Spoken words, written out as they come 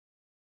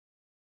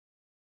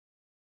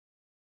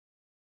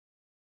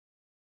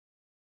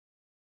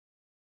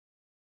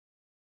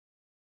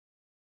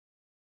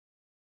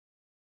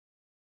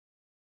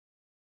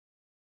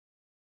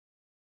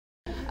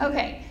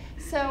Okay,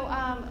 so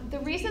the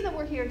reason that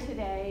we're here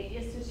today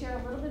is to share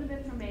a little bit of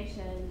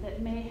information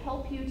that may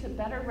help you to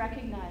better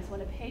recognize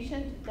when a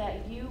patient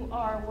that you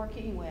are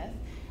working with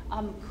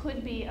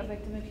could be a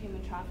victim of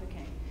human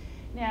trafficking.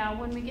 Now,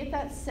 when we get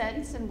that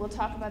sense, and we'll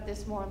talk about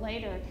this more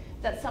later,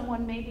 that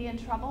someone may be in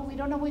trouble, we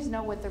don't always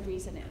know what the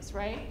reason is,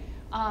 right?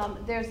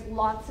 There's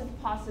lots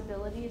of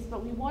possibilities,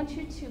 but we want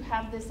you to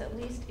have this at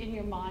least in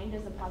your mind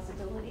as a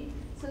possibility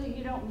so that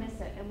you don't miss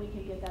it and we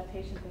can give that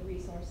patient the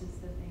resources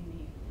that they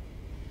need.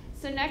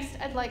 So next,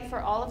 I'd like for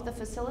all of the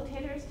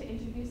facilitators to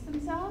introduce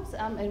themselves,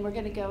 and we're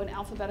going to go in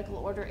alphabetical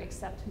order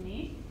except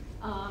me.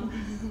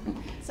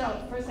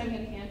 So first I'm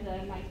going to hand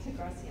the mic to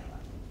Graciela.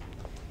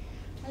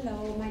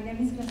 Hello, my name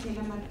is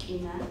Graciela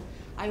Marquina.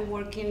 I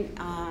work in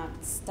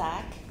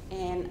STAC,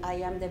 and I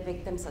am the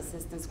Victims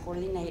Assistance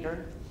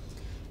Coordinator.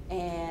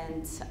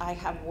 And I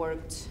have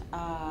worked,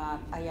 I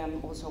am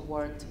also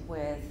worked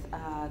with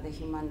the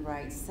Human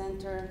Rights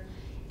Center,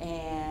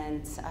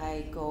 and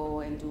I go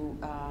and do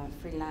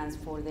freelance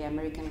for the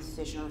American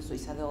Association of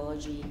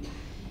Suicidology.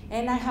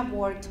 And I have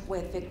worked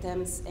with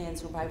victims and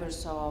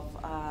survivors of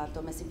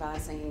domestic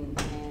violence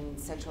and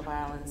sexual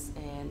violence,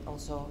 and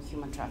also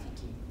human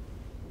trafficking.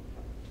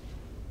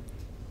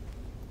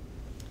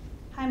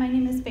 Hi, my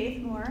name is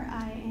Faith Moore.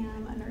 I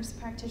am a nurse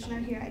practitioner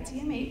here at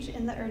TMH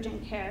in the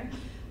urgent care.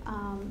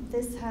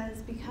 This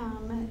has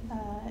become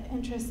an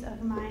interest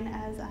of mine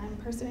as I'm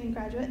pursuing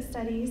graduate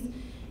studies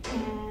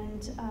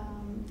and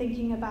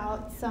thinking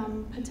about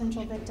some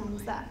potential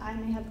victims that I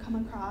may have come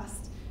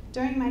across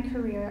during my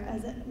career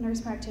as a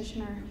nurse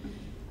practitioner,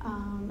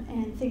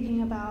 and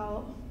thinking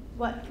about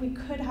what we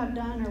could have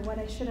done or what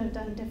I should have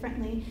done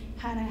differently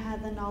had I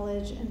had the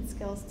knowledge and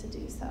skills to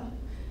do so.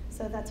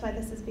 So that's why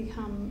this has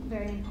become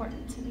very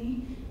important to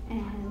me,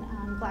 and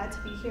I'm glad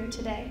to be here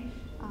today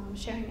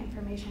sharing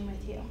information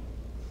with you.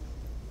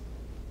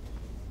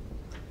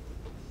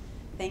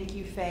 Thank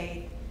you,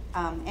 Faith.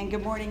 And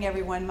good morning,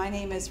 everyone. My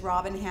name is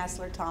Robin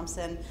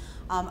Hassler-Thompson.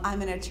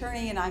 I'm an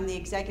attorney, and I'm the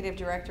Executive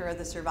Director of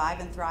the Survive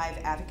and Thrive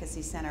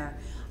Advocacy Center.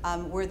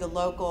 We're the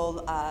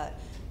local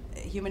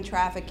human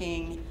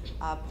trafficking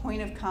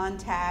point of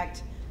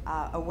contact,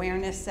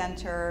 awareness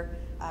center,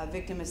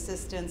 victim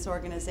assistance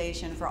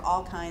organization for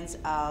all kinds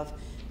of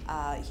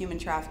human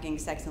trafficking,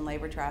 sex and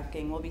labor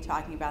trafficking. We'll be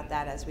talking about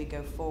that as we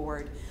go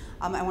forward.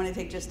 I want to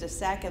take just a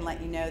sec and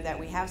let you know that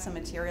we have some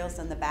materials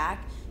in the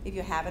back. If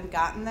you haven't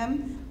gotten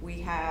them, we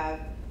have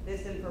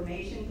this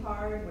information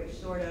card, which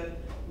sort of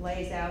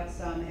lays out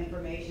some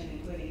information,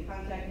 including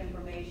contact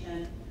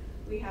information.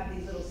 We have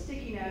these little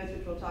sticky notes,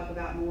 which we'll talk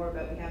about more,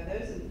 but we have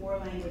those in 4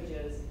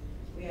 languages.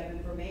 We have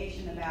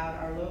information about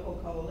our local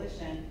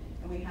coalition,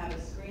 and we have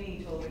a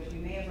screening tool, which we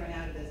may have run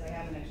out of this. I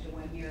have an extra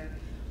one here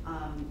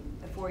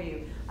for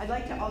you. I'd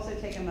like to also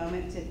take a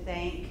moment to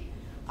thank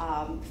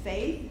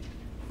Faith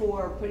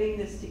for putting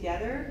this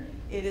together.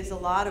 It is a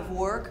lot of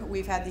work.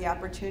 We've had the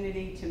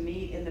opportunity to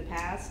meet in the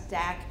past.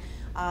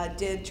 DAC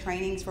did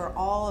trainings for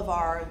all of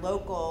our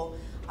local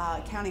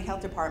county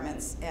health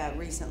departments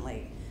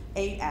recently,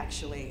 8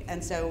 actually.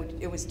 And so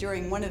it was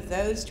during one of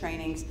those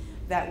trainings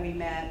that we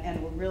met,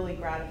 and we're really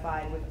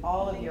gratified with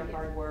all of your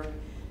hard work.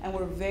 And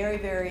we're very,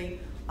 very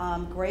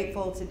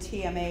grateful to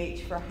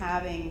TMH for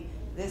having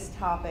this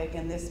topic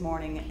and this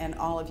morning and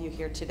all of you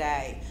here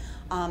today.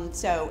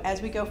 So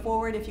as we go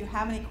forward, if you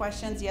have any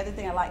questions, the other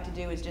thing I like to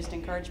do is just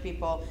encourage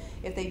people,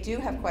 if they do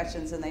have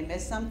questions and they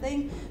miss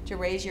something, to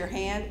raise your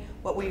hand.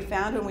 What we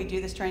found when we do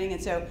this training,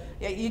 and so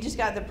yeah, you just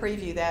got the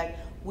preview that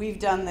we've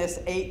done this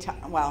 8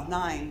 times, well,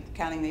 9,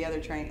 counting the other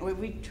training.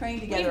 We've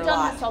trained together a lot. We've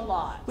done this a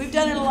lot. We've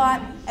done it a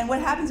lot, and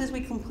what happens is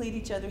we complete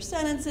each other's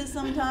sentences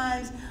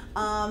sometimes,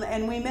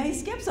 and we may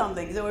skip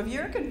something. So if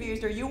you're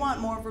confused or you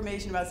want more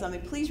information about something,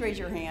 please raise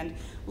your hand.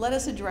 Let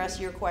us address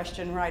your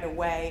question right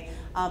away,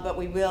 but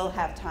we will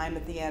have time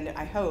at the end,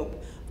 I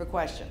hope, for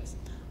questions.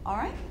 All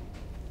right?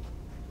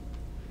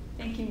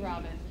 Thank you,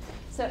 Robin.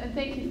 So, and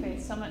thank you,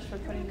 Faith, so much for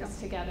putting this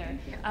together.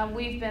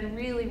 We've been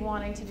really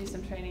wanting to do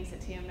some trainings at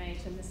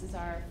TMH, and this is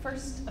our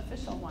first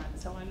official one,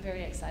 so I'm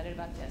very excited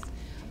about this.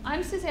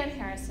 I'm Suzanne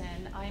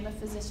Harrison. I'm a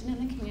physician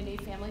in the community,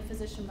 family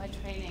physician by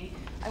training.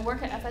 I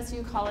work at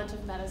FSU College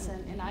of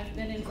Medicine, and I've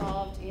been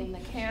involved in the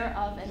care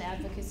of and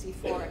advocacy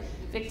for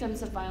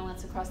victims of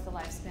violence across the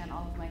lifespan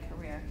all of my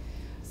career.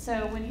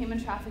 So when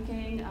human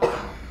trafficking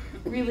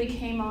really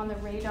came on the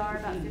radar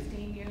about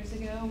 15 years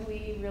ago,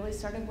 we really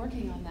started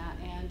working on that,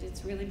 and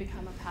it's really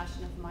become a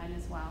passion of mine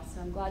as well.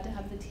 So I'm glad to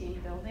have the team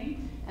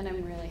building, and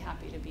I'm really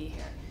happy to be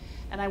here.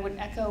 And I would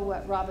echo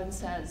what Robin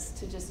says,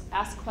 to just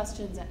ask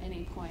questions at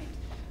any point.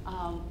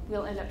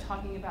 We'll end up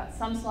talking about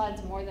some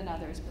slides more than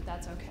others, but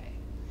that's okay.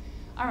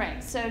 All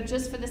right, so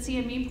just for the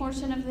CME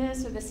portion of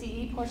this, or the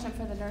CE portion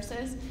for the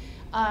nurses,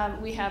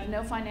 we have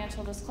no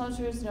financial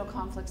disclosures, no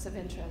conflicts of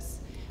interest.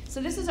 So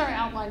this is our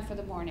outline for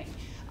the morning.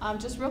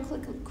 Just real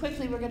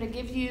quickly, we're going to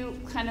give you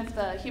kind of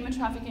the human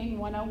trafficking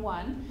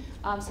 101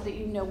 so that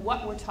you know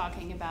what we're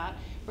talking about.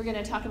 We're going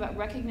to talk about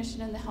recognition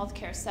in the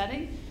healthcare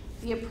setting,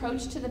 the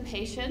approach to the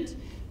patient,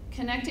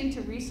 connecting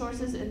to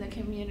resources in the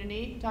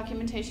community,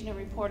 documentation and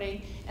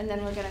reporting, and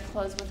then we're going to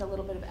close with a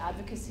little bit of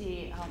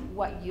advocacy,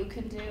 what you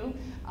can do,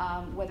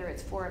 whether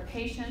it's for a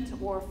patient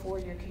or for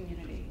your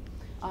community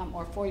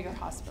or for your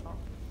hospital.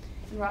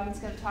 And Robin's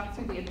going to talk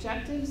through the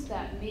objectives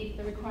that meet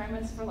the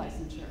requirements for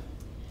licensure.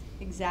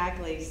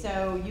 Exactly.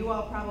 So you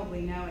all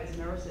probably know as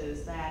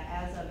nurses that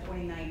as of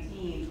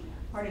 2019,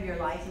 part of your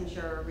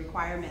licensure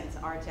requirements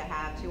are to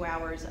have 2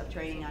 hours of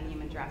training on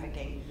human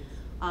trafficking.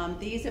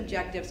 These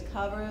objectives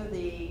cover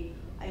the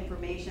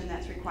information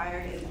that's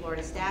required in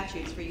Florida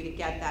statutes for you to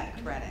get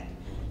that credit.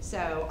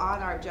 So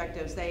on our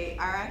objectives, they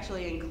are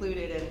actually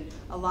included in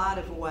a lot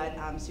of what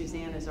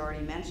Suzanne has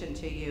already mentioned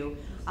to you,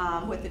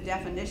 with the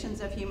definitions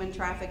of human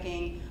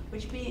trafficking,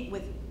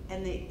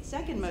 and the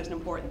second most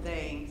important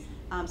thing,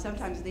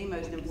 sometimes the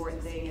most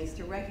important thing, is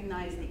to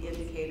recognize the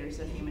indicators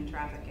of human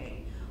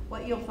trafficking.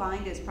 What you'll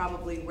find is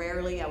probably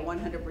rarely a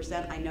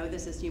 100%, I know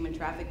this is human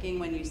trafficking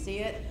when you see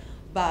it,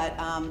 but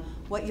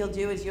what you'll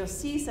do is you'll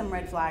see some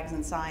red flags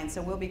and signs,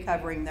 so we'll be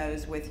covering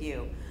those with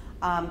you.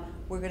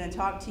 We're going to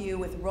talk to you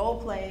with role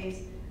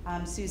plays.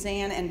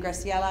 Suzanne and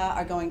Graciela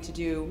are going to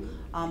do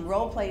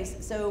role plays.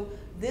 So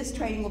this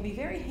training will be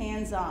very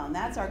hands-on.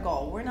 That's our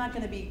goal. We're not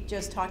going to be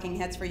just talking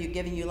heads for you,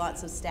 giving you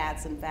lots of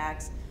stats and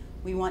facts.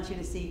 We want you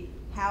to see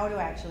how to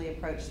actually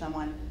approach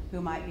someone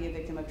who might be a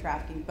victim of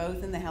trafficking,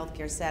 both in the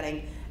healthcare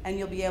setting, and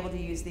you'll be able to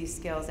use these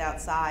skills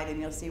outside, and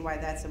you'll see why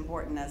that's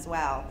important as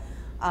well.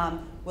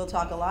 We'll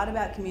talk a lot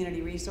about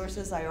community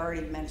resources. I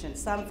already mentioned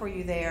some for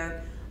you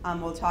there.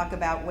 We'll talk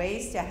about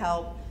ways to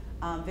help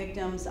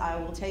victims. I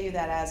will tell you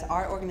that as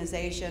our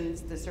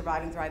organizations, the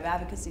Survive and Thrive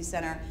Advocacy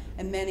Center,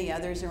 and many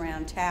others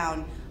around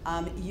town,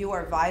 you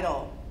are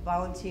vital.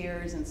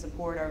 Volunteers and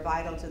support are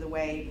vital to the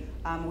way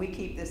we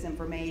keep this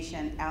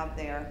information out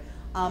there.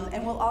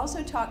 And we'll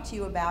also talk to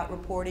you about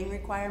reporting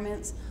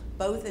requirements,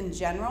 both in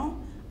general,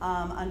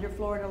 under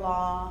Florida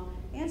law,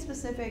 and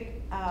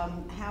specific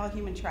how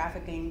human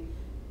trafficking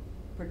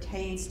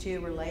pertains to,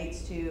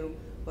 relates to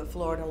what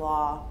Florida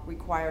law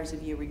requires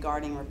of you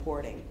regarding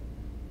reporting.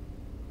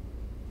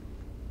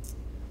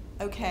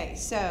 Okay,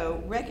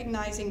 so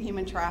recognizing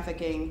human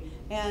trafficking,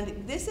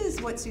 and this is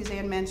what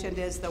Suzanne mentioned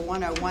is the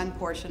 101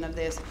 portion of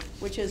this,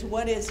 which is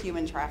what is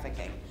human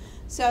trafficking.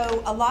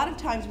 So a lot of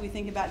times we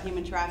think about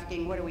human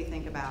trafficking, what do we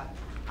think about?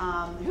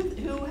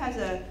 Who has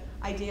an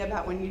idea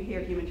about when you hear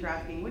human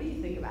trafficking, what do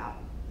you think about?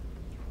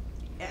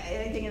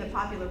 Anything in the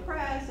popular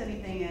press,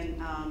 anything in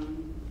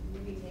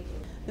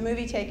the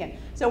movie Taken.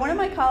 So one of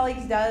my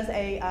colleagues does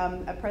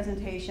a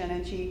presentation,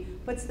 and she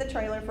puts the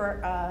trailer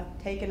for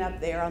Taken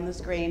up there on the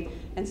screen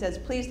and says,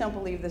 please don't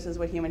believe this is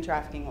what human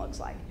trafficking looks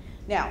like.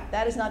 Now,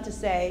 that is not to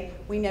say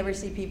we never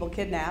see people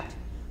kidnapped,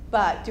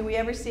 but do we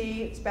ever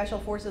see Special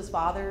Forces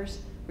fathers,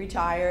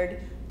 retired,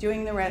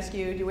 doing the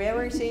rescue? Do we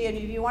ever see, and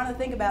if you want to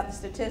think about the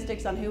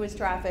statistics on who is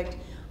trafficked,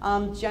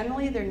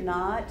 generally they're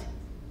not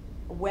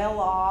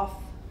well-off,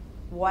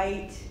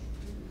 white,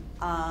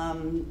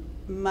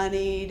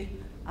 moneyed,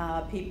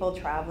 people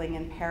traveling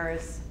in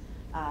Paris,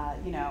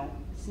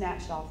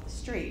 snatched off the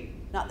street.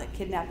 Not that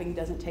kidnapping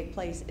doesn't take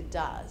place, it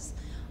does.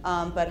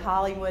 But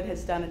Hollywood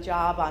has done a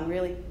job on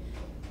really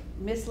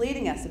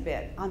misleading us a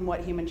bit on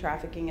what human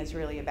trafficking is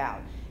really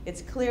about.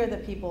 It's clear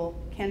that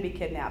people can be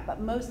kidnapped,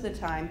 but most of the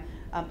time,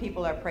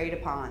 people are preyed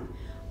upon.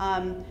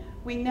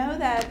 We know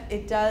that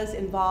it does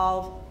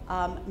involve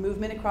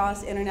movement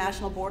across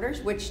international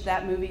borders, which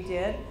that movie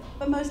did,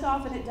 but most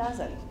often it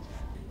doesn't.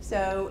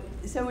 So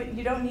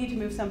you don't need to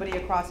move somebody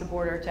across a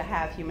border to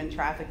have human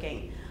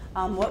trafficking.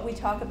 What we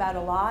talk about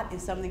a lot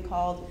is something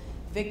called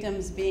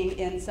victims being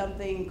in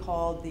something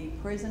called the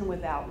prison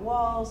without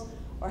walls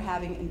or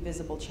having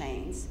invisible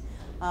chains.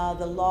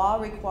 The law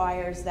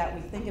requires that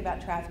we think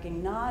about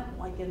trafficking not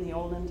like in the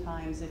olden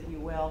times, if you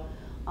will,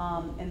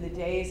 in the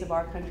days of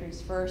our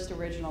country's first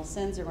original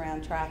sins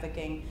around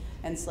trafficking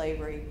and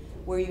slavery,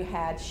 where you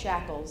had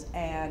shackles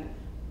and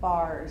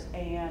bars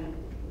and,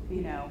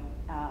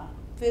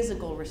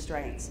 physical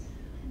restraints.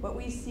 What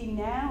we see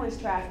now is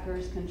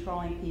traffickers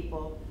controlling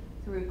people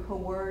through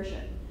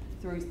coercion,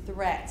 through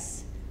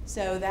threats.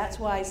 So that's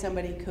why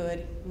somebody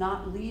could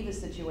not leave a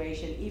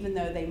situation even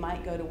though they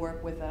might go to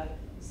work with a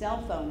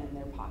cell phone in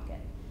their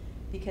pocket,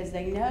 because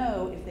they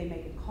know if they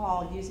make a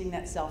call using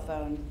that cell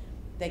phone,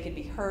 they could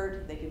be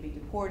hurt, they could be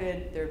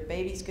deported, their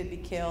babies could be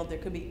killed, there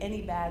could be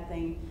any bad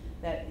thing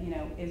that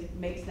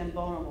makes them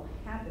vulnerable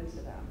happens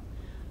to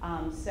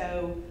them.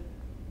 So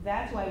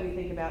that's why we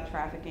think about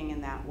trafficking in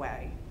that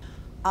way.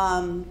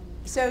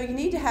 So you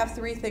need to have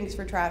three things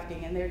for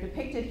trafficking, and they're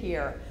depicted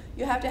here.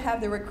 You have to have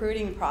the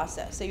recruiting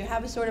process. So you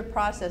have a sort of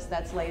process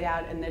that's laid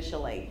out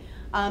initially.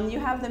 You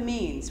have the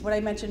means, what I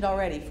mentioned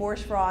already,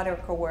 force, fraud, or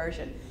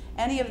coercion,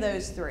 any of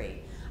those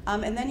three.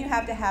 And then you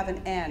have to have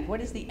an end.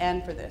 What is the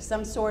end for this?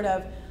 Some sort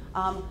of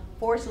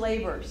forced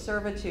labor,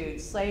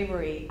 servitude,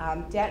 slavery,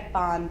 debt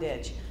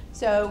bondage.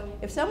 So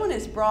if someone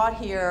is brought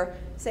here,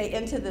 say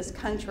into this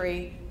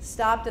country,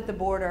 stopped at the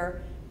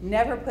border,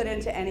 never put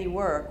into any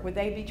work, would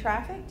they be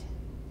trafficked?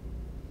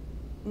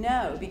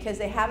 No, because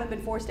they haven't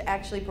been forced to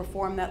actually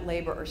perform that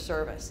labor or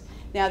service.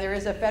 Now, there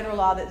is a federal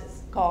law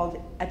that's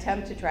called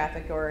attempt to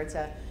traffic, or it's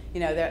a,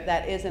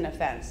 that is an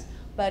offense.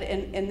 But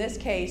in this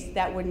case,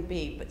 that wouldn't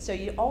be. But so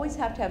you always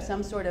have to have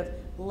some sort of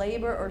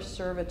labor or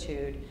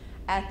servitude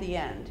at the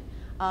end.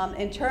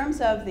 In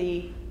terms of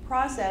the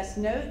process,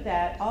 note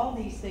that all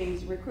these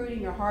things,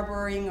 recruiting or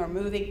harboring or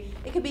moving,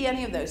 it could be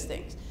any of those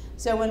things.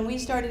 So when we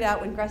started out,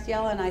 when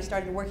Graciela and I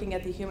started working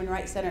at the Human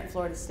Rights Center at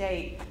Florida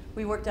State,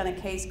 we worked on a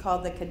case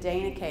called the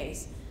Cadena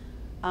case.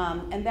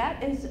 And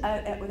that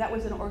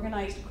was an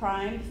organized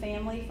crime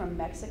family from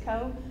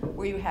Mexico,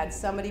 where you had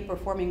somebody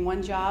performing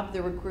one job,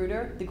 the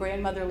recruiter, the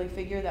grandmotherly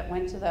figure that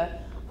went to the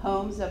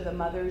homes of the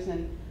mothers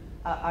and,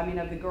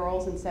 of the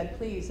girls and said,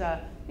 please,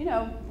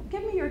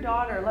 give me your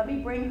daughter, let me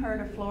bring her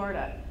to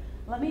Florida.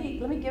 Let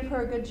me give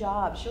her a good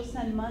job. She'll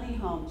send money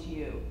home to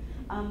you.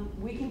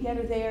 We can get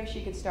her there.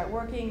 She could start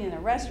working in a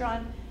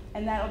restaurant,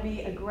 and that'll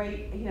be a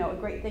great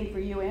thing for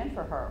you and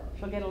for her.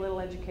 She'll get a little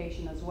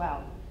education as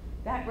well.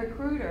 That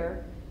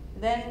recruiter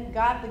then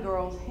got the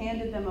girls,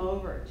 handed them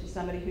over to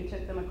somebody who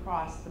took them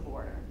across the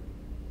border,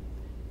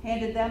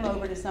 handed them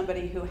over to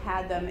somebody who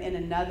had them in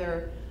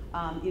another,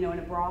 in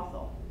a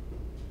brothel.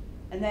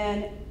 And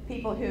then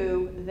people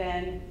who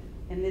then,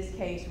 in this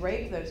case,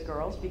 raped those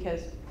girls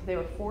because they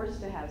were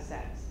forced to have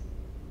sex.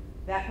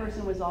 That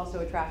person was also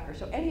a trafficker.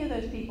 So any of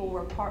those people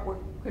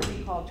could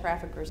be called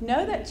traffickers.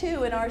 Know that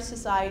too, in our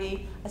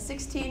society, a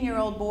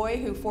 16-year-old boy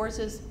who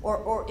forces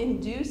or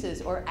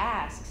induces or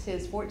asks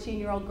his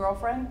 14-year-old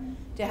girlfriend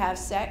to have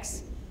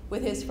sex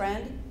with his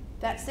friend,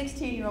 that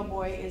 16-year-old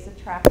boy is a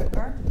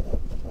trafficker.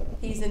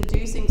 He's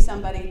inducing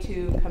somebody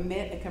to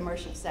commit a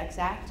commercial sex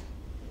act,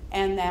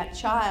 and that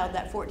child,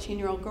 that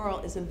 14-year-old girl,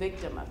 is a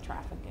victim of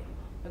trafficking.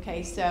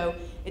 Okay, so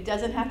it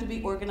doesn't have to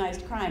be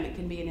organized crime. It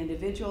can be an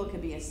individual, it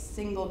could be a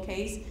single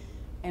case,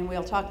 and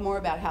we'll talk more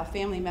about how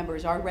family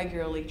members are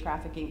regularly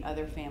trafficking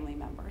other family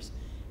members.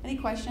 Any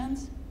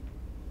questions?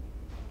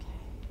 Okay.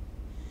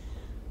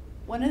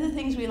 One of the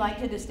things we like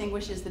to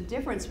distinguish is the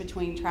difference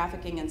between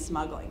trafficking and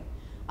smuggling.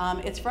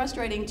 It's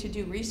frustrating to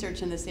do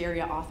research in this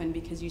area often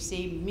because you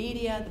see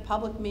media, the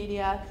public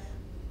media,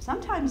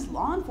 sometimes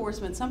law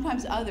enforcement,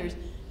 sometimes others,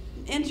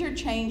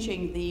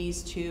 interchanging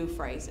these two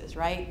phrases,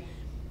 right?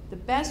 The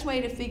best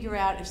way to figure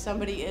out if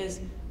somebody is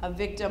a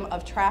victim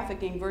of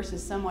trafficking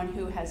versus someone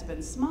who has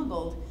been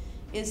smuggled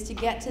is to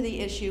get to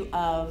the issue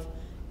of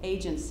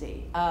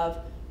agency, of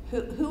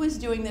who is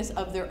doing this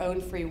of their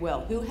own free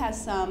will, who has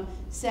some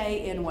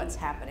say in what's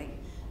happening.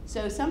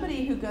 So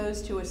somebody who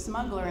goes to a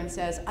smuggler and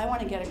says, I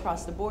want to get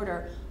across the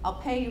border, I'll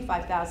pay you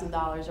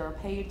 $5,000 or I'll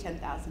pay you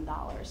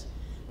 $10,000.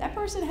 That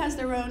person has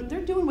their own,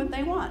 they're doing what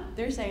they want.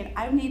 They're saying,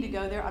 I need to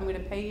go there, I'm going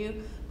to pay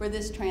you for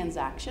this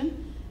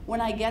transaction. When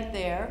I get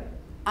there,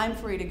 I'm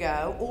free to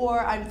go, or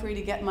I'm free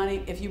to get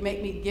money. If you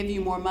make me give you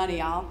more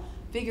money, I'll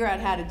figure out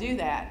how to do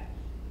that.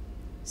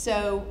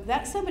 So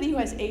that's somebody who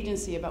has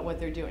agency about what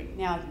they're doing.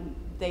 Now,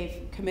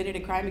 they've committed a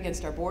crime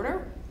against our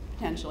border,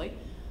 potentially,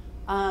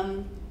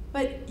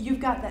 but you've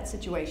got that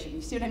situation.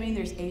 You see what I mean?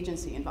 There's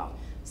agency involved.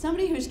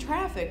 Somebody who's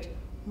trafficked,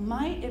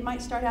 it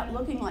might start out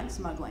looking like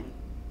smuggling.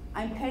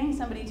 I'm paying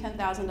somebody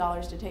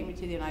 $10,000 to take me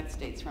to the United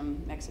States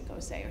from Mexico,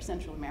 say, or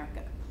Central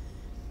America.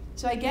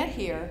 So I get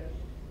here,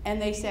 and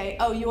they say,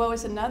 oh, you owe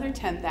us another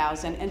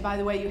 $10,000, and by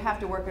the way, you have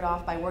to work it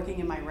off by working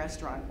in my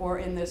restaurant or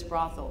in this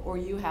brothel, or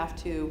you have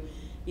to,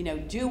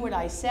 do what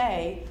I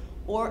say,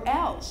 or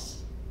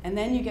else. And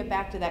then you get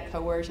back to that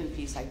coercion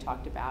piece I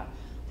talked about,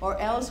 or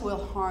else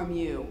we'll harm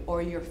you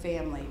or your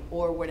family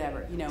or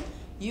whatever.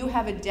 You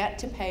have a debt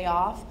to pay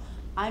off.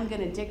 I'm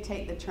going to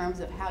dictate the terms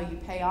of how you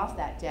pay off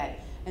that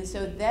debt. And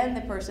so then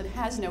the person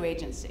has no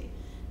agency.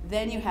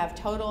 Then you have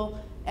total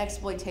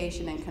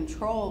exploitation and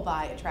control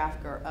by a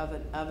trafficker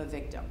of a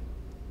victim.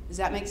 Does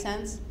that make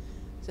sense?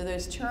 So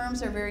those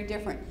terms are very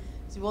different.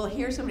 So we'll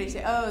hear somebody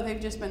say, oh, they've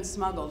just been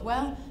smuggled.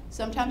 Well,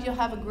 sometimes you'll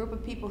have a group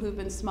of people who've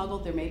been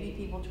smuggled. There may be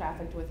people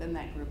trafficked within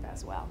that group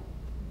as well.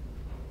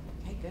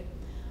 Okay, good.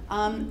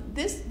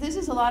 This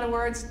is a lot of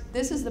words.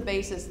 This is the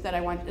basis that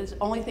this is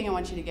the only thing I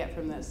want you to get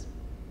from this.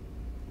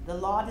 The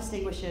law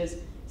distinguishes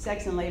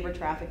sex and labor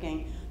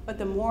trafficking, but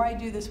the more I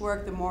do this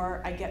work, the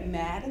more I get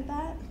mad at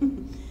that.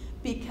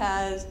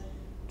 Because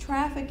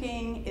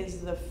trafficking is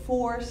the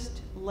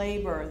forced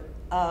labor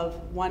of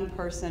one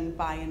person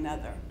by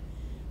another.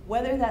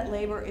 Whether that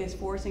labor is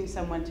forcing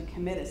someone to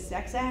commit a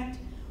sex act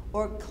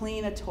or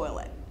clean a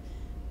toilet.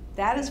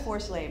 That is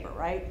forced labor,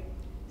 right?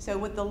 So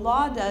what the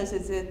law does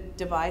is it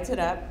divides it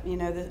up.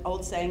 The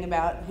old saying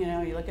about, you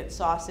look at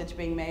sausage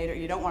being made, or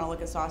you don't want to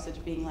look at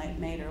sausage being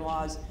made, or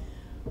laws,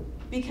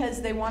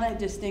 because they want to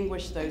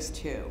distinguish those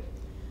two.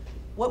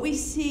 What we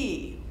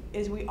see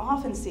is we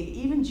often see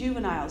even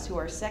juveniles who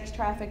are sex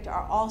trafficked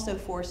are also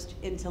forced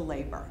into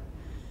labor.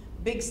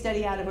 Big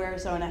study out of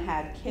Arizona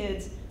had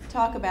kids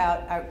talk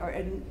about,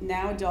 or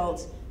now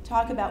adults,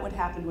 talk about what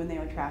happened when they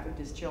were trafficked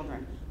as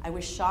children. I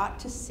was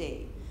shocked to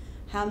see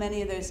how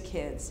many of those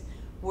kids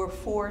were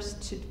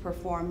forced to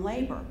perform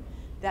labor.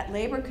 That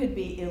labor could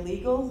be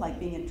illegal, like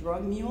being a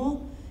drug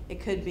mule. It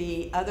could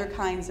be other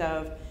kinds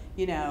of,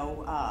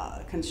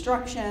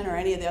 construction or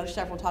any of the other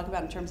stuff we'll talk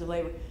about in terms of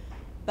labor.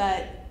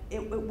 But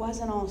it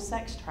wasn't all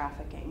sex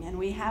trafficking. And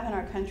we have in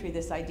our country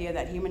this idea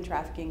that human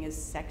trafficking is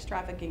sex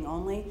trafficking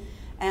only.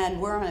 And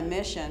we're on a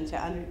mission to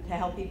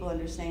help people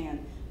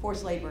understand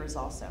forced labor is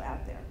also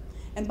out there.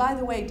 And by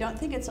the way, don't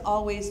think it's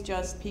always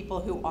just people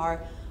who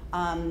are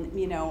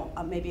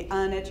maybe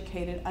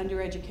uneducated,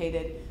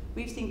 undereducated.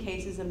 We've seen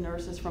cases of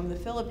nurses from the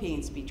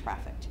Philippines be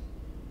trafficked.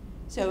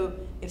 So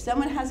if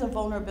someone has a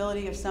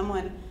vulnerability, if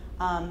someone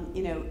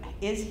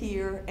is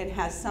here and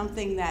has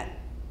something that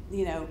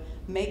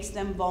makes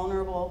them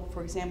vulnerable,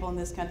 for example, in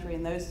this country,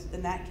 in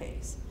that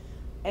case,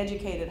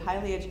 educated,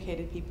 highly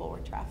educated people were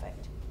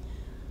trafficked.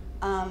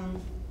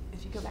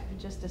 If you go back for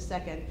just a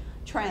second,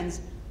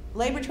 trends.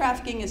 Labor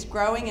trafficking is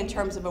growing in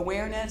terms of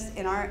awareness.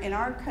 In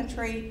our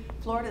country,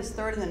 Florida is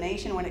third in the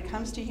nation when it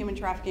comes to human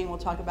trafficking. We'll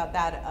talk about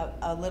that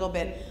a little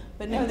bit.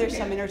 But no, there's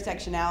some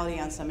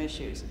intersectionality on some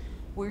issues.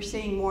 We're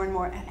seeing more and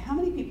more. How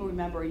many people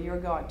remember a year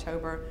ago,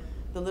 October,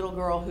 the little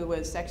girl who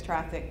was sex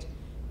trafficked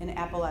in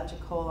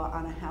Apalachicola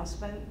on a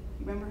houseboat?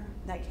 You remember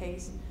that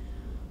case?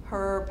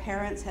 Her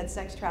parents had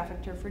sex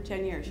trafficked her for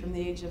 10 years, from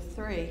the age of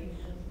 3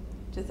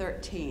 to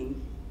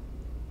 13.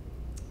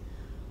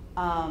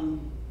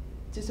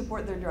 To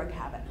support their drug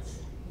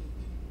habits.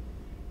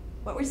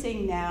 What we're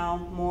seeing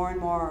now more and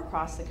more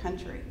across the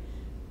country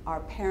are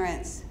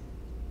parents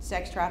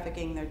sex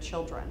trafficking their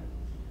children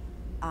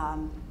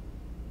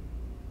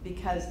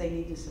because they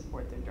need to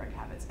support their drug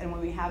habits. And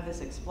when we have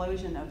this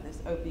explosion of this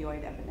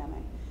opioid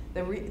epidemic,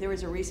 there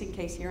was a recent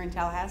case here in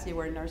Tallahassee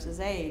where a nurse's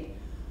aide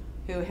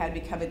who had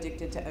become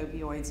addicted to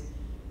opioids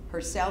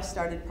herself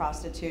started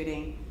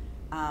prostituting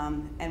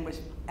and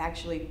was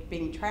actually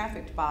being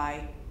trafficked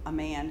by a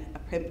man, a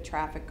pimp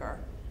trafficker,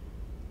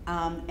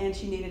 and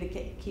she needed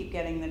to keep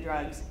getting the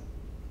drugs.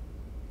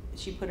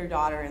 She put her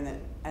daughter in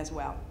it as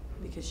well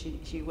because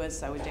she was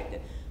so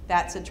addicted.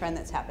 That's a trend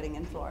that's happening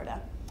in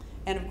Florida.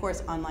 And of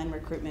course, online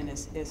recruitment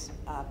is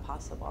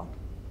possible.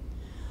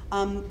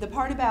 The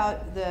part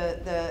about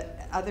the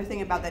other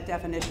thing about that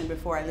definition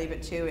before I leave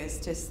it too is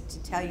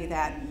to tell you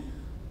that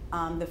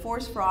the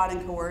force, fraud,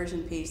 and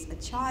coercion piece, a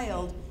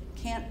child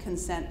can't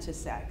consent to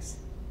sex.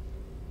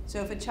 So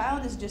if a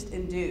child is just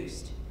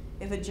induced,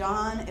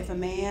 if a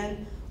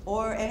man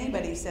or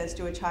anybody says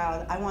to a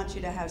child, I want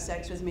you to have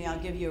sex with me, I'll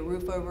give you a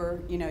roof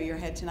over your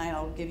head tonight,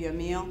 I'll give you a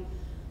meal,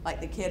 like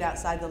the kid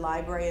outside the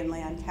library in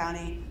Leon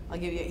County,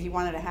 he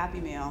wanted a Happy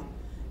Meal,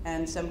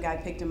 and some guy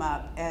picked him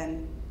up,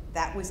 and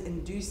that was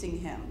inducing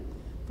him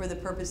for the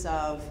purpose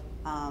of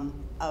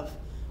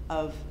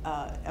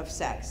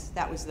sex.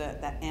 That was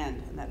that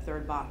end, and that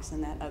third box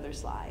in that other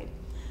slide.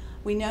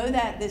 We know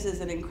that this is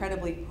an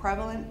incredibly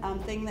prevalent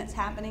thing that's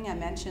happening. I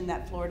mentioned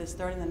that Florida's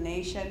third in the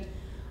nation.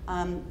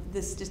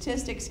 The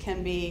statistics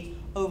can be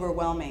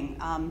overwhelming.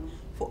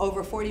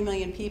 Over 40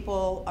 million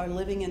people are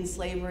living in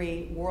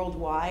slavery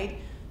worldwide.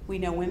 We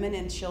know women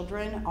and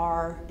children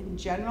are, in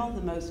general,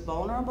 the most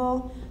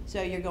vulnerable,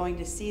 so you're going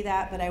to see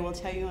that, but I will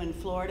tell you in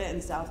Florida, in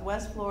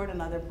Southwest Florida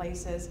and other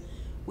places,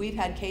 we've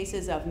had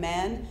cases of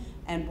men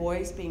and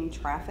boys being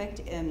trafficked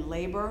in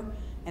labor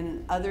and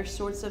in other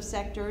sorts of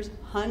sectors,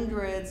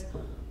 hundreds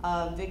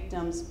of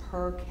victims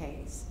per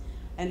case.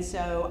 And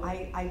so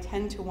I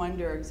tend to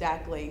wonder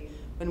exactly,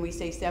 when we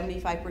say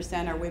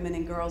 75% are women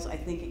and girls, I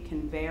think it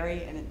can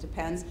vary and it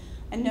depends.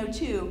 And know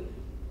too,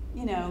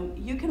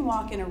 you can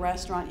walk in a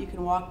restaurant, you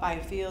can walk by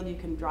a field, you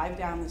can drive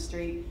down the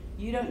street,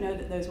 you don't know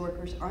that those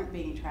workers aren't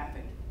being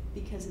trafficked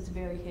because it's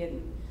very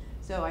hidden.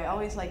 So I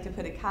always like to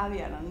put a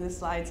caveat on this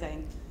slide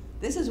saying,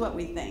 this is what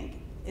we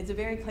think. It's a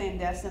very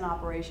clandestine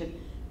operation.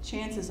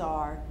 Chances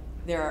are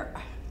there are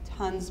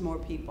tons more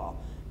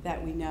people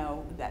that we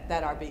know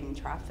that are being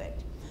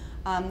trafficked.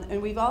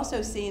 And we've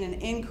also seen an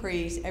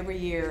increase every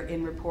year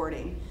in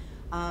reporting.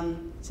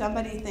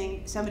 Somebody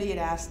had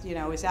asked,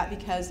 is that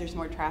because there's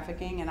more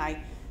trafficking? And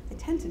I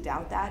tend to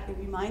doubt that. It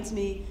reminds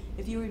me,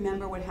 if you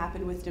remember what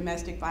happened with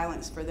domestic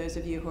violence, for those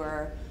of you who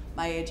are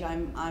my age,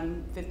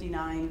 I'm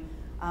 59.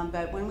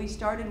 But when we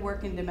started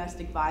working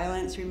domestic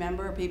violence,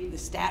 remember, the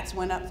stats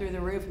went up through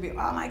the roof and people,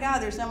 oh my God,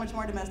 there's so much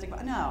more domestic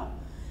violence. No.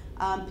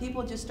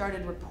 People just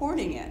started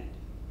reporting it.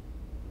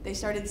 They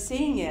started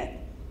seeing it.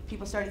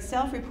 People started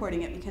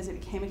self-reporting it because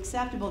it became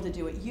acceptable to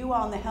do it. You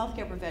all in the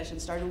healthcare profession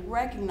started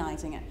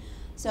recognizing it.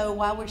 So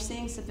while we're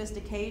seeing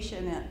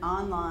sophistication in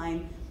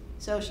online,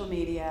 social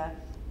media,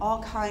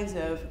 all kinds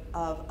of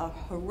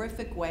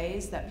horrific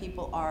ways that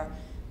people are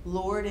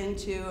lured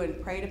into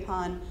and preyed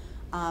upon,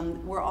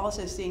 we're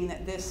also seeing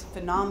that this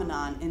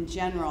phenomenon in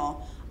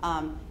general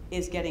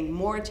is getting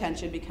more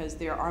attention because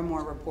there are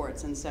more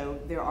reports. And so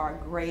there are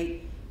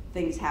great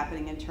things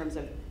happening in terms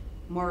of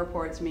more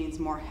reports means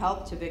more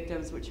help to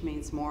victims, which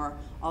means more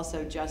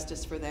also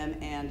justice for them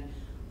and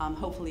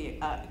hopefully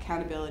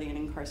accountability and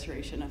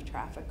incarceration of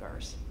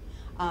traffickers.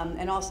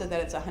 And also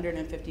that it's a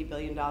 $150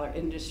 billion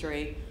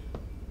industry.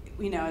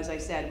 As I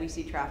said, we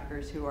see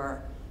traffickers who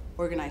are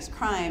organized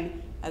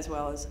crime as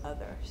well as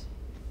others.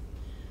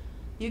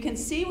 You can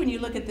see when you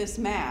look at this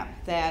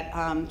map that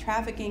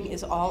trafficking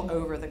is all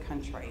over the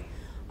country.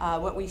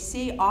 What we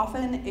see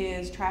often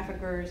is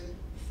traffickers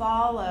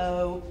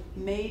follow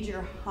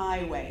major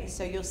highways.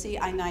 So you'll see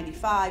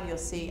I-95, you'll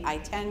see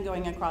I-10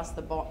 going across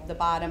the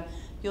bottom.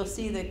 You'll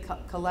see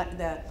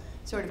the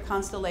sort of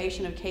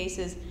constellation of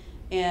cases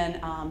in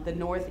the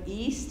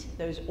northeast.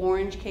 Those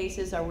orange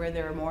cases are where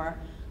there are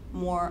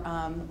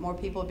more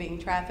people being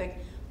trafficked,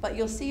 but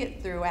you'll see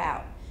it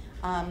throughout.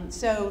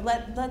 So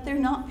let there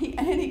not be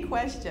any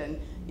question.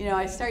 You know,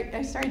 I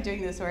started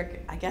doing this work,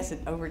 I guess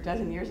over a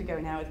dozen years ago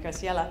now with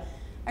Graciela.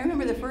 I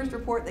remember the first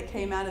report that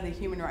came out of the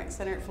Human Rights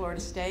Center at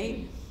Florida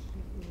State.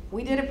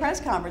 We did a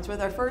press conference with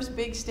our first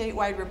big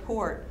statewide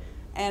report.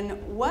 And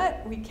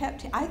what we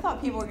kept, I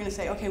thought people were going to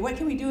say, okay, what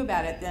can we do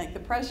about it? Like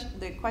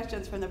the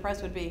questions from the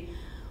press would be,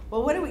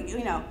 well, what do we,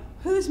 you know,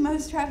 who's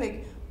most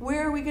trafficked?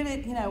 Where are we going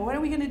to, you know, what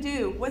are we going to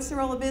do? What's the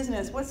role of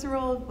business? What's the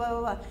role of blah, blah,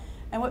 blah?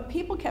 And what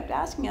people kept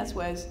asking us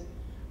was,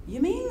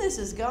 you mean this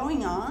is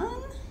going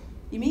on?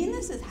 You mean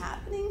this is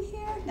happening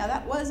here? Now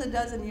that was a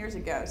dozen years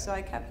ago, so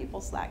I cut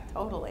people slack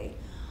totally.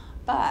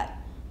 But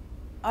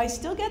I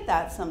still get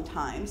that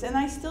sometimes, and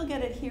I still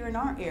get it here in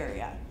our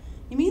area.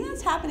 You mean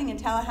that's happening in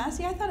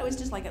Tallahassee? I thought it was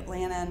just like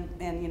Atlanta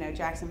and you know,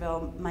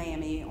 Jacksonville,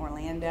 Miami,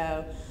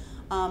 Orlando.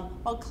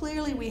 Well,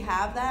 clearly we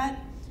have that.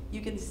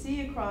 You can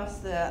see across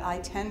the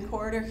I-10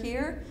 corridor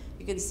here.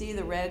 You can see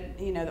the red,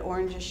 you know, the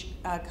orangish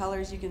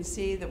colors. You can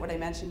see that what I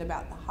mentioned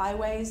about the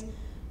highways,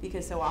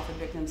 because so often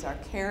victims are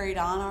carried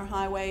on our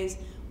highways,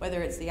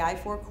 whether it's the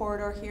I-4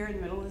 corridor here in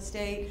the middle of the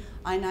state,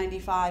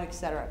 I-95, et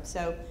cetera.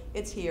 So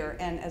it's here,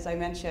 and as I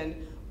mentioned,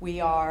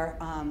 we are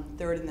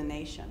third in the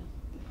nation.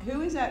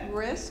 Who is at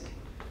risk?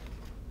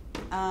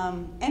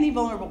 Any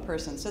vulnerable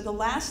person. So the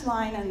last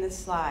line on this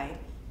slide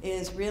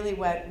is really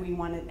what we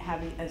want to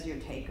have as your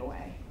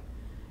takeaway.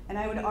 And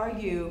I would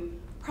argue,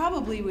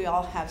 probably we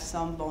all have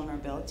some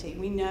vulnerability.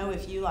 We know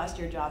if you lost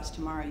your jobs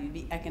tomorrow, you'd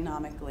be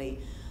economically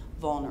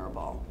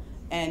vulnerable.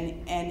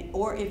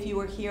 Or if you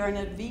were here on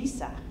a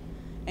visa,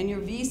 and your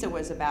visa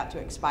was about to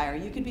expire,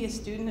 you could be a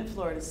student at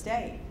Florida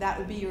State. That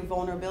would be your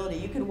vulnerability.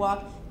 You could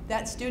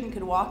that student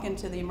could walk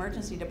into the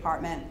emergency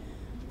department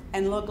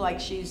and look like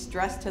she's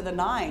dressed to the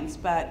nines,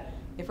 but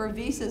if her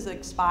visa is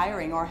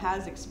expiring or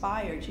has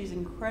expired, she's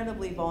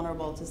incredibly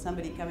vulnerable to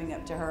somebody coming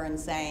up to her and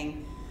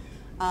saying,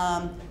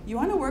 you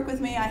want to work with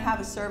me? I have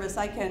a service.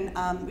 I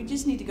can, we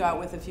just need to go out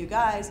with a few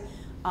guys,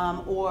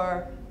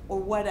 or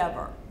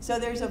whatever. So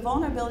there's a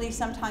vulnerability.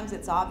 Sometimes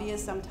it's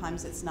obvious,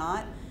 sometimes it's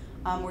not.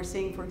 We're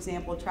seeing, for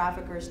example,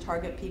 traffickers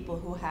target people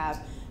who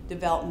have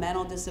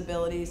developmental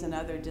disabilities and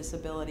other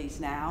disabilities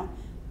now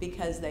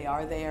because they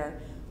are there.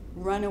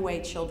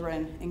 Runaway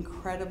children,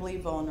 incredibly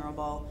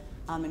vulnerable.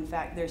 In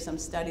fact, there's some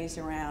studies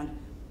around,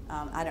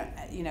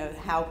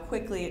 how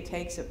quickly it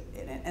takes,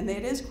 and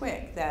it is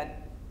quick,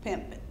 that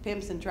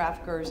pimps and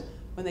traffickers,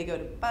 when they go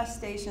to bus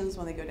stations,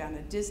 when they go down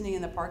to Disney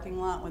in the parking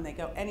lot, when they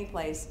go any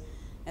place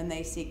and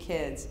they see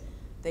kids,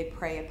 they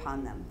prey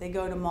upon them. They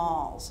go to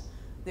malls.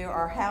 There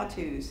are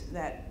how-tos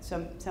that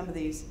some of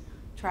these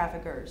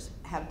traffickers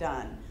have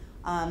done.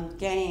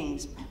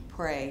 Gangs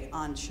prey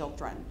on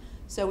children.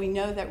 So we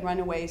know that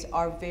runaways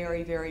are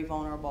very, very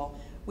vulnerable.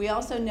 We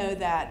also know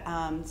that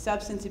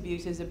substance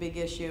abuse is a big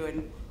issue,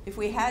 and if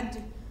we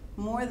had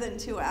more than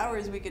 2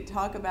 hours, we could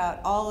talk about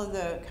all of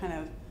the kind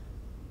of,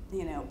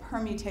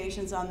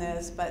 permutations on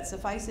this, but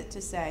suffice it to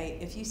say,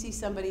 if you see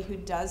somebody who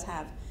does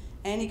have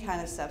any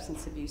kind of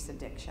substance abuse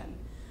addiction,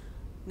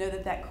 know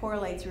that that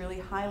correlates really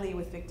highly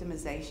with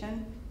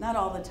victimization. Not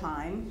all the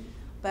time,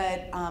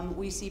 but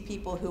we see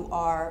people who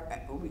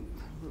are,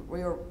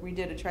 we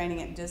did a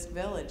training at Disc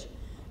Village,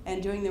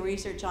 and doing the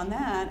research on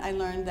that, I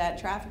learned that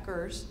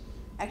traffickers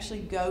actually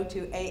go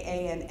to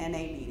AA and NA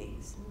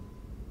meetings.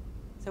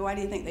 So why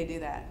do you think they do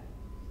that?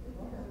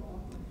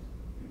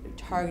 They're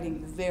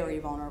targeting very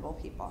vulnerable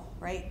people,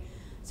 right?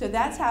 So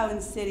that's how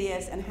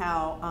insidious and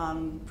how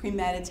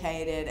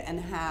premeditated and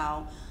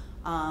how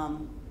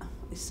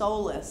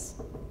soulless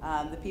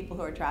the people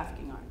who are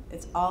trafficking are.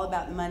 It's all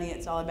about the money,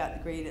 it's all about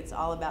the greed, it's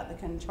all about the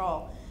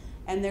control.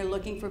 And they're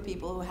looking for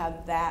people who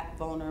have that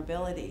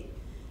vulnerability.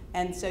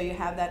 And so you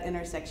have that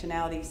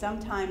intersectionality.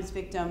 Sometimes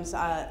victims,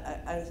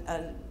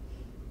 a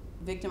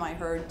victim I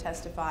heard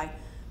testify,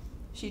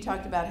 she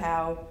talked about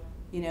how,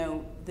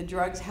 the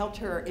drugs helped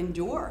her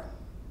endure.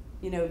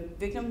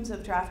 Victims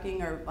of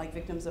trafficking are like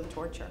victims of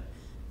torture.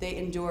 They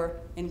endure,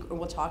 and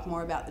we'll talk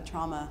more about the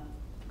trauma,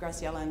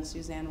 Graciela and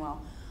Suzanne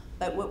will.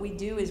 But what we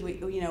do is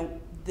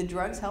the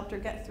drugs helped her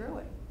get through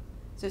it.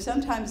 So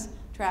sometimes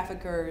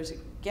traffickers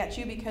get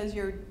you because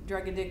you're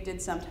drug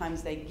addicted.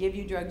 Sometimes they give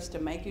you drugs to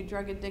make you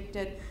drug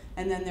addicted.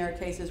 And then there are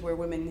cases where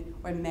women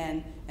or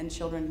men and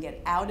children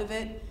get out of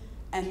it,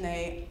 and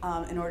they,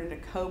 in order to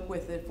cope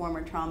with the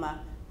former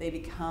trauma, they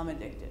become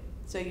addicted.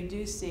 So you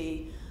do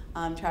see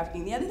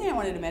trafficking. The other thing I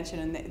wanted to mention,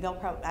 and they'll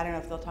probably, I don't know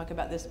if they'll talk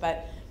about this,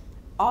 but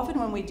often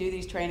when we do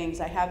these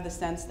trainings, I have the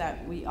sense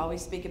that we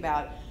always speak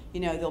about,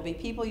 there'll be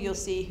people you'll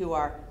see who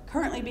are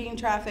currently being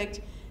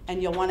trafficked,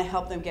 and you'll want to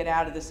help them get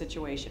out of the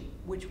situation,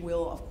 which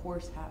will, of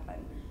course, happen.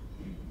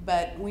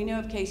 But we know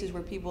of cases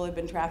where people have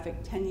been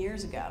trafficked 10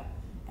 years ago,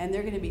 and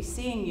they're going to be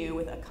seeing you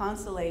with a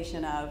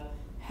constellation of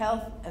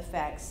health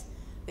effects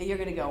that you're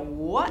going to go,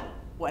 what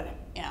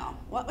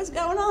was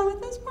going on with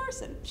this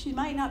person? She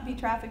might not be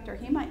trafficked, or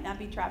he might not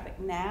be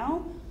trafficked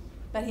now,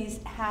 but he's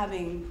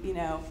having,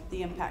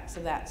 the impacts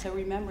of that. So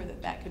remember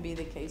that that could be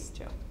the case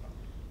too.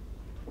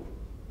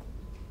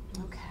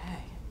 Okay.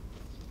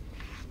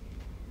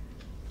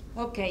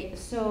 Okay,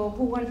 so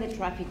who are the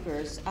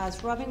traffickers?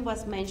 As Robin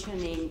was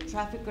mentioning,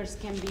 traffickers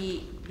can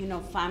be,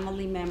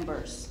 family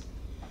members,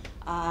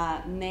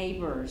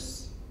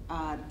 neighbors,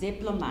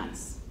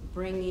 diplomats,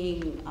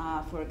 bringing,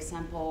 for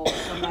example,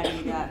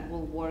 somebody that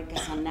will work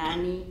as a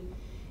nanny,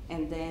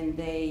 and then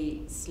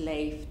they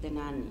slave the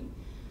nanny.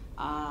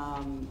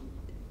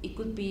 It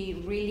could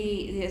be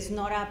really, it's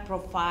not a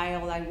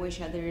profile. I wish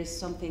that there is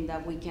something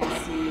that we can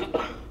see,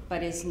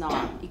 but it's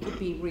not. It could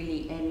be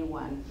really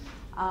anyone.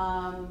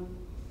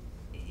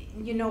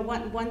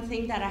 One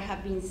thing that I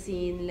have been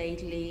seeing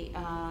lately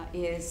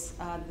is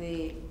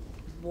the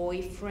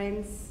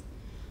boyfriends.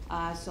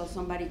 So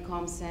somebody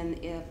comes and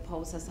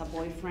poses as a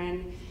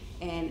boyfriend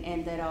and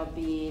ended up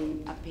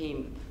being a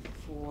pimp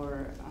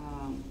for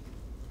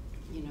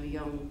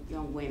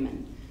young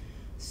women.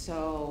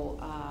 So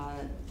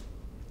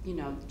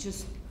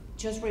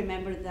just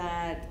remember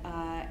that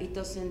it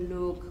doesn't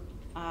look.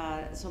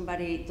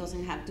 Somebody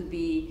doesn't have to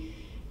be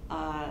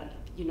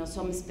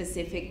some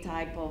specific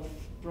type of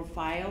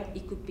profile.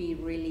 It could be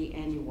really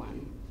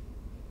anyone.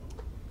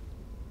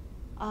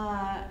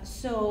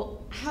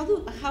 So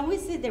how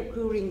is the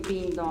recruiting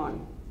being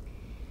done?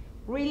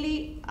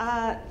 Really,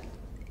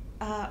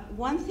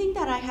 one thing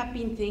that I have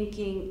been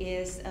thinking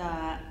is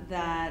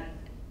that,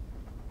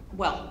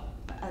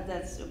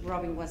 that's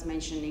Robin was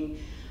mentioning,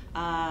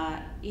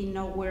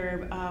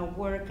 where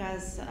work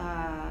as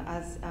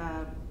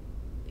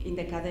in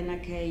the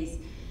Cadena case,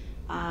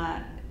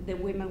 the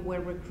women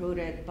were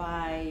recruited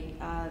by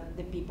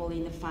the people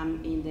in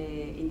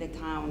the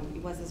town.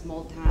 It was a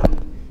small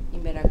town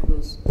in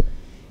Veracruz.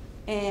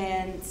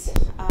 And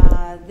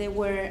they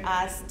were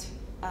asked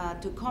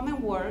to come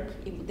and work.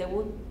 If they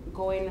would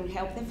go in and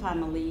help the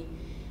family.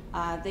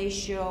 They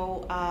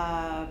show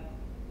a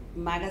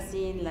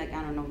magazine, like,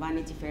 I don't know,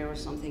 Vanity Fair or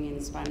something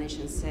in Spanish,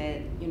 and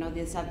said,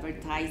 this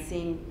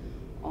advertising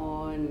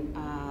on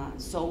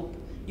soap,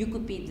 you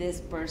could be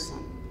this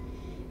person.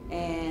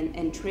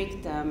 And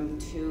trick them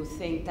to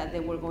think that they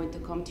were going to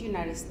come to the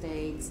United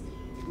States,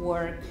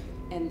 work,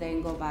 and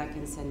then go back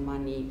and send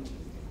money,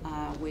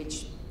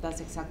 which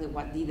that's exactly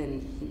what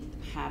didn't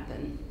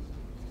happen.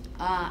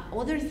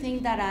 Other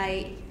thing that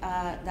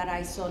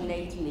I saw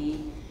lately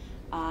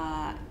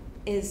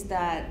is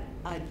that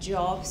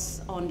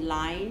jobs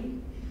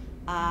online.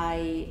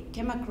 I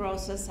came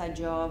across as a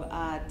job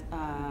at,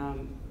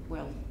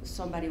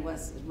 somebody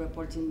was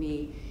reporting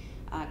me,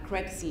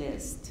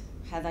 Craigslist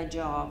had a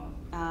job.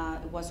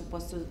 It was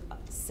supposed to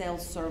sell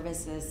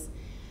services.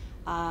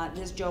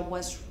 This job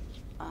was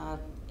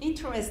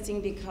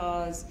interesting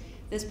because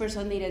this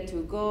person needed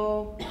to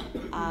go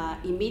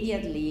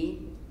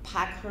immediately,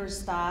 pack her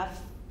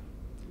stuff,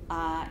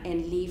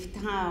 and leave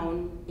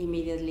town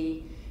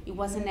immediately. It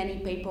wasn't any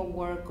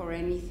paperwork or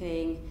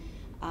anything.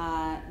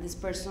 This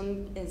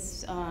person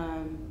is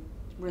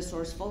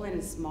resourceful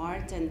and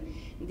smart and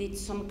did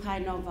some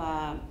kind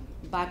of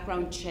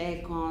background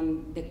check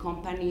on the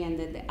company and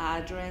the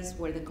address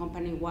where the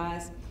company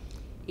was.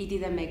 It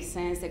didn't make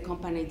sense. The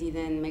company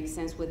didn't make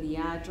sense with the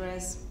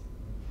address.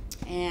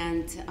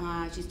 And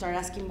she started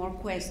asking more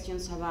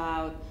questions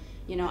about,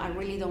 I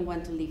really don't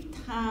want to leave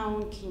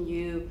town.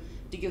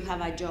 Do you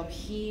have a job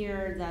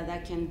here that I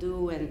can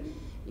do? And,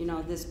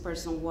 this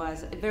person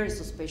was very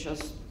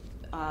suspicious,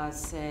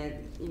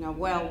 said,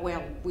 well,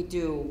 we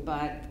do,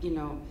 but,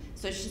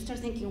 So she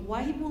started thinking,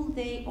 why will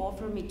they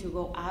offer me to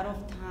go out of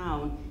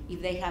town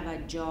if they have a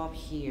job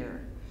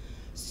here?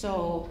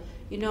 So,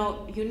 you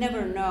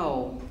never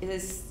know.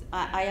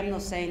 I am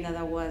not saying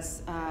that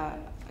was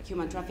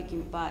human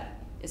trafficking, but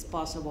it's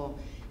possible.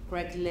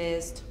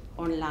 Craigslist,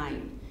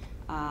 online,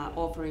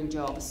 offering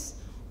jobs.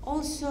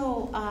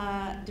 Also,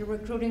 the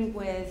recruiting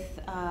with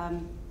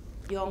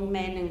young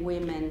men and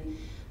women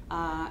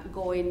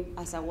going,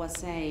 as I was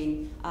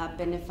saying, a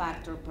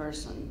benefactor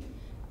person.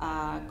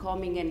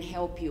 Coming and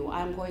help you.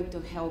 I'm going to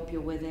help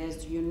you with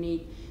this. Do you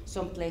need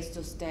some place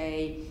to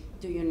stay?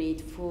 Do you need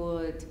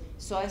food?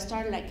 So I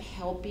started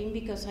helping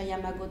because I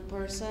am a good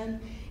person,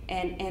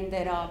 and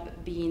ended up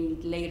being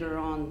later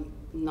on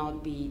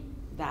not be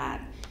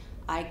that.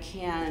 I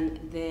can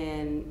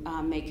then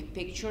make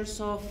pictures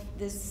of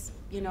this,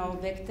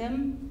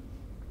 victim,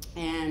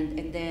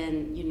 and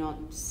then,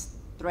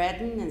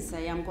 threaten and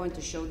say, I'm going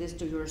to show this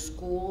to your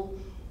school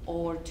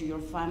or to your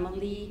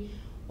family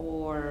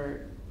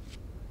or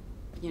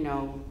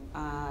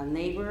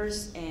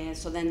neighbors, and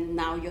so then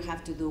now you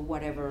have to do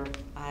whatever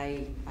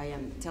I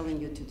am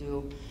telling you to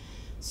do.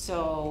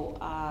 So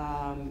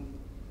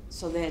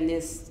so then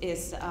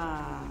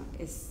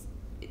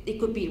it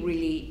could be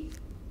really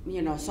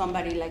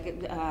somebody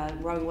like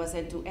Robin was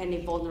saying, to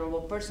any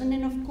vulnerable person,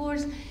 and of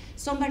course,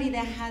 somebody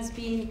that has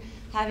been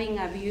having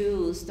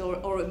abused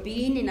or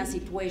being in a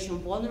situation,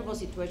 vulnerable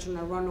situation,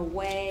 a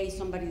runaway,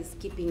 somebody that's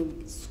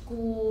skipping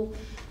school,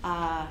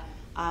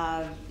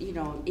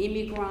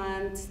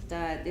 immigrant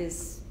that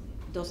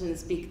doesn't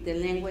speak the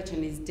language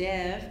and is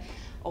deaf,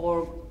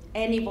 or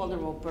any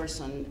vulnerable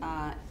person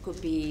could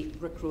be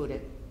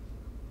recruited.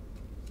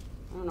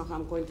 I don't know how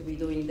I'm going to be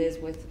doing this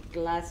with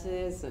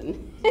glasses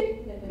and.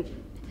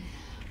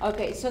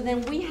 Okay, so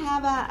then we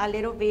have a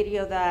little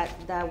video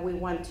that we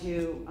want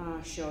to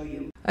show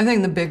you. I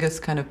think the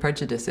biggest kind of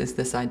prejudice is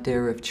this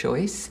idea of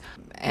choice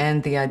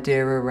and the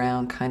idea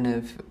around kind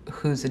of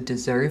who's a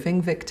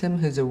deserving victim,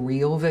 who's a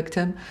real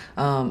victim.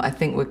 I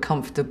think we're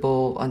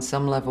comfortable on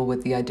some level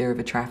with the idea of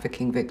a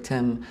trafficking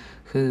victim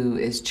who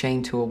is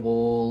chained to a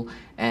wall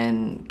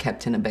and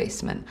kept in a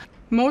basement.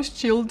 Most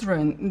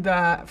children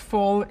that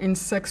fall in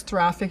sex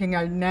trafficking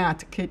are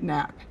not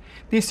kidnapped.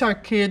 These are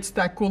kids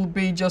that could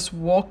be just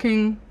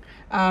walking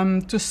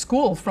to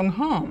school from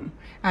home,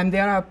 and they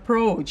are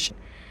approached.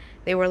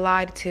 They were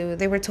lied to.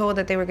 They were told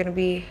that they were going to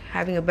be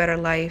having a better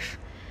life,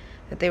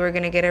 that they were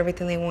going to get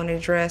everything they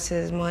wanted,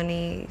 dresses,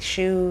 money,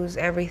 shoes,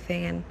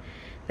 everything, and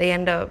they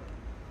end up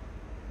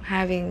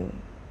having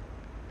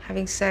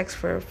sex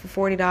for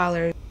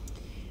 $40.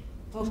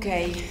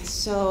 Okay,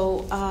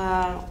 so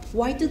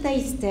why do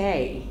they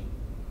stay?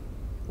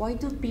 Why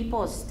do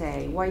people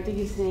stay? Why do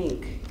you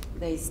think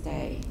they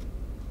stay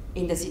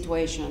in the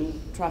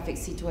situation, traffic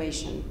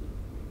situation?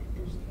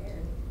 They're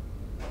scared.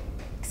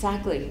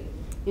 Exactly.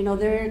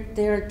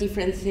 There are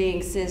different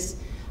things. Is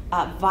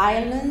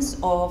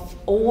violence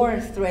or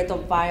threat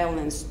of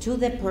violence to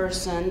the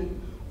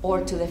person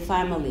or to the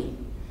family.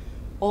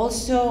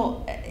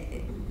 Also,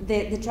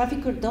 the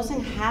trafficker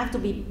doesn't have to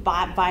be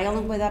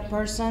violent with that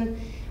person,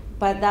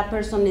 but that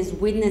person is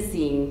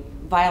witnessing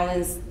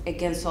violence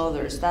against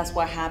others. That's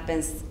what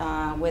happens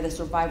with the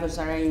survivors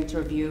that I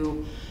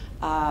interview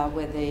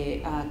with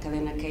the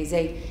Cadena case.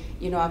 A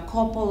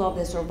couple of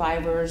the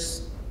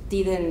survivors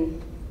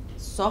didn't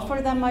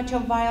suffer that much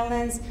of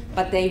violence,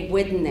 but they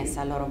witnessed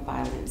a lot of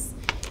violence.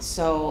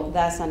 So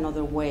that's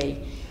another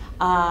way.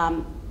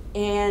 And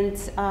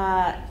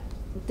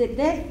the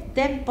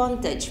death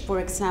bondage, for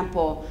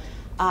example,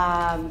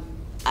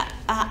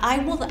 I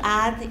would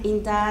add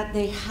in that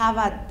they have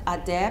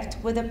a debt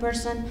with the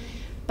person,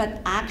 but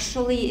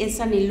actually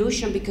it's an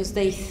illusion because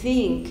they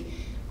think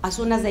as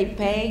soon as they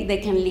pay, they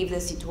can leave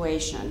the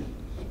situation.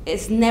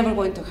 It's never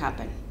going to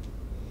happen.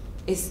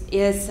 This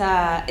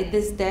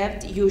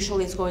debt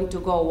usually is going to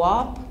go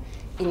up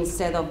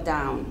instead of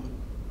down.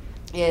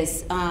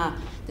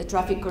 The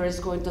trafficker is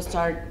going to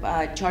start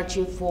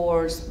charging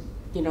for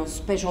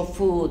special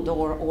food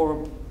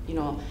or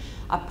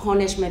a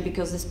punishment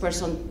because this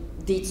person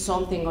did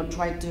something or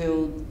tried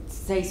to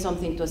say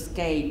something to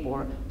escape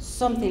or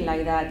something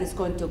like that. It's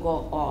going to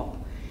go up.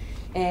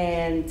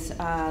 And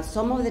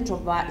some of the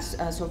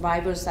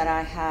survivors that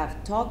I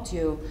have talked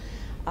to,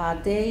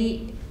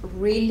 they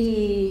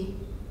really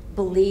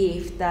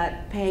believed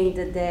that paying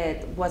the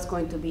debt was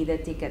going to be the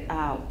ticket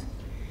out.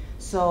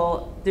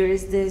 So there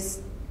is this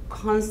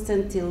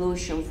constant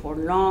illusion for a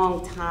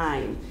long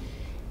time.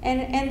 And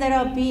ended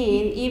up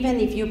being, even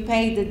if you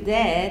pay the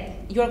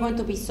debt, you're going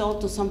to be sold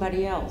to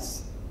somebody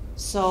else.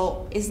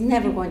 So it's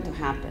never going to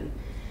happen.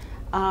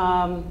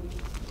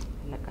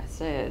 Like I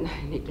said,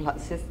 I need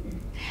glasses.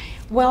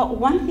 Well,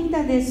 one thing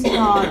that is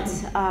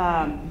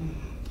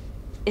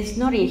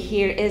not in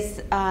here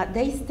is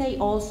they stay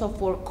also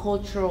for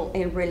cultural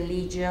and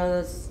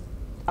religious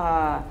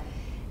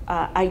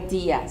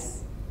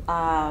ideas.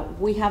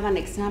 We have an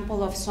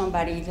example of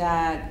somebody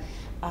that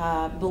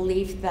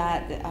believed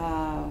that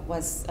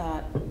was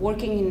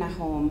working in a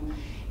home,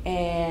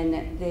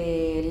 and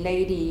the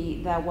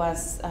lady that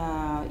was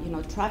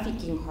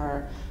trafficking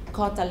her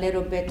cut a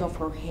little bit of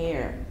her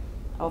hair,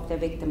 of the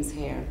victim's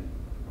hair,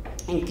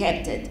 and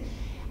kept it.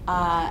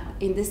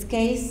 In this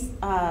case,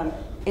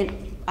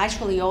 in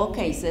actually all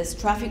cases,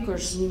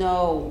 traffickers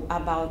know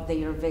about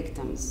their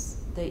victims.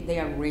 They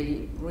are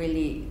really,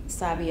 really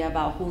savvy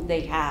about who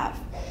they have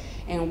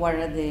and what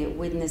are the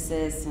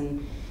witnesses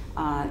and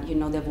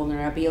the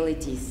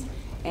vulnerabilities.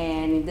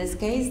 And in this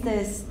case,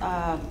 this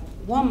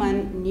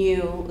woman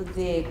knew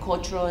the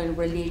cultural and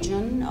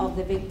religion of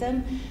the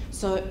victim,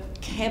 so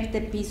kept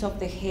a piece of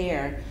the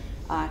hair,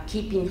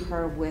 keeping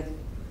her with,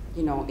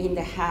 in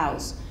the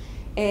house.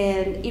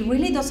 And it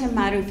really doesn't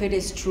matter if it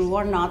is true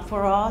or not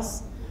for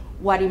us.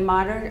 What it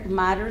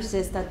matters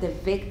is that the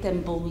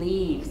victim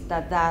believes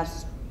that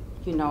that's,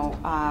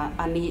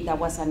 that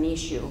was an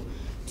issue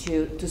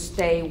to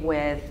stay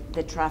with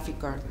the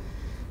trafficker.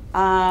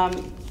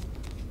 It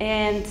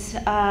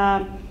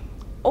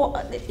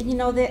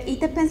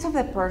depends on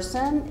the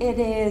person. It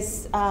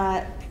is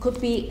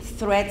could be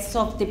threats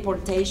of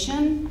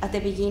deportation at the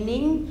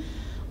beginning.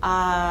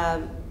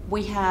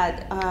 We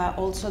had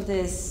also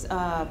this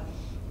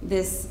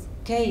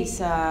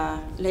case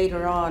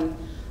later on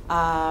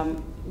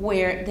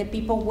where the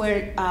people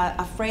were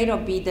afraid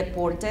of being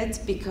deported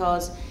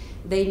because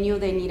They knew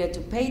they needed to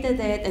pay the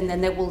debt, and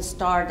then they will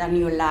start a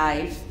new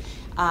life.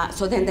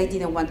 So then they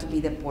didn't want to be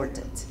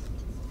deported,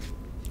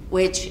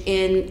 which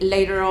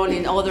later on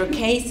in other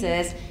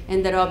cases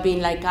ended up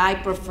being like, I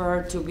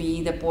prefer to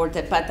be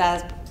deported, but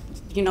that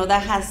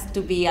has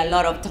to be a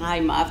lot of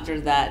time after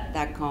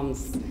that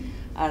comes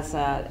as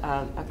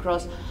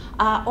across.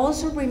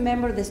 Also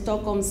remember the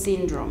Stockholm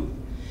Syndrome.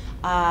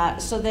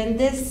 So then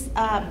this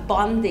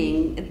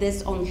bonding,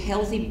 this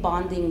unhealthy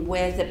bonding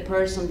with the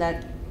person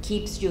that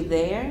keeps you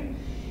there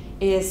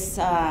is,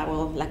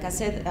 well, like I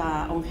said,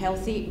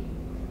 unhealthy,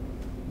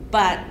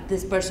 but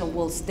this person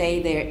will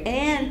stay there.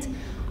 And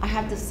I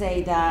have to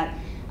say that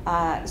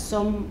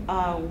some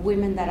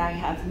women that I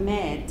have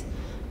met,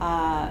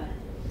 I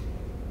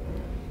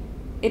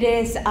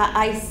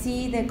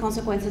see the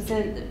consequences,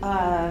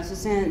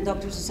 and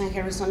Dr. Suzanne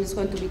Harrison is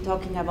going to be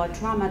talking about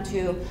trauma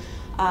too,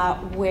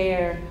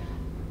 where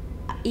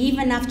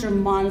even after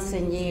months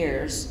and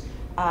years,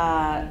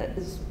 some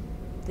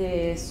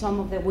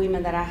of the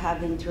women that I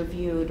have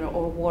interviewed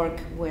or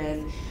worked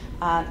with,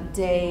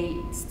 they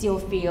still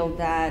feel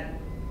that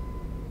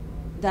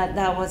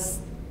was,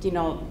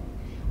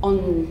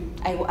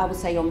 I would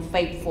say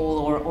unfaithful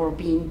or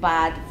being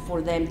bad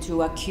for them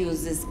to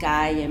accuse this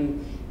guy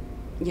and,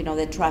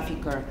 the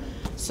trafficker.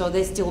 So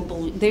they still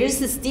believe, there is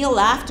still,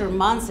 after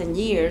months and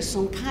years,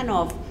 some kind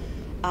of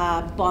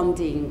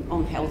bonding,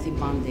 unhealthy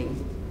bonding.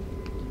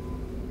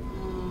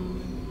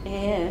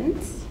 And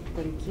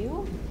thank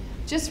you.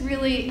 Just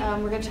really,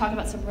 we're going to talk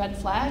about some red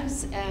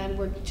flags, and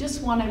we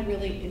just want to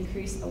really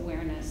increase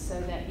awareness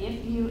so that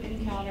if you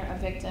encounter a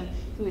victim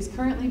who is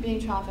currently being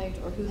trafficked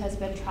or who has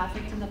been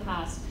trafficked in the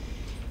past,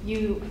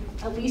 you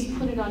at least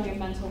put it on your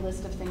mental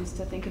list of things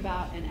to think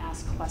about and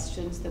ask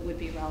questions that would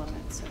be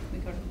relevant. So can we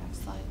go to the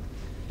next slide?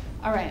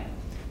 All right.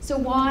 So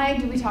why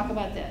do we talk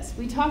about this?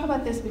 We talk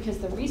about this because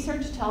the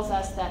research tells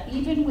us that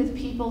even with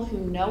people who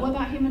know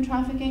about human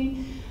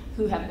trafficking,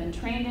 who have been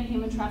trained in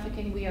human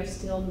trafficking, we are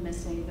still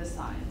missing the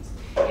signs.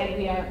 And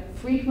we are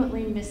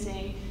frequently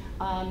missing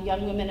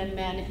young women and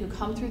men who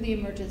come through the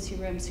emergency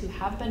rooms who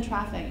have been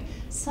trafficked,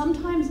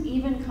 sometimes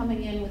even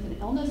coming in with an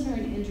illness or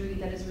an injury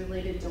that is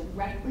related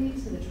directly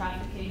to the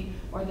trafficking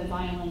or the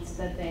violence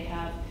that they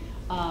have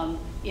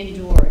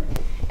endured.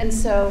 And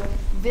so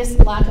this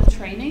lack of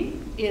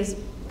training is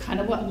kind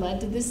of what led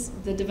to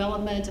the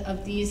development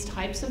of these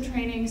types of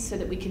trainings so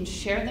that we can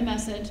share the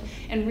message.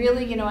 And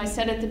really, I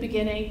said at the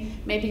beginning,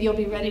 maybe you'll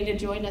be ready to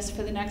join us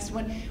for the next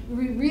one.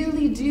 We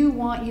really do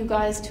want you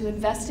guys to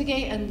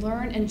investigate and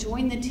learn and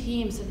join the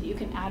team so that you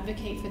can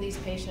advocate for these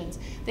patients.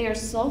 They are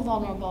so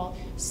vulnerable,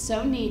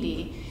 so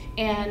needy,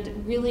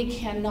 and really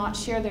cannot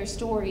share their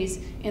stories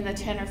in the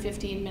 10 or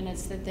 15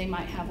 minutes that they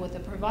might have with a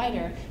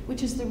provider,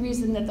 which is the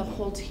reason that the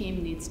whole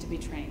team needs to be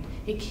trained.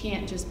 It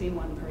can't just be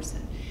one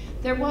person.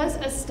 There was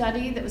a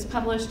study that was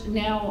published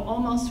now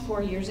almost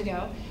 4 years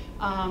ago,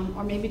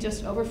 or maybe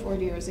just over 4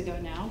 years ago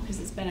now, because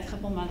it's been a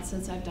couple months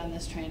since I've done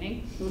this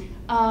training,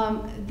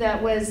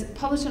 that was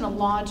published in a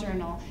law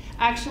journal,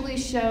 actually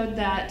showed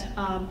that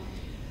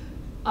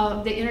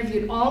they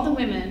interviewed all the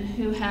women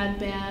who had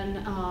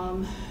been,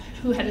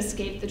 who had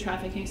escaped the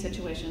trafficking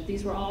situation.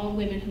 These were all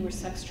women who were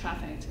sex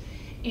trafficked.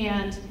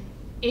 And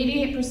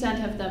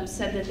 88% of them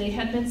said that they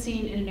had been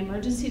seen in an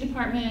emergency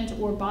department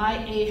or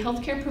by a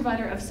healthcare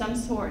provider of some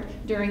sort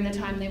during the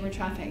time they were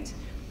trafficked.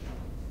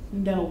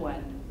 No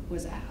one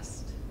was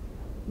asked.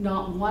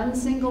 Not one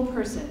single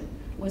person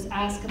was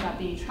asked about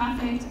being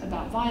trafficked,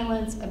 about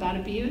violence, about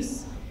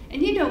abuse.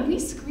 And we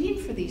screen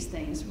for these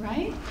things,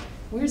 right?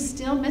 We're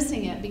still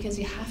missing it because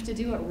you have to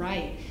do it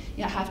right.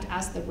 You have to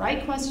ask the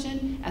right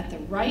question at the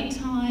right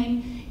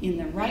time, in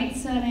the right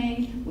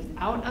setting,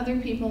 without other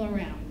people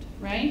around.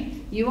 Right?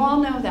 You all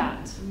know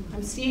that.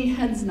 I'm seeing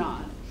heads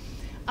nod.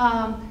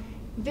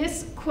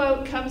 This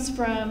quote comes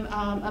from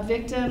a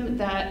victim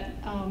that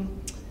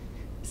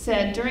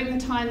said, during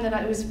the time that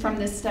I was from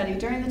this study,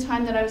 during the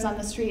time that I was on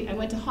the street, I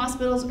went to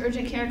hospitals,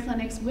 urgent care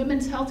clinics,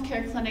 women's health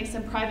care clinics,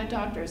 and private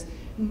doctors.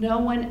 No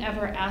one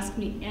ever asked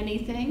me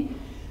anything,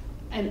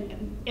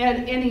 and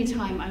at any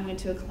time I went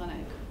to a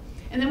clinic.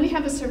 And then we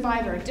have a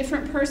survivor, a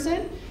different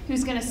person,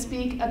 who's going to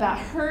speak about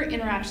her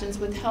interactions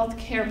with health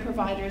care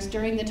providers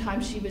during the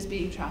time she was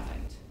being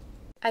trafficked.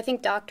 I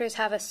think doctors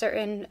have a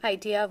certain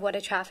idea of what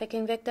a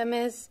trafficking victim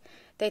is.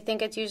 They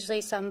think it's usually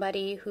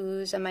somebody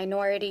who's a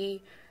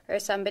minority, or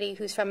somebody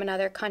who's from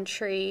another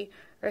country,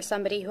 or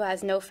somebody who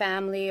has no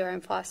family or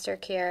in foster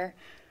care.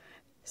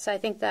 So I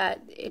think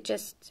that it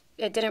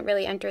didn't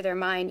really enter their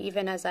mind,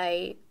 even as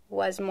I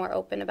was more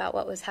open about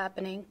what was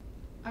happening.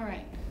 All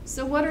right,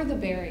 so what are the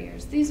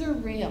barriers? These are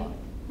real,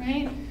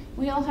 right?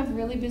 We all have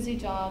really busy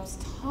jobs,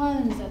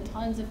 tons and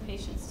tons of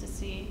patients to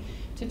see,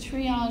 to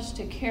triage,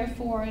 to care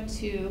for,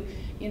 to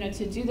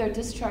do their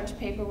discharge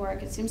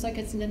paperwork. It seems like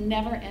it's a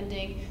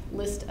never-ending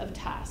list of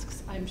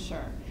tasks, I'm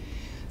sure.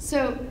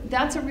 So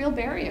that's a real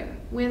barrier.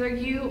 Whether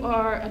you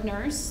are a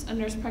nurse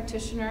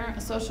practitioner,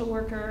 a social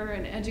worker,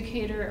 an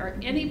educator, or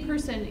any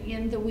person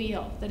in the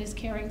wheel that is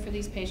caring for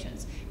these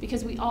patients,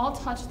 because we all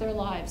touch their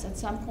lives at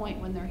some point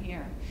when they're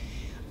here.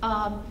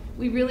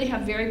 We really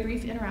have very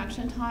brief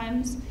interaction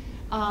times.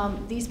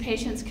 These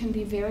patients can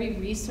be very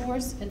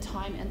resource and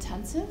time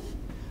intensive.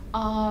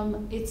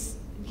 It's,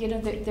 you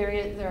know,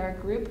 there are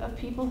a group of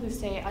people who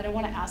say, I don't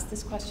want to ask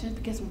this question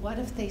because what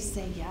if they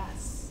say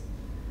yes?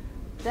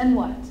 Then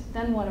what?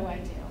 Then what do I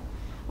do?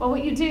 Well,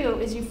 what you do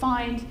is you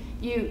find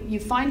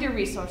your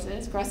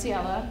resources,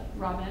 Graciela,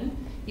 Robin,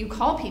 you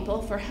call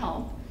people for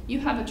help. You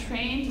have a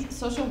trained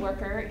social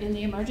worker in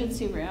the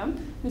emergency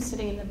room who's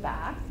sitting in the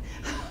back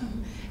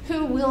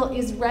who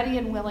is ready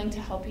and willing to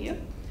help you.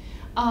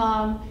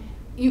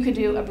 You could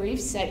do a brief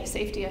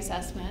safety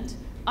assessment,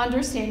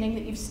 understanding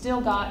that you've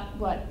still got,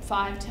 what,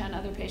 5, 10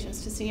 other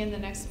patients to see in the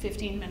next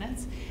 15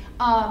 minutes.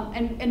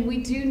 And we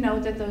do know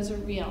that those are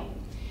real.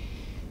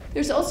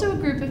 There's also a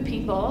group of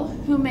people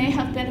who may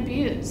have been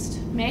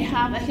abused, may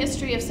have a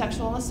history of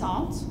sexual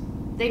assault.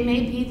 They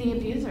may be the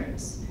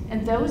abusers.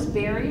 And those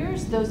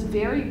barriers, those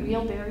very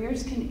real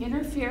barriers, can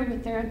interfere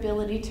with their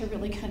ability to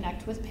really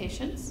connect with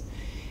patients.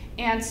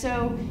 And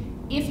so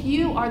if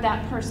you are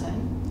that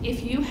person,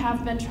 if you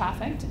have been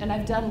trafficked, and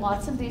I've done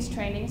lots of these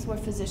trainings where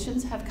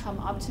physicians have come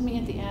up to me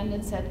at the end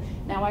and said,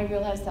 now I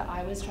realize that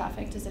I was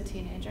trafficked as a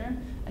teenager.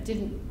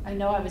 I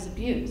know I was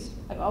abused.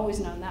 I've always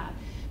known that.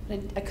 But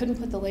I couldn't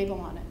put the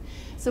label on it.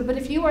 So, but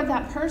if you are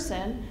that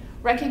person,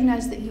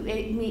 recognize that you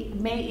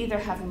may either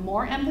have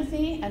more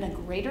empathy and a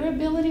greater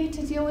ability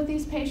to deal with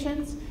these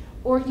patients,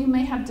 or you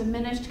may have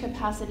diminished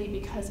capacity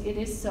because it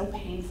is so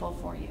painful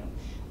for you.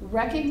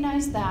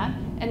 Recognize that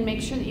and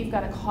make sure that you've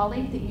got a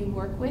colleague that you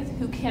work with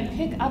who can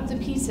pick up the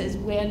pieces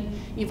when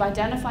you've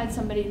identified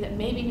somebody that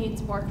maybe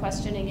needs more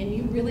questioning and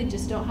you really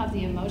just don't have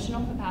the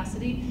emotional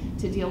capacity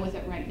to deal with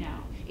it right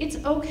now. It's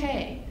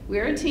okay.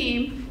 We're a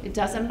team. It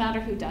doesn't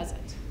matter who does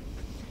it.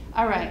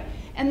 All right.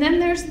 And then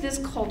there's this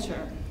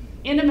culture.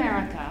 In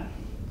America,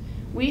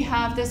 we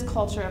have this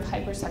culture of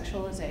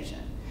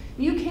hypersexualization.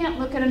 You can't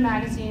look at a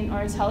magazine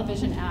or a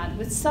television ad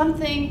with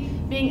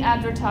something being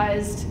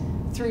advertised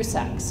through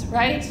sex,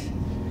 right?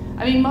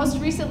 I mean, most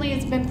recently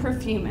it's been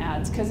perfume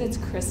ads because it's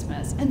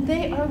Christmas, and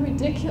they are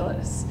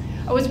ridiculous.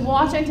 I was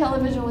watching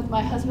television with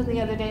my husband the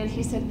other day, and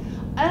he said,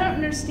 I don't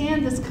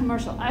understand this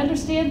commercial. I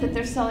understand that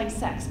they're selling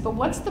sex, but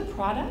what's the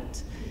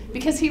product?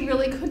 Because he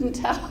really couldn't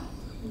tell,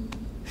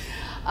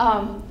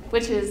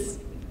 which is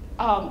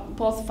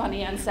both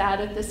funny and sad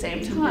at the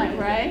same time,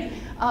 right?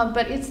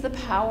 But it's the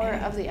power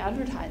of the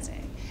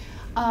advertising.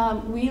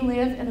 We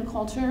live in a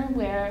culture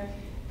where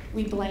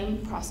we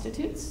blame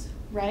prostitutes,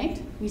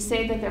 right? We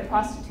say that they're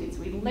prostitutes.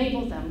 We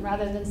label them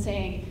rather than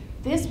saying,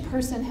 this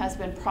person has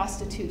been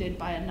prostituted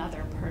by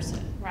another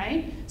person,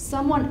 right?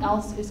 Someone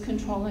else is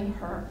controlling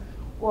her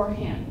or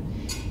him.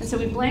 And so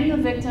we blame the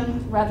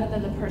victim rather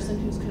than the person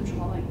who's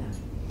controlling them.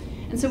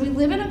 And so we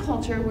live in a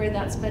culture where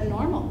that's been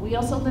normal. We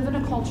also live in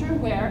a culture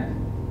where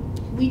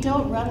we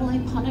don't readily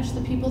punish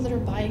the people that are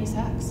buying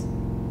sex.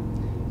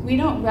 We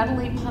don't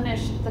readily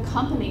punish the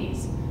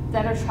companies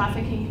that are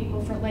trafficking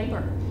people for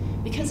labor.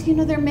 Because, you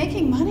know, they're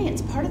making money.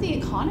 It's part of the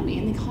economy,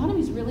 and the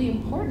economy is really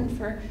important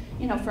for,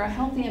 you know, for a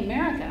healthy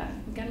America.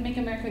 We've got to make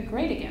America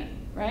great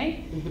again,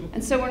 right?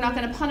 And so we're not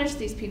going to punish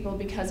these people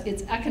because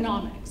it's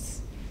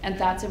economics, and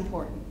that's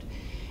important.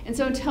 And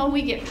so until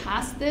we get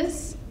past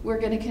this, we're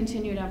going to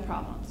continue to have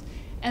problems.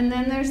 And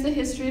then there's the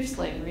history of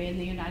slavery in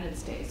the United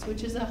States,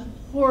 which is a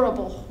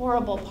horrible,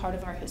 horrible part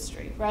of our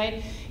history,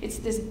 right? It's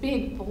this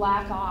big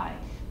black eye,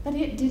 but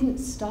it didn't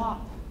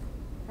stop,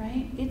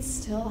 right? It's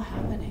still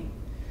happening.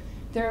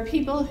 There are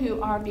people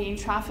who are being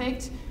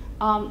trafficked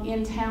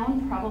in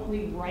town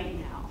probably right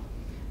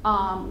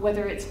now,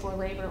 whether it's for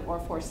labor or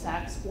for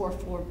sex or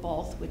for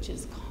both, which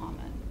is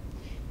common.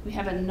 We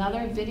have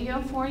another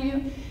video for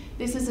you.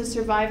 This is a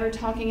survivor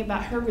talking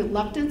about her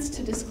reluctance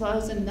to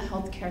disclose in the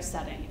healthcare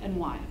setting and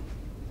why.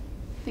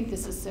 I think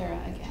this is Sarah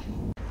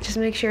again. Just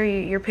make sure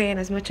you're paying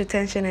as much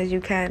attention as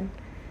you can,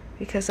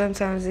 because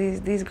sometimes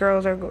these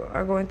girls are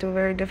going through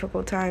very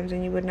difficult times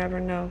and you would never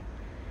know.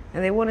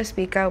 And they want to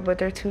speak out, but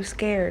they're too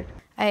scared.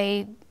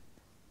 I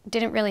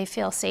didn't really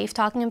feel safe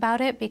talking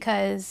about it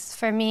because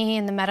for me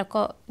in the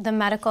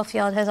medical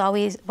field has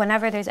always,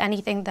 whenever there's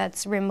anything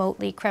that's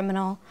remotely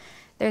criminal,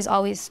 there's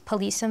always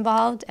police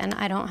involved, and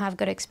I don't have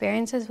good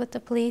experiences with the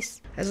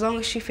police. As long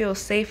as she feels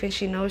safe and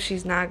she knows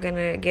she's not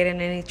gonna get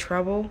in any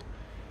trouble,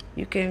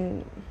 you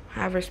can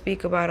have her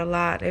speak about a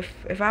lot.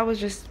 If I was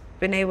just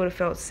been able to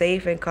feel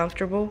safe and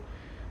comfortable,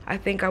 I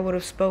think I would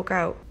have spoke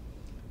out.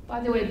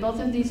 By the way, both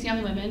of these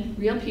young women,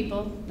 real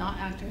people, not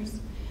actors,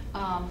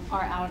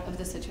 are out of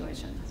the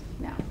situation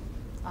now.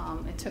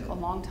 It took a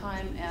long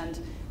time and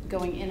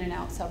going in and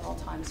out several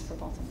times for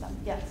both of them.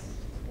 Yes?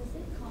 Is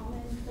it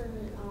common for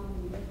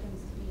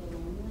victims to be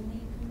alone when they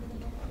come to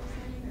the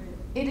healthcare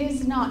center? It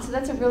is not. So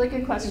that's a really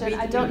good question.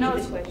 I don't know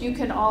if you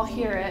can all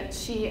hear it.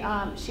 She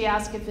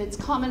asked if it's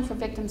common for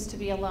victims to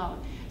be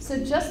alone. So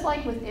just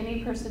like with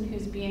any person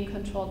who's being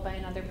controlled by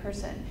another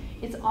person,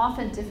 it's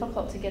often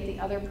difficult to get the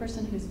other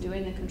person who's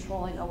doing the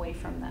controlling away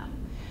from them.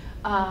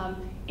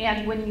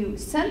 And when you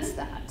sense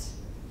that,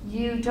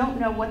 you don't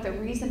know what the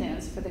reason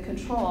is for the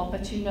control,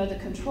 but you know the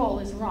control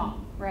is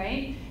wrong,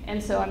 right?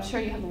 And so I'm sure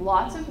you have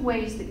lots of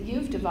ways that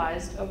you've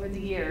devised over the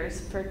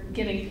years for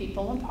getting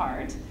people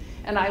apart.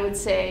 And I would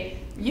say,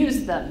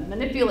 use them,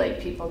 manipulate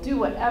people, do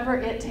whatever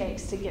it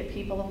takes to get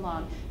people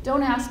alone.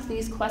 Don't ask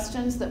these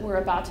questions that we're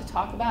about to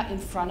talk about in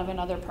front of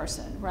another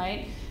person,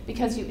 right?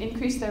 Because you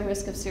increase their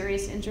risk of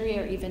serious injury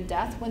or even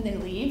death when they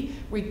leave,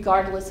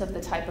 regardless of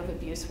the type of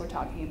abuse we're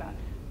talking about.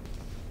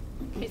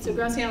 Okay, so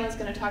Graciela is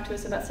going to talk to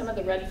us about some of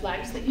the red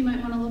flags that you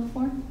might want to look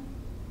for.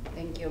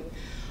 Thank you.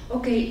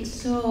 Okay,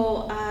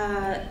 so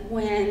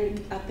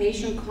when a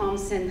patient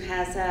comes and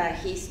has a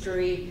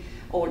history,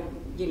 or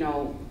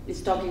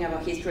is talking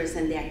about histories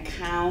and the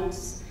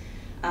accounts,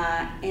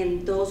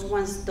 and those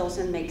ones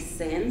doesn't make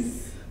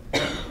sense,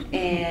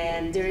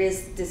 and there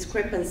is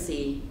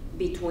discrepancy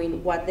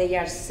between what they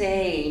are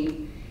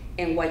saying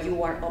and what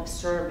you are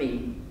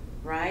observing,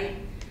 right?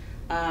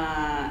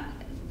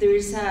 There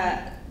is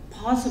a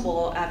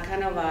possible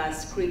kind of a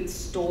script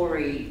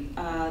story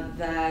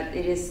that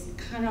it is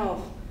kind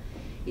of,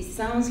 it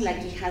sounds like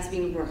it has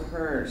been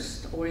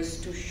rehearsed, or it's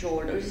too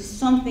short, or it's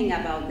something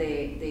about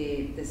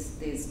the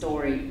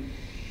story.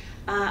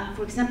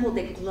 For example,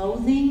 the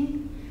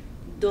clothing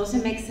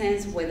doesn't make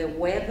sense with the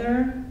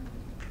weather,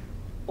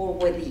 or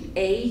with the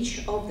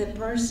age of the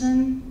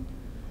person,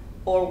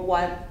 or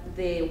what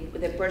the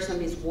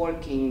person is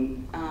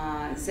working.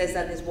 It says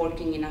that it's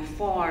working in a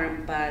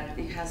farm, but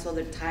it has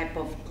other type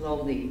of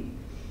clothing.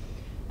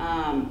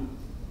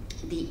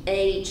 The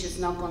age is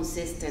not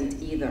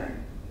consistent either.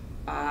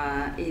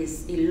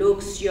 It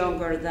looks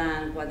younger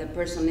than what the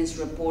person is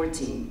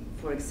reporting,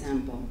 for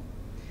example.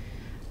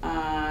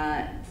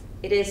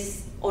 It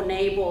is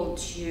unable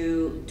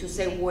to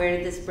say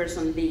where this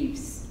person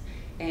lives,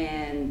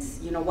 and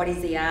what is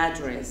the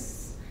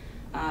address.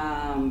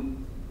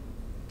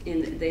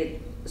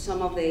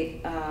 Some of the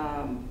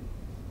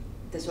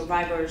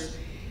survivors,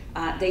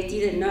 they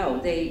didn't know.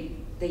 They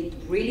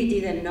really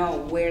didn't know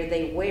where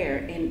they were,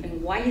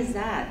 and why is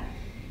that?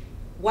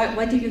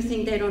 Why do you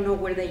think they don't know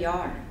where they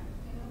are?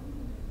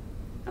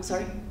 I'm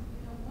sorry?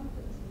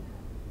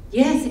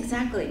 Yes,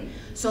 exactly.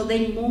 So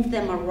they move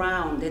them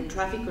around. The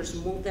traffickers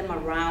move them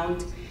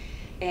around,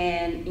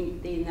 and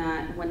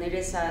when there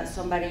is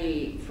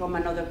somebody from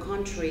another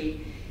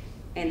country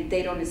and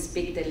they don't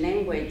speak the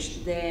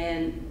language,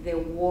 then the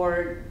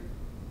word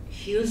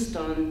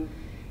Houston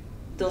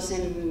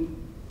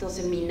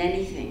doesn't mean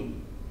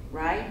anything,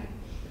 right?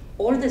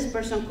 Or this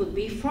person could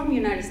be from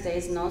United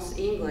States, knows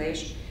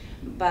English,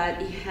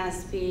 but it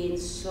has been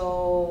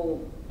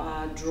so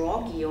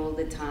druggy all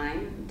the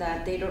time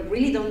that they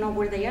really don't know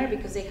where they are,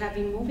 because they have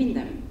been moving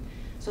them.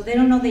 So they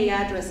don't know the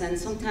address, and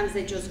sometimes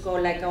they just go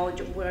like, oh,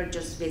 we're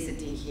just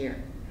visiting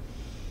here.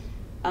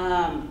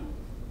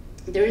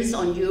 There is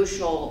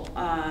unusual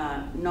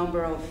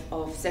number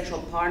of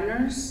sexual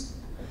partners,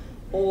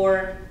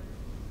 or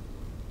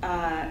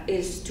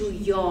is too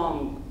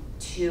young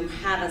to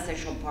have a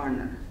sexual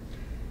partner.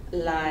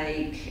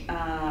 Like,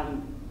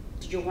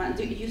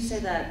 you say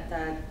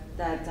that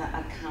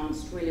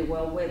accounts really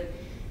well with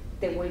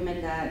the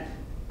women that,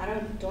 I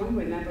don't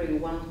remember in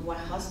what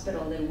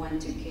hospital they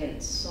went to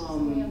get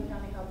some.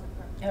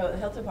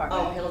 Health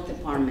department. Oh, health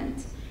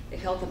department. The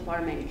health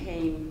department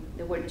came.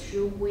 There were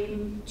two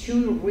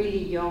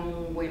really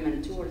young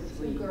women, 2 or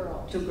 3.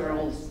 2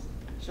 girls.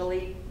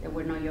 Actually, there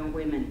were no young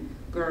women,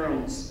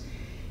 girls.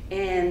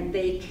 And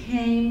they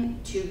came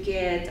to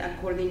get,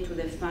 according to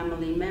the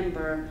family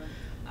member,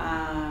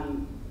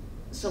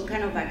 some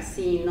kind of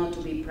vaccine not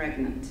to be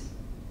pregnant.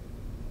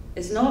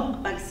 It's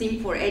not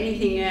vaccine for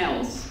anything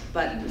else,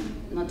 but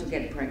not to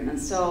get pregnant.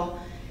 So,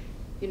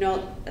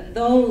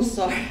 those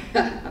are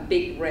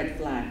big red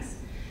flags.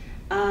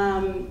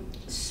 And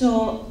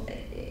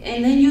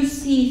then you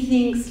see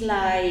things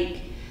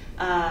like,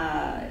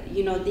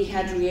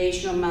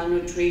 dehydration,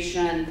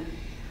 malnutrition,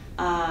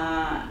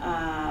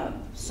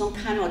 some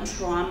kind of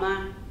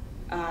trauma,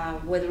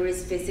 whether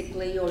it's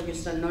physically or you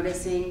start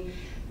noticing.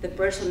 The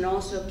person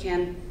also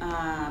can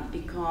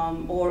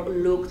become or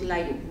look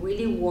like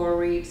really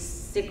worried,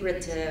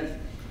 secretive,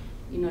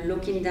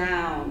 looking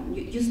down.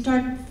 You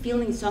start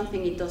feeling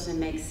something, it doesn't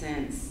make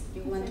sense.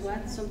 You want to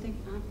add something?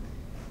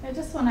 I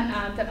just want to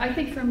add that I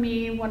think for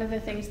me, one of the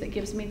things that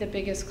gives me the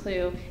biggest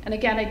clue, and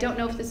again, I don't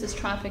know if this is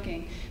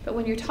trafficking, but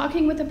when you're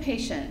talking with a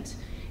patient,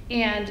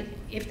 and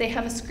if they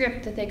have a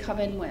script that they come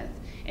in with,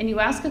 and you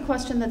ask a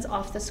question that's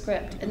off the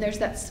script, and there's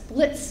that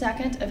split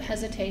second of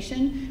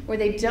hesitation where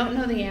they don't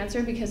know the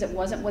answer because it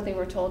wasn't what they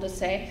were told to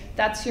say,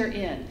 that's your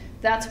in.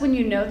 That's when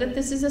you know that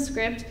this is a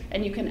script,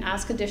 and you can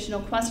ask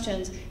additional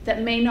questions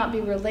that may not be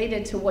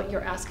related to what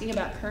you're asking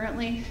about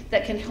currently,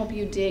 that can help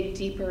you dig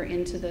deeper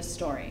into this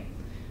story.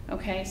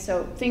 Okay,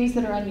 so things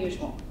that are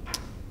unusual.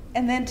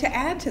 And then to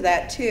add to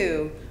that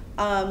too,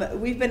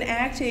 we've been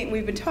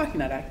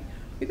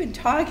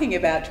talking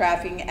about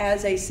trafficking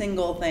as a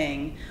single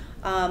thing,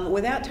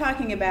 without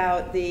talking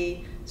about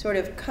the sort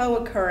of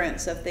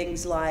co-occurrence of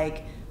things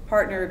like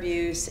partner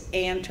abuse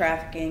and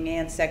trafficking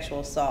and sexual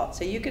assault.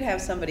 So you could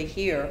have somebody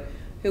here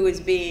who is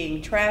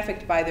being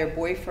trafficked by their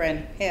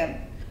boyfriend, pimp,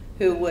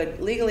 who would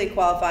legally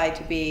qualify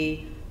to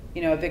be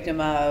a victim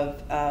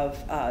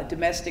of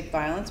domestic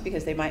violence,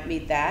 because they might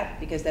meet that,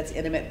 because that's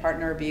intimate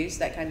partner abuse,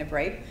 that kind of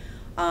rape.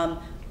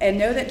 And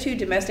know that too,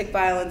 domestic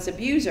violence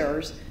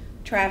abusers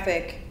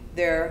traffic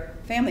their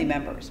family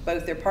members,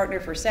 both their partner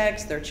for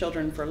sex, their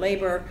children for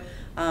labor.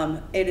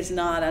 It is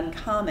not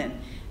uncommon.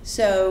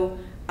 So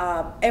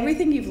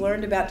everything you've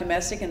learned about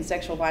domestic and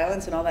sexual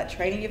violence and all that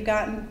training you've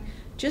gotten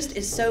just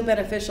is so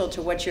beneficial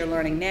to what you're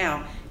learning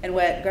now. And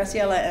what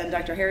Graciela and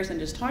Dr. Harrison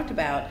just talked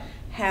about,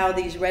 how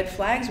these red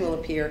flags will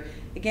appear.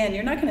 Again,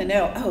 you're not going to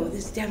know, oh,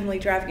 this is definitely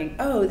trafficking.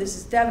 Oh, this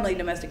is definitely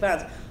domestic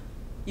violence.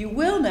 You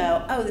will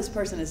know, oh, this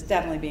person is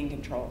definitely being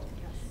controlled.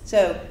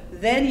 So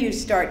then you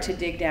start to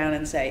dig down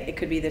and say, it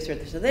could be this or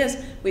this or this.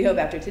 We hope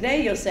after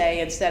today you'll say,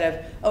 instead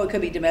of, oh, it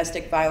could be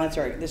domestic violence,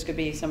 or this could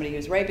be somebody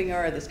who's raping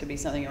her, or this could be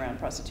something around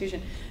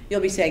prostitution,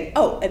 you'll be saying,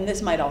 oh, and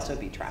this might also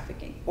be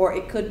trafficking, or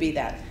it could be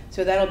that.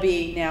 So that'll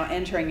be now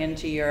entering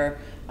into your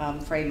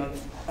frame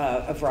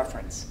of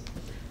reference.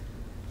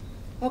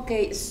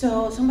 Okay,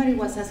 so somebody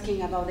was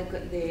asking about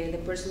the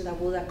person that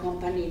would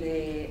accompany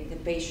the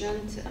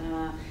patient.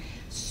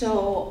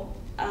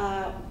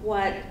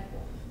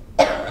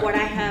 What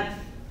I have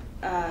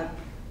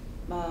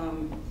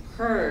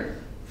heard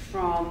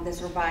from the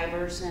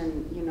survivors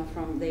and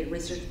from the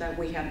research that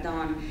we have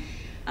done,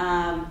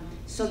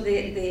 so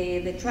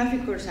the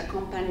traffickers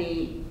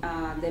accompany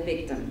the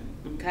victim,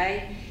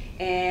 okay?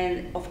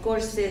 And of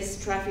course,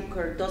 this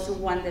trafficker doesn't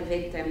want the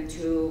victim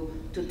to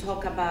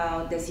talk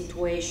about the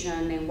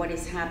situation and what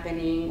is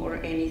happening or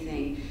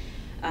anything.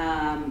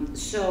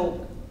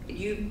 So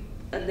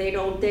they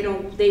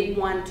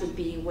want to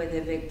be with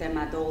the victim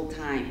at all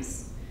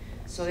times.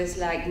 So it's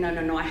like,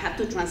 no, I have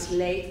to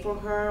translate for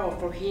her or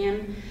for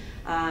him,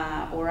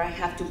 or I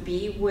have to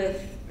be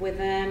with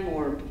them,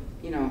 or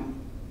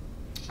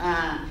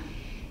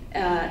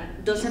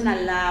doesn't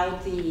allow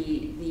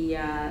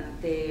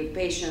the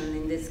patient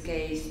in this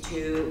case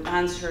to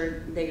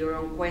answer their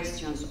own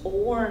questions,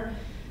 or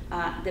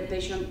the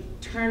patient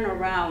turn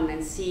around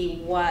and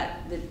see what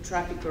the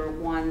trafficker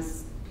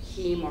wants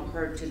him or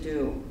her to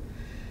do.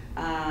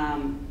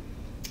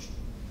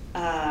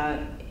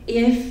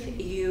 If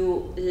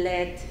you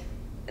let,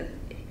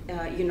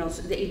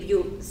 if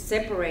you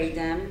separate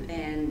them,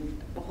 and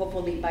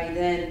hopefully by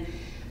then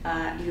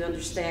you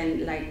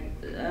understand, like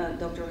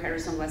Dr.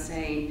 Harrison was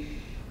saying,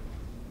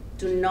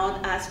 do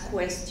not ask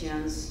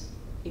questions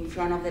in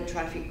front of the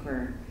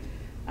trafficker,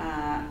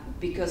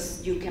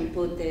 because you can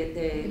put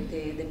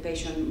the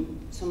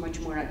patient so much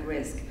more at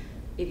risk.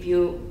 If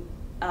you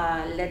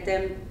let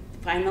them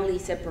finally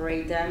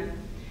separate them,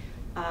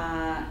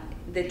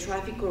 the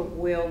trafficker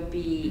will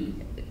be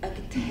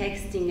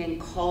texting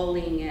and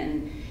calling,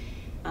 and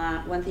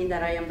one thing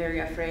that I am very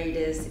afraid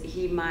is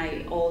he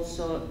might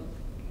also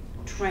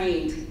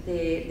train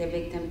the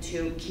victim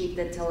to keep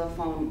the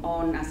telephone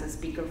on as a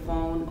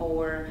speakerphone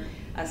or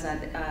as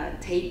a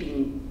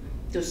taping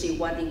to see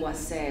what it was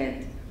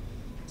said.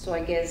 So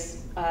I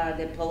guess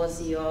the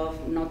policy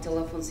of no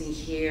telephones in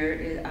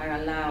here are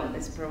allowed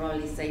is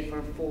probably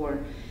safer for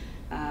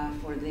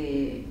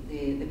the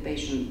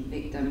patient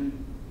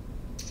victim.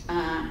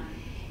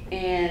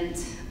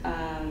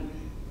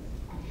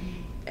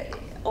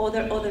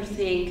 Other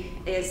thing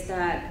is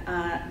that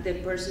the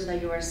person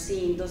that you are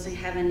seeing doesn't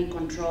have any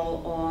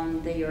control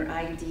on their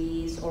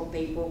IDs or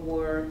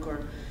paperwork,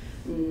 or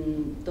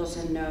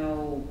doesn't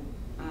know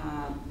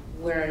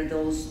where are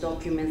those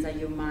documents that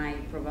you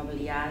might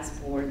probably ask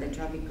for. The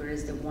trafficker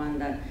is the one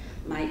that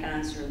might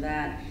answer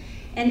that.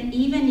 And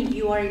even if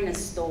you are in a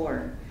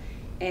store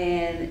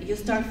and you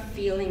start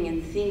feeling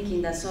and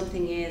thinking that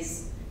something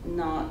is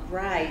not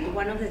right,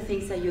 one of the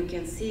things that you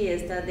can see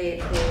is that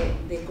the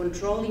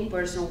controlling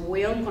person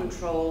will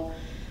control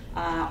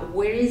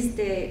where is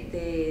the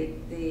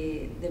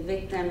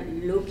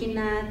victim looking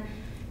at.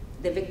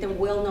 The victim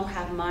will not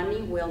have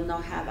money, will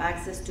not have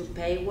access to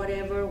pay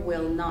whatever,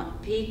 will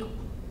not pick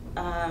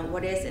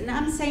what is. And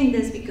I'm saying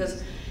this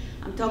because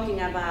I'm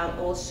talking about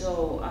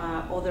also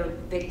other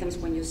victims.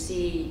 When you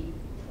see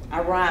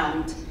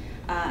around,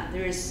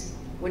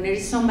 when there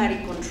is somebody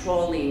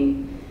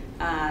controlling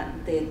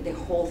the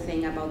whole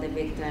thing about the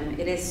victim,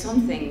 it is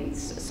something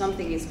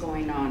is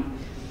going on.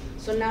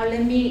 So now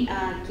let me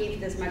give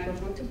this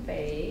microphone to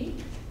Faye,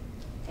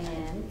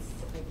 and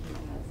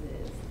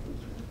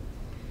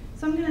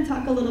so I'm going to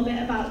talk a little bit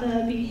about the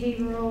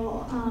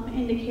behavioral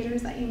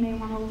indicators that you may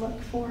want to look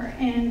for.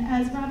 And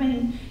as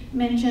Robin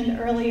mentioned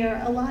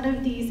earlier, a lot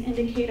of these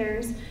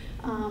indicators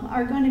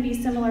are going to be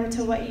similar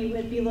to what you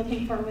would be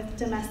looking for with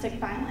domestic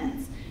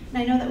violence. And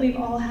I know that we've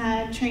all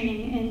had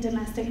training in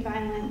domestic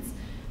violence.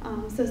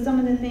 So some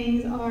of the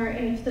things are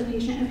if the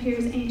patient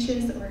appears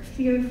anxious or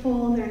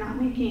fearful, they're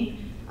not making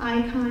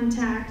eye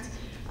contact.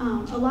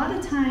 A lot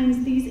of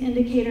times these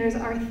indicators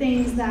are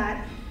things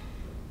that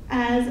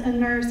as a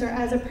nurse or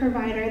as a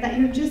provider that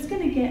you're just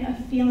going to get a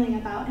feeling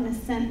about, in a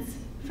sense,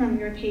 from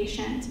your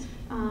patient.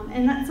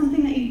 And that's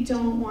something that you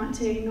don't want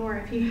to ignore.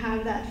 If you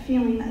have that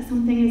feeling that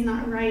something is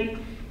not right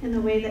in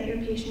the way that your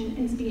patient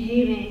is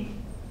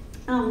behaving,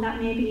 that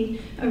may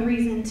be a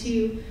reason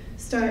to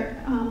start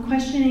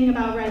questioning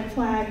about red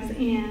flags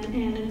and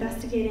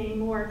investigating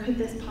more. Could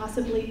this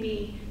possibly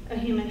be a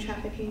human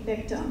trafficking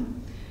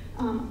victim?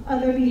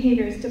 Other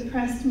behaviors,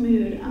 depressed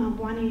mood,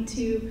 wanting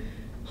to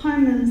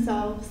harm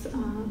themselves.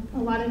 A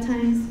lot of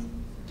times,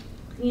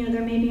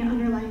 there may be an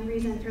underlying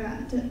reason for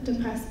that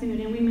depressed mood,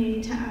 and we may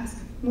need to ask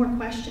more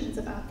questions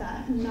about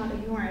that and not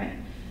ignore it.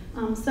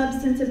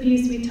 Substance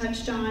abuse we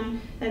touched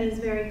on, that is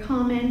very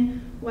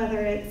common, whether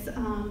it's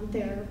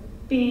they're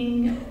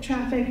being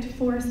trafficked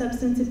for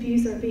substance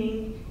abuse or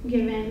being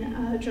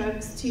given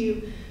drugs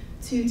to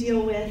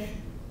deal with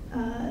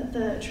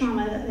the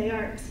trauma that they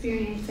are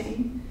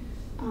experiencing.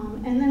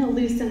 And then a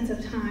loose sense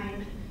of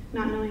time,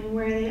 not knowing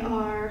where they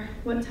are,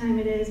 what time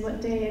it is, what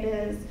day it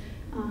is,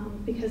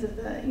 because of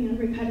the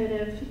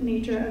repetitive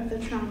nature of the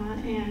trauma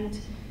and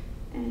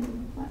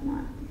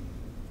whatnot.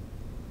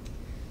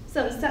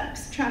 So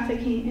sex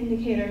trafficking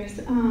indicators.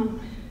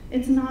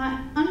 It's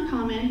not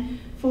uncommon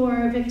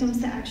for victims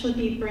to actually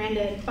be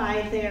branded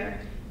by their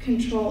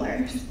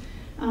controllers.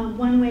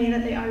 One way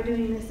that they are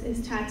doing this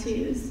is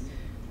tattoos.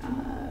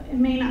 It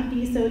may not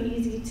be so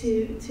easy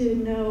to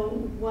know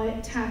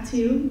what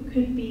tattoo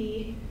could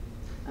be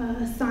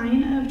a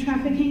sign of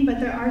trafficking, but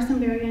there are some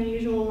very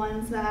unusual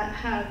ones that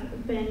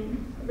have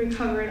been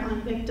recovered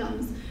on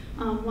victims.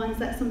 Ones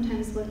that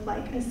sometimes look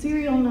like a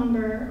serial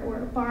number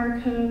or a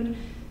barcode.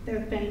 There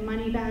have been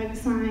money bag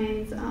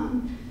signs,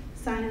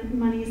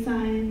 money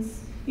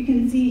signs. You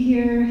can see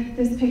here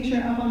this picture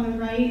up on the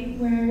right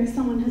where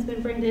someone has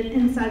been branded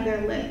inside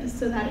their lips,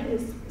 so that it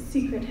is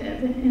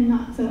secretive and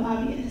not so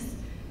obvious.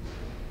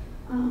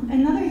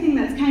 Another thing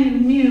that's kind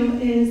of new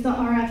is the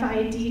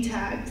RFID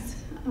tags.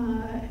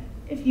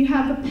 If you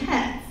have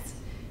pets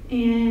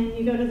and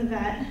you go to the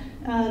vet,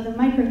 the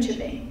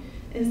microchipping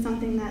is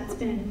something that's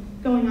been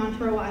going on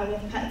for a while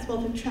with pets. Well,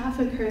 the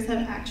traffickers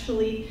have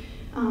actually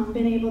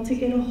been able to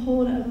get a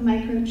hold of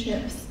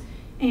microchips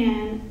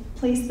and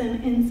place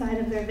them inside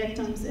of their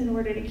victims in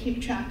order to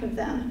keep track of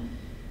them.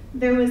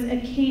 There was a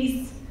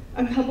case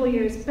a couple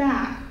years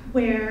back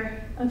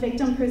where a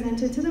victim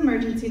presented to the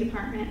emergency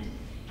department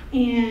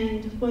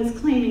and was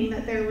claiming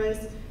that there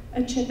was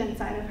a chip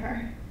inside of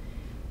her.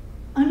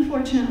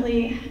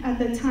 Unfortunately, at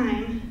the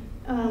time,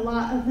 a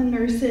lot of the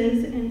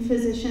nurses and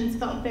physicians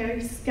felt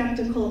very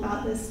skeptical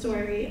about this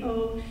story.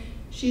 Oh,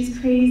 she's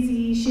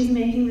crazy, she's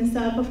making this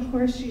up, of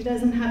course she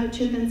doesn't have a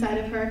chip inside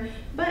of her.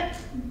 But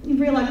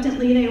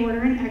reluctantly, they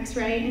order an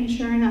x-ray, and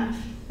sure enough,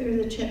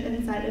 there's a chip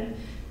inside of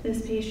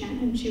this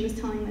patient, and she was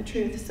telling the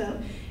truth. So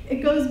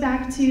it goes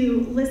back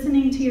to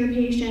listening to your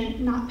patient,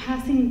 not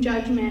passing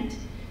judgment,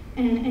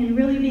 and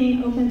really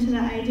being open to the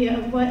idea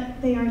of what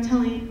they are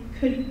telling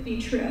could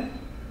be true.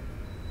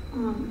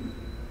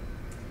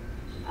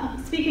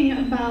 Speaking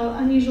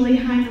about unusually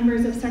high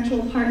numbers of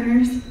sexual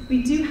partners,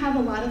 we do have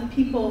a lot of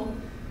people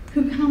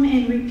who come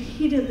in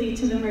repeatedly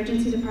to the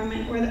emergency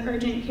department or the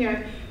urgent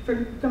care for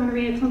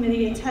gonorrhea,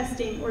 chlamydia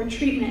testing or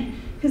treatment,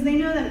 because they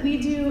know that we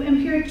do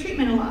empiric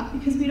treatment a lot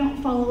because we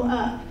don't follow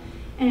up.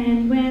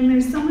 And when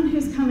there's someone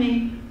who's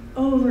coming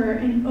over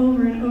and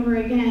over and over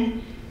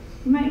again,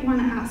 you might want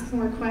to ask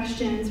more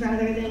questions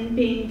rather than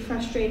being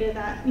frustrated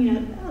that,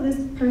 oh, this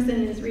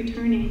person is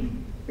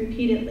returning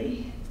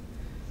repeatedly.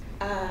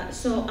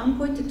 So I'm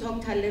going to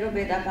talk a little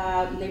bit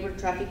about labor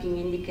trafficking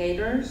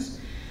indicators.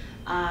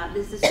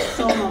 This is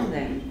some of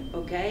them,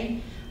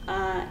 okay?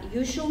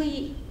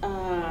 Usually,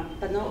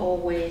 but not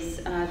always,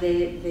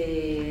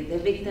 the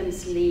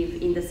victims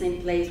live in the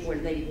same place where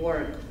they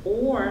work,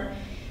 or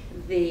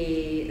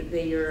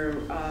their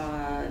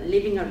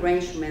living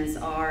arrangements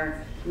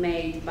are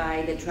made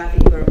by the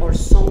trafficker or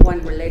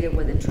someone related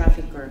with the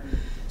trafficker.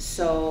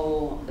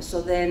 So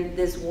then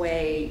this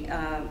way,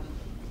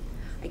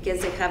 I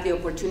guess they have the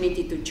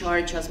opportunity to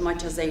charge as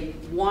much as they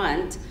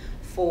want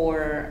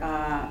for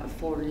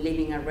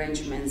living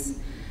arrangements.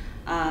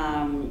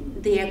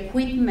 The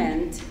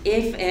equipment,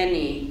 if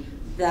any,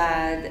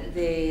 that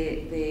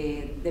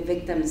the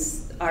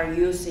victims are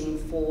using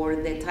for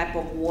the type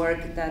of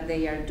work that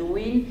they are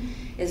doing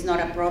is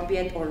not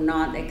appropriate or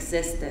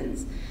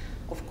non-existent.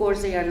 Of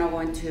course, they are not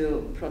going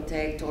to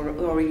protect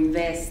or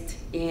invest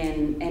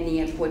in any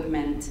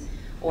equipment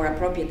or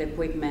appropriate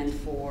equipment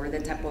for the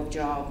type of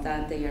job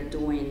that they are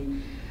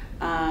doing.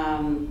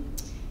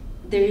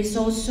 There is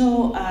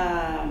also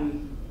I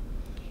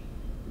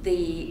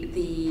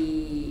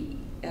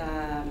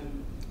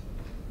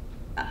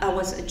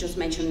was just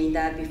mentioning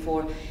that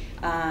before.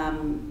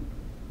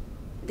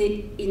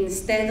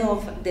 Instead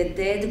of the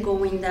debt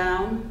going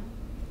down,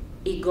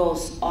 it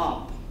goes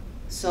up.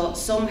 So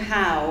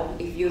somehow,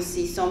 if you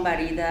see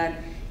somebody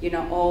that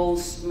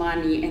owes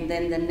money, and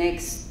then the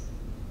next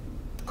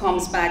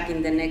comes back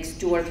in the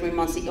next 2 or 3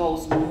 months, it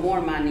owes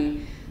more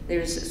money,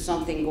 there's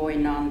something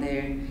going on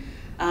there.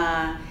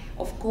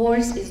 Of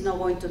course, it's not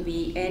going to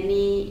be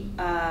any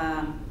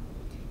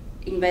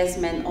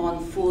investment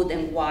on food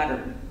and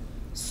water.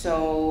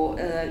 So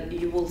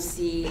you will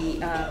see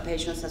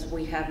patients, as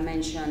we have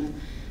mentioned,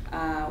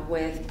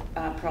 with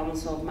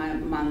problems of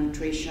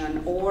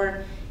malnutrition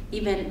or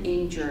even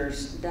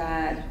injuries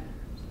that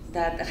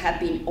that have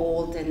been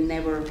old and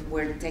never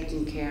were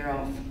taken care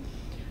of.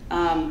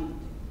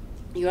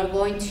 You are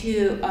going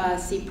to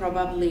see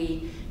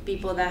probably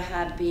people that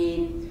have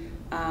been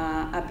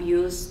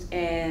abused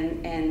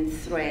and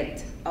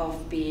threat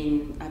of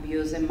being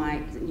abused, and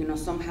might,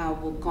 somehow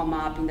will come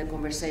up in the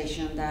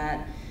conversation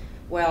that,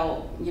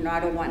 well, I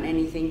don't want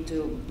anything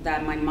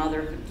that my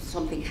mother,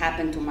 something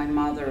happened to my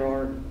mother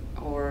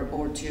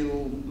or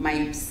to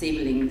my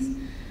siblings.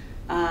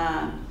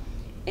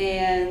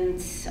 And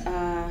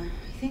I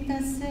think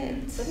that's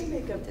it. Let me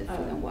make The food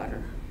and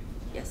water.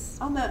 Yes.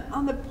 On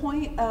the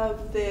point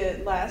of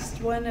the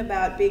last one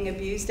about being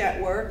abused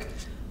at work,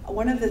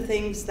 one of the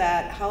things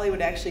that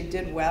Hollywood actually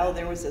did well,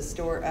 there was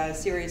a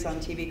series on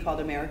TV called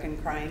American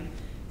Crime,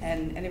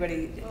 and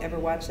anybody ever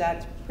watch that?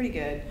 It's pretty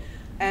good.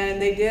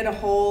 And they did a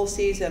whole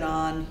season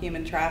on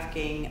human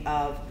trafficking,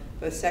 of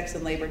both sex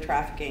and labor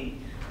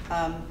trafficking.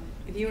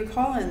 If you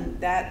recall in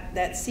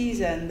that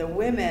season, the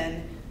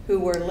women who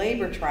were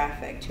labor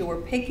trafficked, who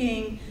were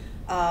picking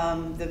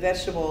the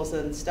vegetables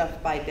and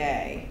stuff by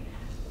day,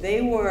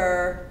 they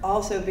were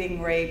also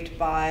being raped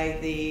by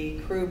the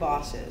crew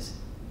bosses.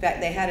 In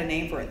fact, they had a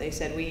name for it. They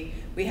said,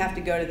 we have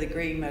to go to the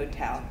Green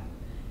Motel.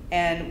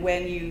 And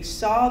when you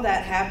saw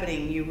that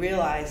happening, you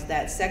realized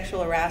that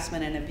sexual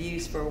harassment and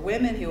abuse for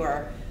women who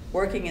are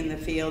working in the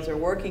fields or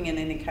working in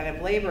any kind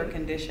of labor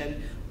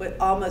condition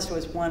almost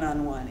was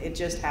one-on-one. It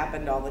just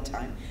happened all the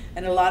time.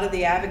 And a lot of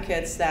the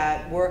advocates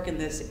that work in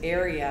this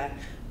area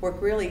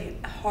work really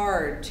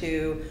hard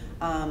to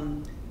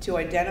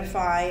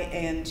identify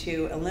and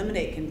to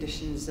eliminate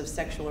conditions of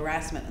sexual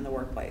harassment in the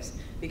workplace.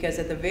 Because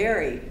at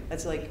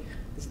that's like,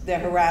 the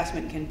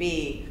harassment can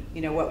be,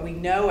 what we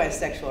know as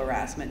sexual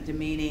harassment,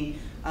 demeaning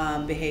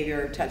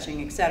behavior,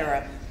 touching,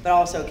 etc., but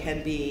also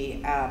can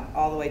be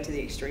all the way to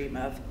the extreme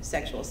of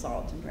sexual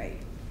assault and rape.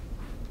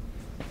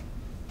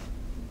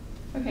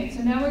 Okay,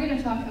 so now we're going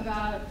to talk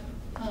about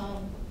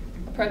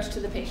approach to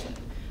the patient.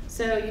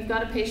 So you've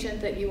got a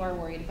patient that you are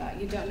worried about.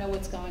 You don't know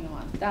what's going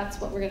on. That's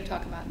what we're going to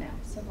talk about now.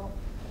 So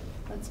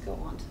let's go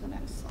on to the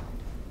next slide.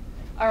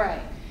 All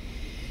right.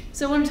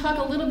 So I want to talk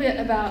a little bit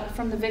about,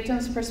 from the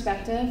victim's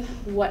perspective,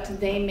 what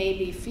they may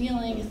be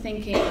feeling,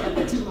 thinking at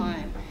the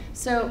time.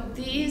 So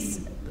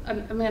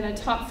I'm going to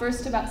talk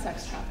first about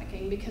sex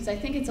trafficking, because I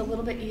think it's a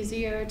little bit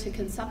easier to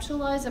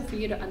conceptualize it for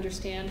you to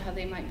understand how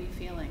they might be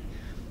feeling.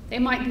 They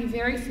might be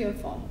very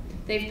fearful.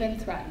 They've been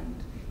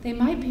threatened. They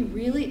might be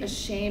really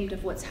ashamed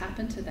of what's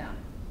happened to them.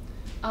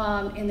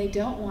 And they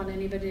don't want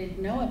anybody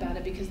to know about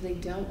it because they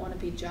don't want to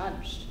be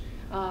judged.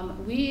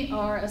 We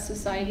are a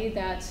society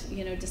that,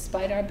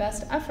 despite our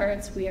best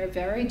efforts, we are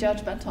very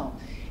judgmental.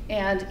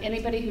 And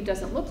anybody who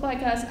doesn't look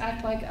like us,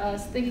 act like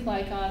us, think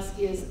like us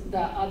is the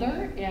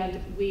other,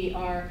 and we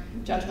are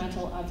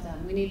judgmental of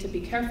them. We need to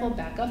be careful,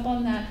 back up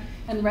on that,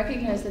 and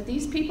recognize that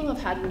these people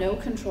have had no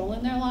control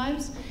in their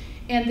lives,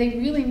 and they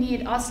really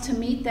need us to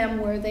meet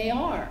them where they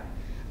are,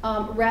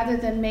 rather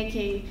than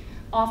making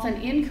often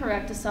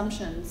incorrect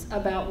assumptions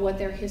about what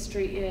their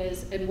history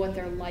is and what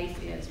their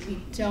life is. We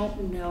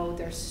don't know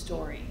their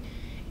story.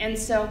 And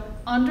so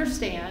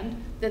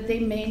understand that they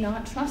may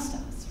not trust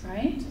us,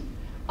 right?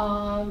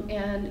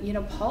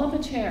 And pull up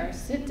a chair,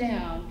 sit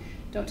down,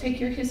 don't take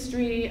your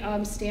history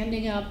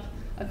standing up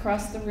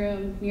across the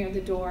room near the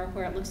door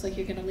where it looks like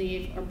you're gonna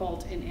leave or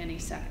bolt in any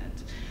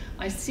second.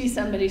 I see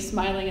somebody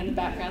smiling in the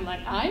background like,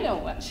 I know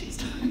what she's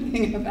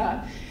talking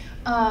about.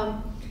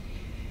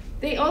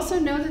 They also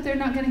know that they're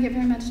not going to get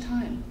very much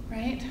time,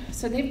 right?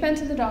 So they've been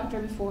to the doctor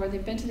before,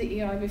 they've been to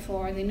the ER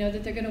before, they know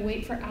that they're going to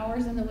wait for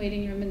hours in the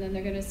waiting room, and then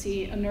they're going to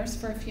see a nurse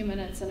for a few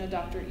minutes and a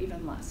doctor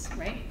even less,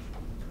 right?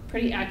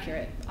 Pretty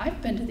accurate. I've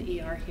been to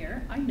the ER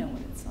here, I know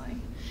what it's like.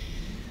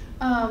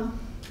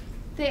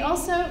 They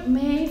also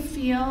may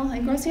feel,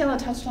 and Graciela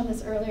touched on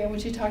this earlier when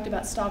she talked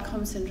about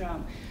Stockholm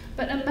Syndrome,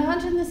 but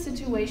imagine the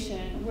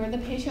situation where the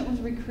patient was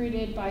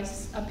recruited by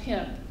a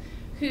pimp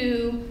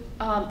who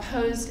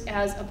posed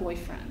as a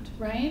boyfriend,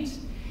 right?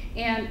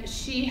 And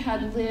she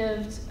had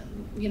lived,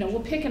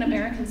 we'll pick an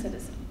American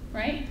citizen,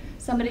 right?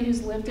 Somebody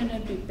who's lived in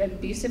an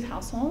abusive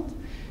household,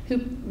 who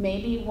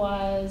maybe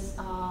was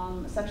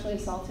sexually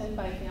assaulted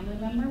by a family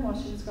member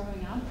while she was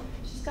growing up.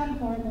 She's got a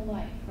horrible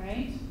life,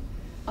 right?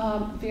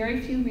 Very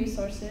few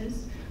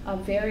resources,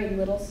 very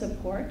little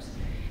support.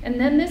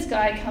 And then this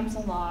guy comes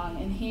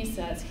along and he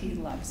says he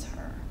loves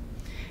her.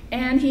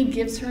 And he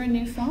gives her a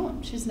new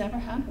phone. She's never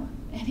had one.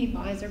 And he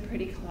buys her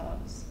pretty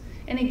clothes.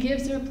 And he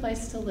gives her a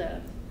place to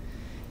live.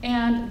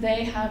 And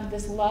they have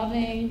this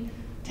loving,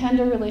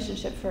 tender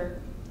relationship for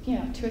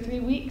 2 or 3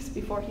 weeks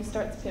before he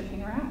starts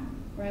pimping her out,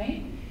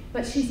 right?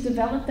 But she's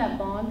developed that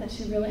bond that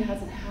she really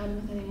hasn't had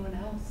with anyone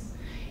else.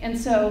 And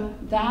so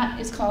that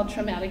is called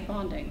traumatic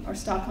bonding, or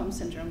Stockholm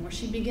Syndrome, where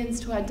she begins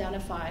to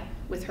identify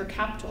with her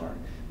captor,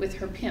 with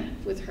her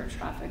pimp, with her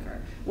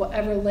trafficker,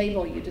 whatever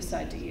label you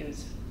decide to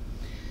use.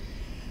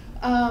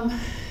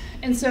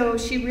 And so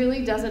she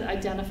really doesn't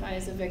identify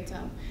as a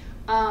victim.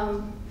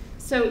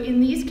 So in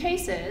these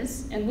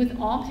cases, and with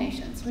all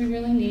patients, we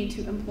really need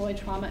to employ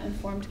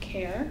trauma-informed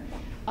care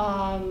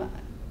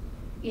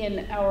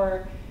in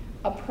our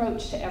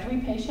approach to every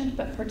patient,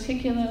 but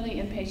particularly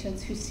in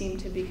patients who seem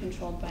to be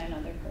controlled by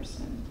another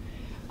person.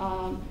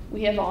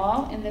 We have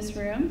all in this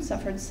room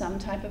suffered some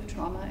type of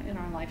trauma in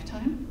our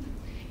lifetime,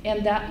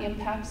 and that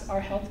impacts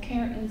our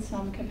healthcare in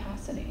some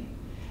capacity.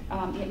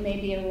 It may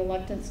be a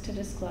reluctance to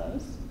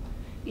disclose.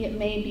 It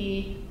may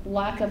be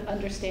lack of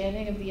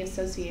understanding of the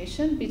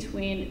association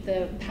between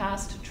the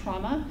past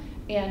trauma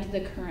and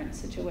the current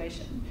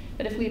situation.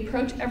 But if we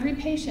approach every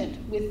patient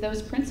with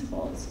those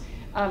principles,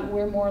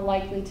 we're more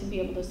likely to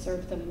be able to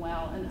serve them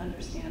well and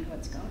understand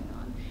what's going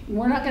on. And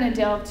we're not going to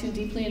delve too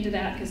deeply into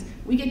that because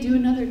we could do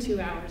another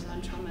 2 hours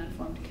on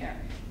trauma-informed care.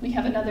 We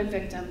have another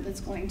victim that's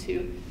going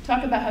to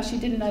talk about how she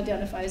didn't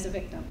identify as a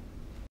victim.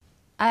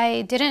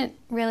 I didn't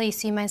really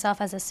see myself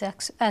as a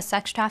sex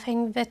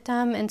trafficking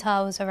victim until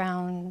I was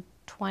around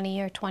 20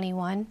 or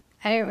 21.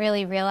 I didn't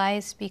really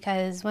realize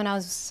because when I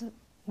was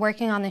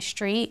working on the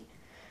street,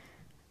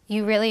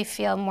 you really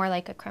feel more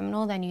like a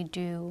criminal than you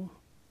do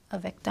a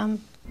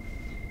victim.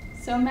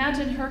 So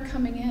imagine her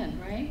coming in,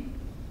 right?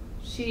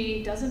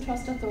 She doesn't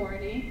trust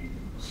authority.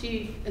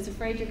 She is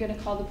afraid you're going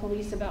to call the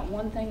police about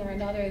one thing or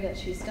another that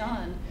she's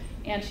done,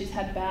 and she's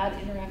had bad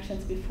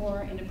interactions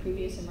before in a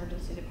previous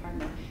emergency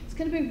department. It's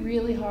going to be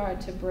really hard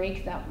to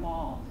break that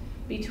wall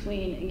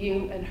between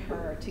you and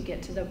her to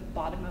get to the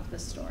bottom of the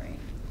story.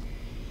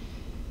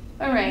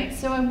 All right,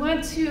 so I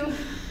want to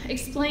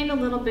explain a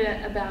little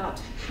bit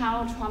about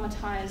how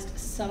traumatized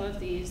some of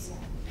these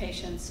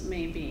patients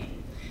may be.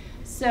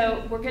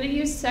 So we're going to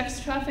use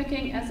sex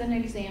trafficking as an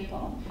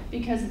example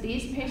because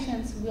these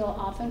patients will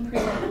often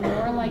present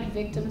more like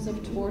victims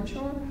of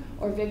torture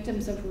or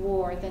victims of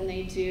war than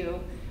they do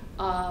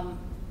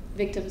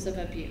victims of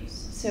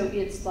abuse. So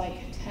it's like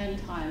 10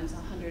 times,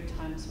 100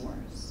 times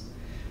worse.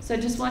 So I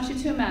just want you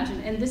to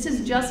imagine, and this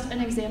is just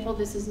an example,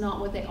 this is not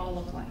what they all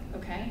look like,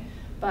 okay?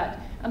 But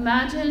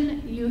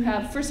imagine you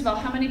have, first of all,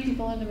 how many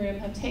people in the room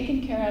have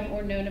taken care of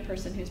or known a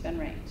person who's been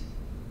raped?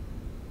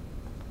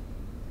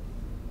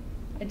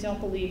 I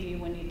don't believe you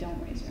when you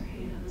don't raise your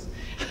hands.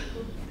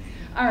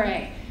 All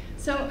right,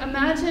 so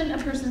imagine a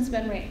person's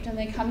been raped and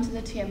they come to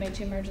the TMH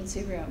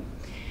emergency room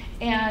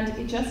and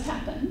it just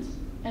happened.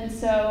 And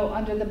so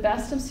under the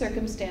best of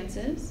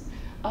circumstances,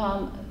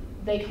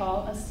 they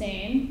call a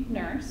sane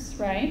nurse,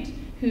 right,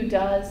 who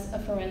does a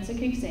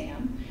forensic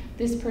exam.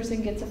 This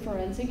person gets a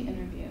forensic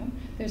interview.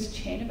 There's a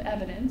chain of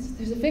evidence.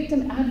 There's a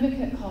victim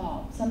advocate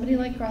call, somebody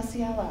like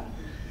Graciela,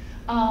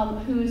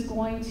 who's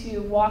going to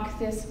walk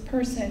this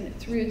person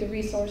through the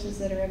resources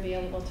that are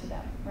available to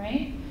them,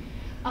 right?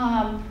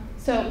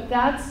 So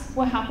that's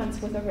what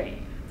happens with a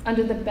rape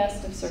under the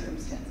best of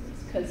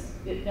circumstances, because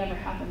it never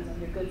happens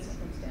under good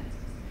circumstances.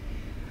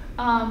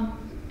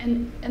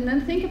 And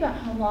then think about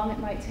how long it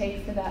might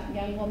take for that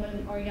young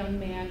woman or young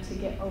man to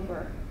get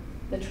over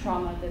the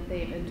trauma that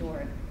they've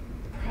endured.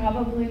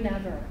 Probably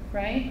never,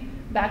 right?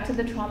 Back to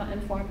the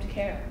trauma-informed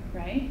care,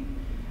 right?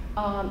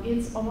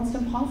 It's almost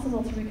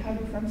impossible to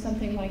recover from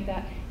something like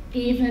that,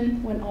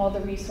 even when all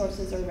the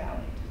resources are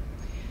rallied.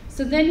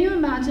 So then you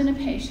imagine a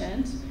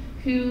patient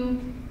who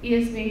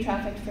is being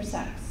trafficked for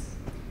sex.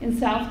 In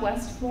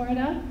Southwest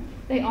Florida,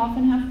 they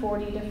often have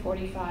 40 to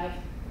 45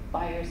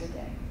 buyers a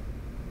day.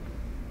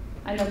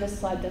 I know this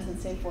slide doesn't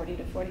say 40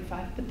 to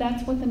 45, but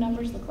that's what the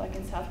numbers look like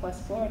in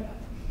Southwest Florida.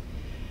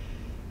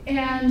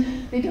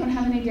 And they don't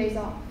have any days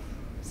off,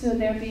 so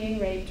they're being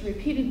raped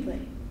repeatedly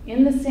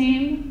in the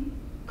same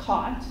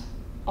cot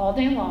all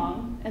day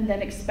long, and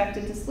then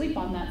expected to sleep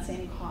on that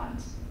same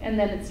cot, and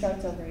then it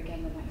starts over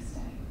again the next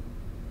day.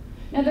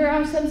 Now there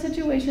are some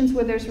situations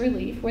where there's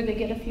relief, where they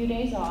get a few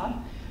days off.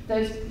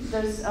 There's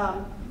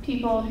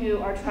people who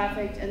are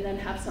trafficked and then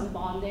have some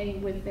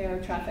bonding with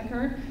their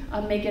trafficker,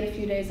 may get a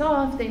few days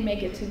off, they may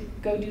get to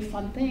go do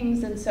fun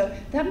things, and so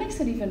that makes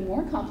it even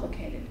more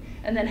complicated.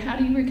 And then how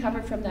do you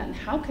recover from that, and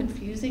how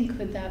confusing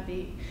could that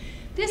be?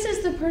 This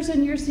is the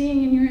person you're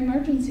seeing in your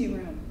emergency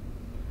room.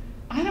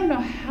 I don't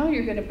know how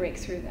you're going to break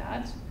through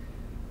that.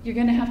 You're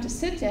going to have to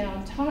sit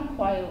down, talk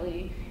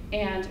quietly,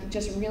 and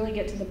just really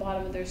get to the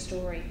bottom of their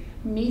story.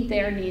 Meet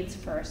their needs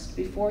first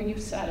before you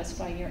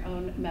satisfy your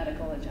own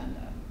medical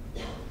agenda.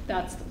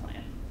 That's the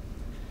plan.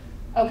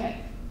 Okay,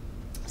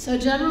 so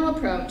general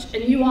approach,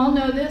 and you all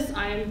know this,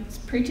 I'm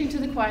preaching to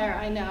the choir,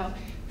 I know,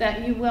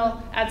 that you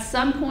will, at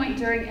some point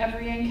during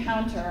every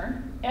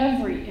encounter,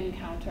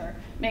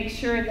 make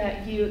sure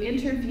that you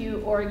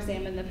interview or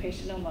examine the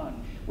patient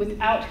alone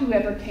without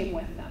whoever came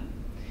with them.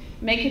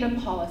 Make it a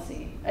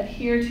policy.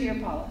 Adhere to your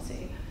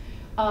policy.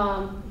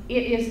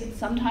 It is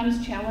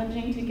sometimes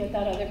challenging to get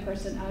that other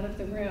person out of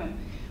the room,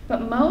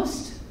 but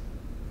most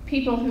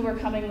people who are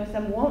coming with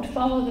them won't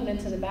follow them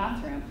into the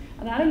bathroom.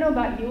 And I don't know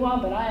about you all,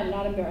 but I am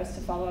not embarrassed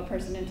to follow a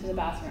person into the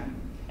bathroom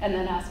and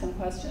then ask them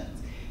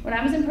questions. When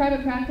I was in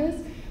private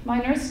practice, my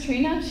nurse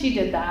Trina, she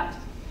did that.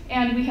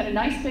 And we had a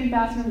nice big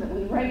bathroom that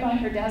was right by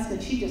her desk,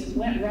 and she just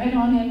went right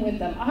on in with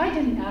them. I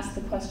didn't ask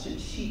the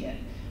questions, she did.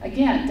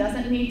 Again,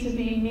 doesn't need to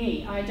be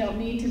me. I don't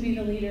need to be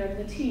the leader of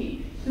the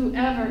team.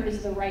 Whoever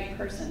is the right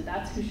person,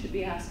 that's who should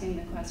be asking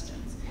the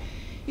questions.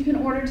 You can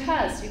order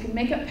tests. You can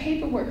make up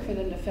paperwork for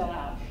them to fill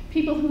out.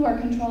 People who are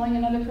controlling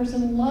another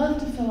person love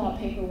to fill out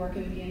paperwork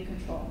and be in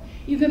control.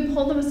 You can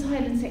pull them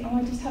aside and say, oh,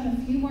 I just have a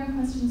few more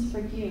questions for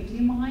you. Do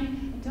you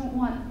mind? I don't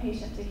want the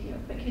patient to hear,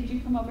 but could you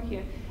come over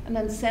here? And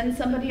then send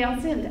somebody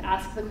else in to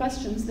ask the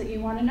questions that you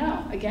want to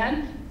know.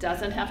 Again,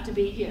 doesn't have to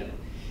be you.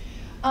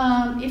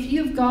 If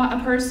you've got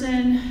a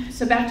person,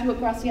 so back to what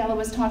Graciela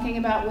was talking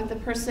about with the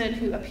person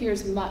who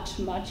appears much,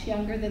 much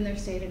younger than their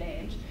stated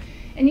age.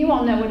 And you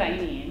all know what I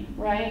mean,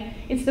 right?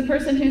 It's the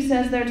person who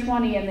says they're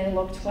 20 and they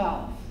look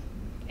 12.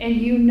 And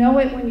you know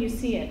it when you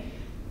see it.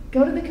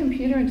 Go to the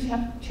computer and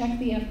check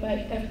the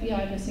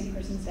FBI missing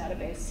persons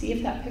database. See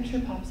if that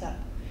picture pops up.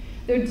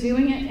 They're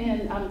doing it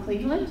in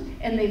Cleveland,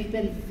 and they've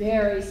been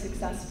very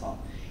successful.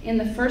 In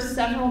the first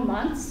several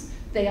months,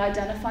 they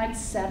identified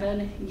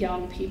 7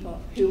 young people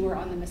who were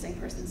on the missing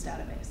persons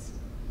database.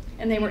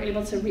 And they were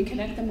able to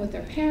reconnect them with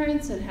their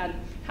parents and had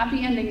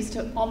happy endings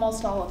to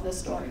almost all of the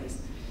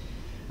stories.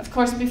 Of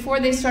course, before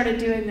they started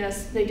doing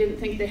this, they didn't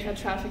think they had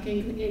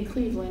trafficking in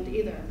Cleveland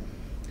either.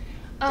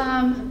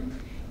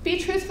 Be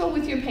truthful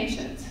with your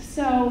patients.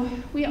 So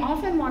we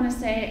often want to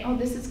say, oh,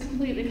 this is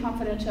completely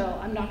confidential.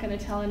 I'm not going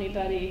to tell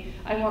anybody.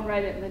 I won't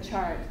write it in the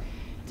chart.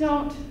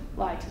 Don't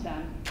lie to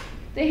them.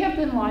 They have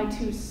been lied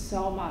to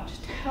so much.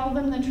 Tell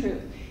them the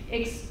truth.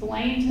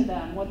 Explain to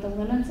them what the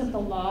limits of the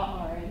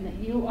law are and that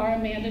you are a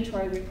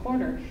mandatory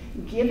reporter,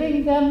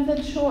 giving them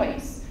the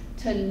choice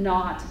to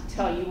not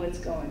tell you what's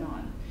going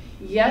on.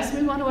 Yes,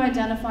 we want to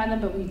identify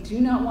them, but we do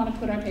not want to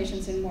put our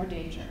patients in more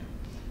danger.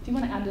 Do you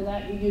want to add to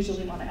that? You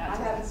usually want to add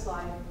to that. I have a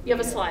slide. You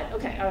have a slide.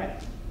 Okay, all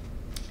right.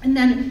 And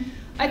then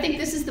I think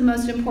this is the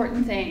most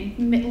important thing.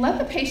 Let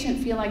the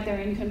patient feel like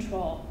they're in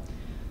control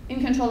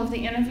of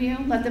the interview.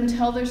 Let them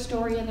tell their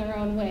story in their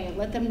own way.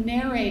 Let them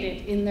narrate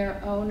it in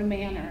their own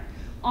manner.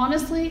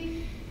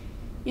 Honestly,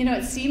 you know,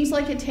 it seems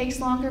like it takes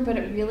longer, but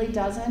it really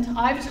doesn't.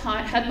 I've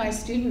had my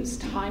students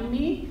time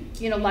me,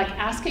 you know, like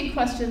asking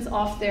questions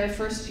off their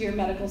first year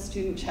medical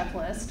student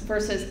checklist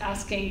versus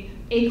asking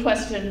a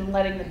question and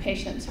letting the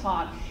patient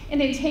talk.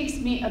 And it takes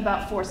me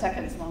about 4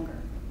 seconds longer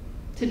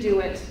to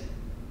do it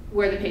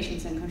where the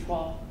patient's in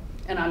control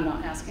and I'm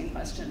not asking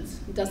questions.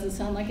 It doesn't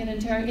sound like an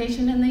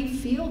interrogation and they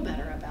feel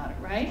better about it,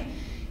 right?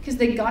 Because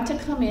they got to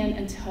come in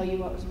and tell you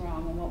what was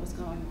wrong and what was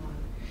going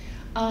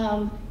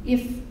on.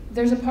 If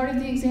there's a part of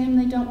the exam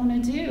they don't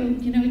want to do,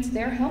 you know, it's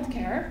their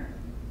HealthCare.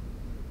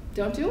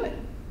 Don't do it,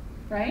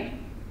 right?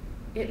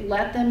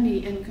 Let them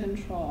be in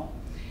control.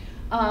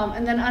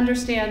 And then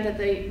understand that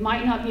they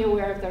might not be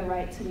aware of their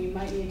rights and you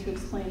might need to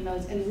explain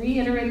those and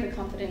reiterate the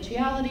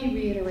confidentiality,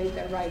 reiterate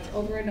their rights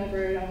over and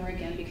over and over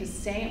again because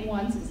saying it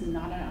once is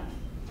not enough,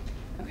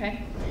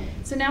 okay?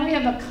 So now we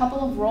have a couple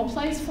of role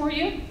plays for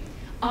you.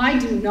 I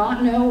do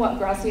not know what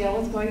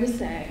Graciela is going to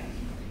say.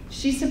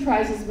 She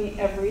surprises me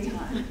every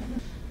time.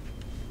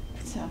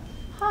 So,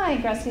 hi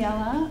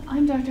Graciela,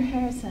 I'm Dr.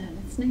 Harrison.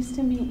 It's nice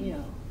to meet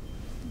you.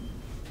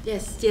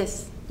 Yes,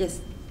 yes,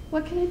 yes.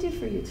 What can I do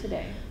for you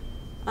today?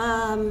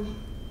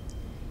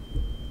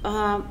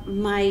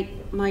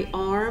 My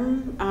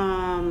arm,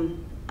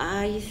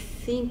 I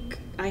think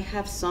I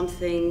have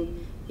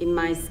something in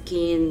my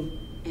skin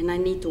and I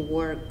need to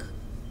work.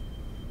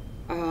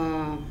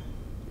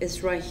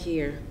 It's right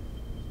here.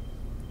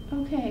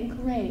 Okay,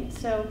 great.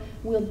 So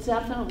we'll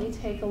definitely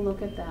take a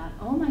look at that.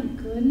 Oh my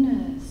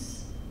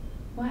goodness.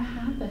 What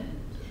happened?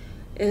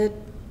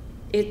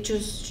 It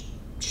just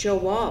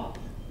show up.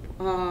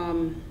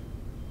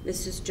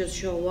 This is just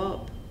show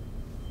up.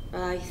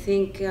 I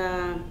think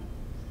I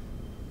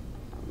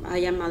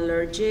am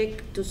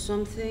allergic to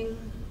something.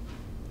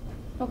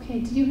 Okay,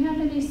 do you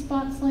have any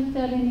spots like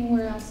that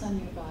anywhere else on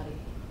your body?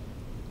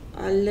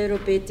 A little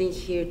bit in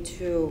here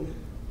too.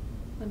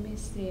 Let me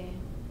see.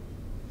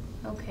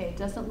 Okay, it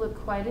doesn't look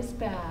quite as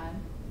bad.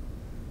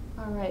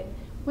 All right,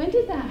 when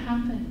did that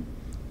happen?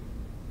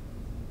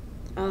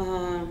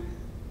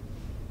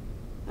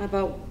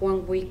 About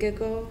 1 week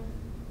ago.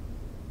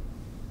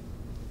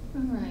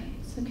 All right.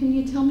 So can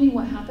you tell me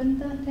what happened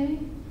that day?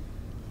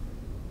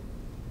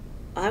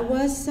 I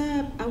was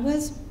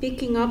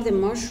picking up the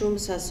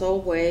mushrooms as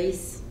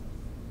always,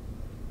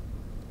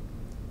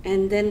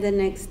 and then the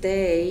next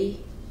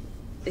day,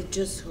 it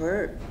just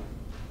hurt.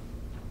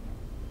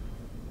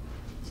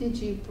 Did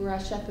you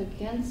brush up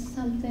against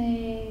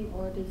something,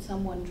 or did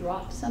someone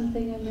drop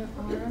something in your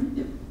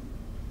arm?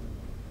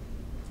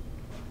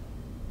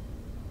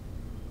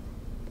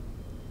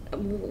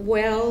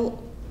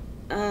 Well,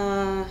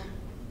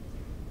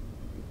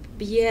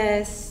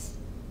 yes,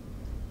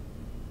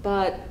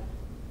 but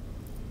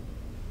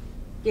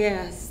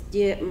yes,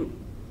 yeah,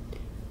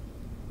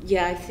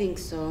 I think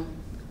so.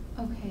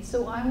 Okay,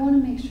 so I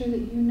want to make sure that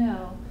you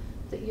know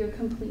that you're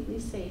completely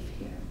safe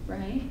here,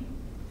 right?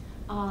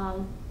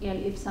 And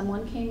if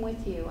someone came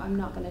with you, I'm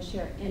not going to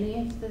share any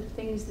of the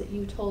things that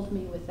you told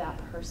me with that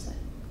person,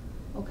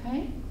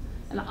 okay?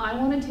 And I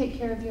want to take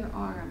care of your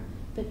arm,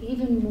 but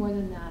even more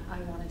than that, I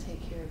want to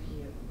take care of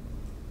you.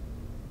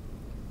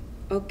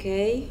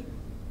 Okay.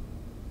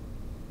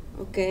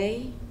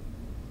 Okay.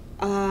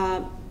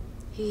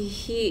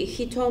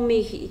 He told me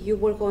you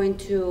were going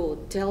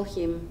to tell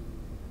him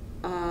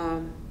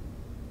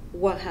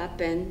what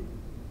happened.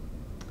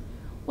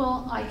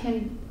 Well,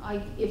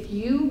 if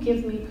you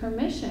give me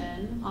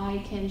permission, I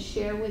can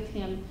share with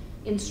him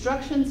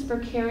instructions for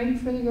caring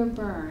for your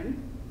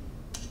burn,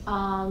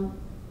 but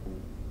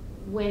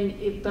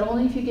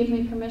only if you give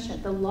me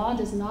permission. The law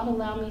does not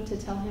allow me to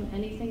tell him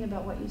anything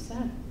about what you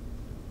said.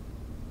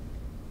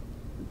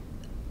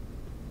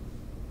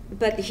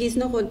 But he's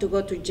not going to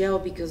go to jail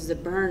because the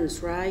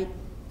burns, right?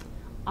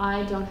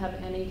 I don't have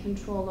any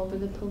control over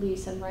the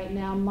police, and right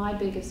now my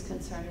biggest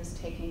concern is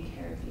taking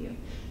care of you.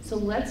 So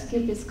let's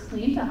get this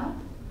cleaned up,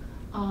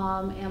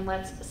 and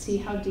let's see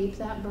how deep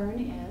that burn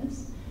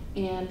is,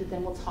 and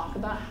then we'll talk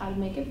about how to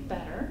make it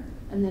better,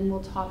 and then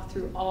we'll talk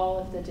through all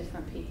of the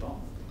different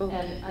people,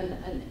 okay,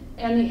 and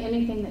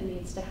anything that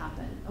needs to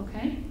happen,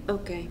 okay?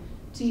 Okay.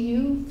 Do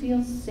you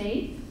feel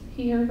safe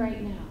here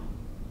right now?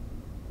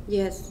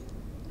 Yes.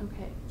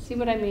 Okay, see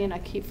what I mean? I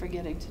keep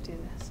forgetting to do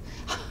this.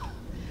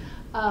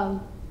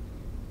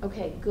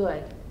 Okay,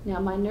 good. Now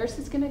my nurse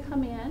is going to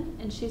come in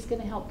and she's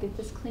going to help get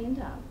this cleaned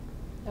up.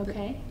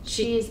 Okay?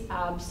 She's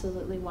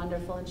absolutely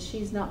wonderful, and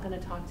she's not going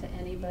to talk to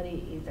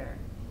anybody either.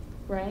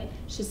 Right?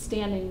 She's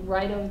standing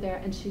right over there,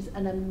 and she's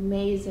an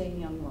amazing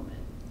young woman.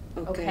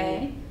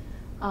 Okay?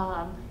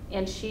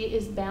 And she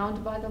is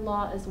bound by the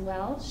law as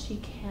well. She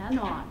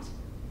cannot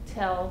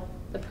tell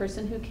the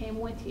person who came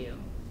with you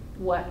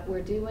what we're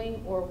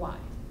doing or why.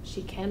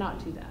 She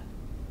cannot do that.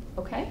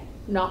 Okay?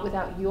 Not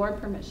without your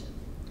permission.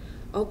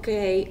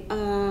 Okay,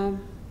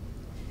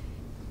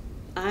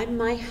 I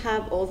might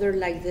have other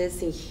like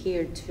this in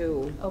here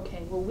too.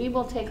 Okay, well, we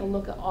will take a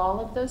look at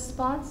all of those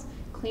spots,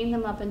 clean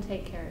them up, and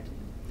take care of you.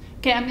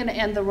 Okay, I'm going to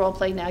end the role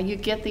play now. You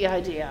get the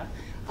idea.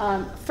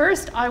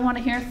 First, I want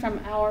to hear from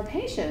our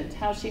patient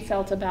how she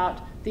felt about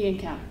the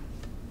encounter.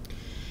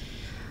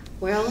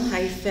 Well,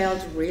 I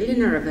felt really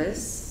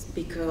nervous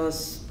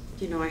because,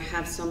 you know, I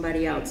have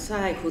somebody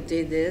outside who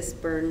did this,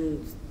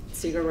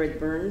 cigarette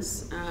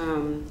burns.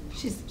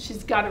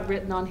 She's got it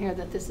written on here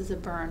that this is a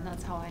burn.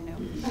 That's how I know.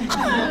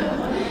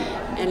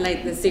 And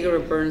like the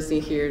cigarette burns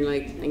in here,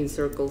 like in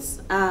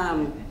circles.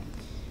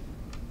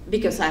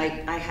 Because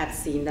I have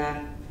seen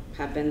that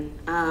happen.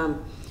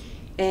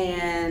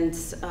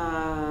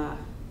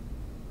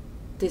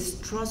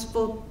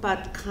 Distrustful,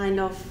 but kind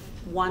of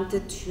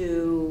wanted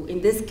to, in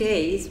this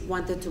case,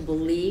 wanted to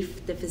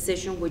believe the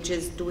physician, which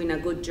is doing a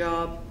good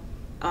job.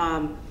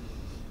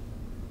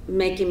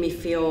 Making me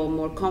feel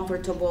more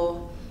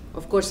comfortable.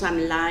 Of course,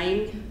 I'm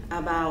lying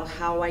about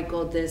how I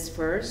got this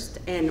first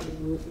and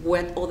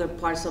what other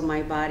parts of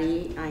my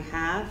body I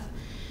have.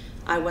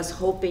 I was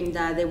hoping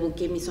that they will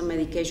give me some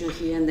medication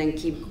here and then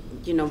keep,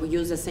 you know,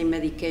 use the same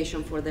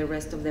medication for the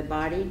rest of the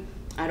body.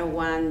 I don't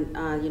want,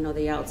 you know,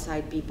 the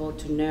outside people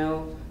to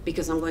know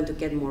because I'm going to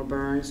get more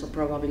burns, or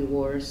probably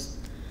worse.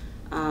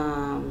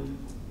 And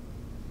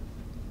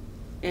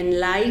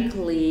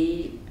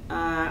likely,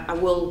 I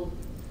will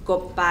go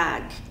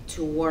back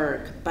to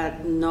work,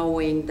 but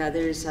knowing that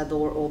there is a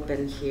door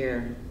open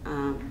here,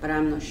 but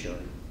I'm not sure.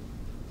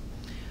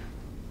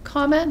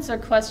 Comments or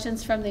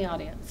questions from the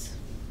audience?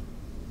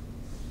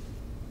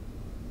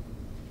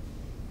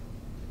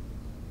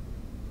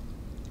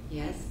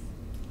 Yes?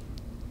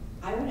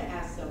 I want to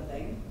ask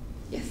something.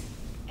 Yes.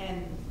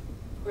 And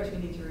of course we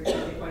need to repeat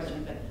the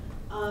question, but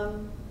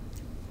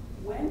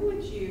when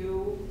would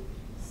you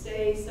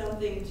say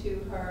something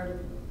to her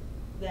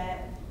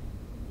that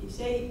you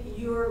say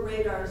your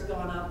radar's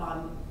gone up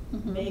on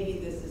maybe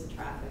this is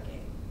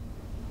trafficking?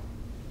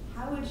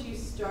 How would you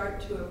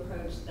start to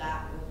approach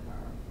that with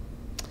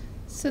her?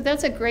 So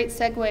that's a great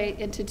segue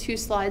into 2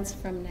 slides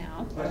from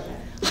now. Okay.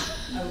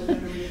 I was going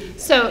to repeat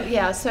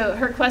that. So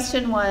her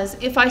question was,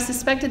 if I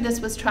suspected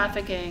this was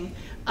trafficking,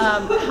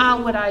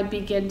 how would I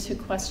begin to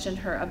question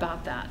her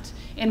about that?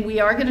 And we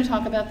are going to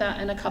talk about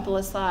that in a couple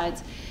of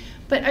slides.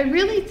 But I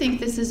really think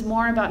this is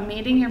more about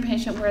meeting your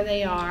patient where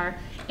they are.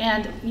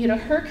 And, you know,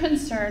 her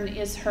concern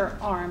is her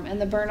arm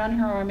and the burn on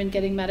her arm and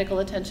getting medical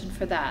attention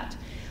for that.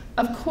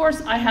 Of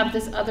course, I have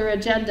this other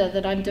agenda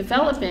that I'm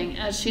developing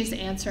as she's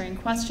answering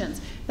questions.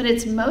 But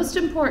it's most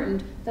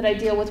important that I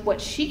deal with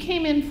what she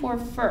came in for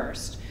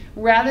first,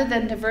 rather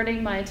than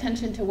diverting my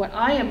attention to what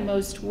I am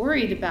most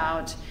worried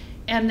about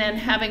and then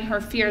having her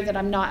fear that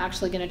I'm not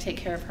actually going to take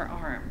care of her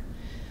arm.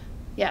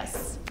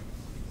 Yes?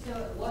 So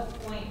at what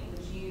point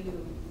would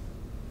you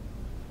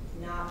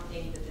not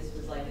think that this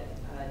was like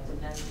a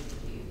domestic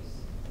abuse?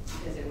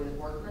 Because it was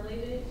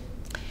work-related?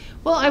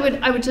 Well,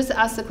 I would just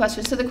ask the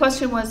question. So the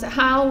question was,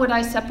 how would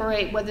I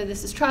separate whether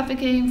this is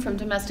trafficking from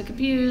domestic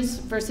abuse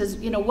versus,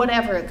 you know,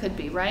 whatever it could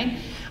be, right?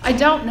 I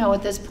don't know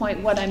at this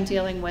point what I'm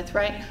dealing with,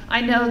 right?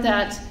 I know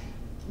that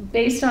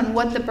based on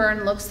what the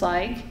burn looks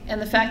like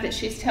and the fact that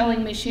she's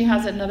telling me she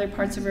has it in other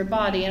parts of her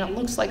body and it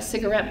looks like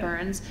cigarette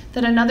burns,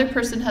 that another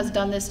person has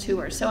done this to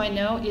her. So I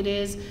know it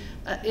is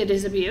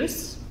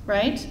abuse,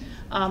 right?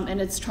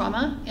 and it's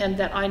trauma, and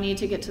that I need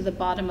to get to the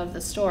bottom of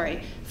the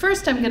story.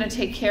 First, I'm going to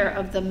take care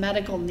of the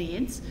medical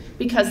needs,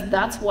 because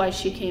that's why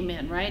she came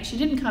in, right? She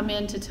didn't come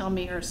in to tell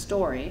me her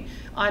story.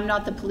 I'm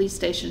not the police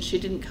station. She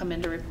didn't come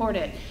in to report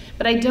it.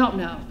 But I don't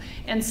know.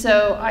 And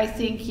so I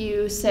think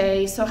you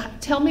say, so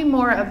tell me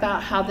more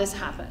about how this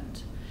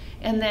happened.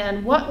 And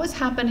then what was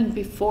happening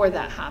before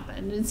that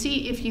happened, and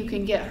see if you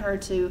can get her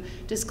to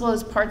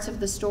disclose parts of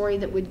the story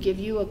that would give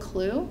you a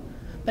clue.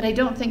 But I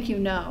don't think you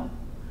know.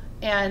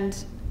 And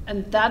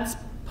that's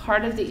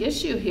part of the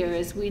issue here,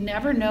 is we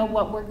never know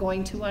what we're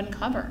going to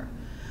uncover.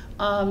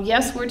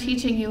 Yes, we're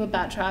teaching you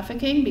about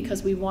trafficking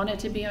because we want it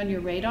to be on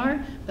your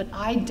radar, but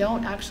I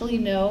don't actually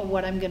know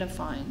what I'm going to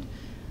find.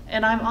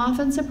 And I'm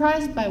often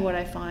surprised by what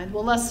I find.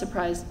 Well, less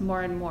surprised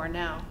more and more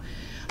now.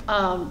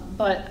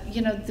 But,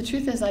 you know, the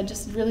truth is I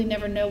just really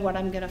never know what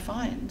I'm going to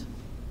find.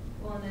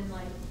 Well, and then,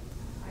 like,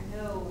 I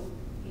know,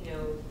 you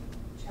know,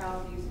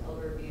 child abuse,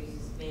 elder abuse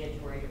is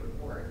mandatory to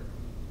report,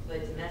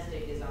 but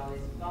domestic is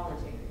always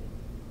voluntary.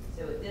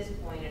 So at this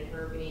point, and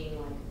her being,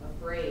 like,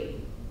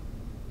 afraid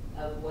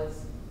of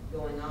what's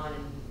going on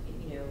and,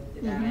 you know,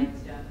 the dynamic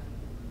stuff,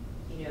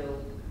 you know,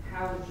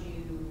 how would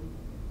you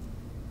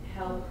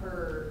help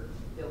her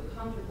feel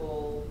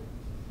comfortable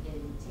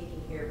in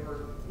taking care of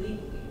her legally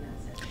in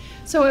that sense?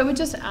 So I would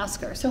just ask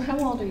her, so how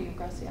old are you,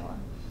 Graciela?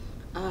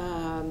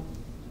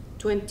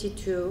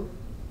 22.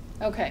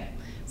 Okay,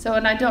 so,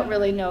 and I don't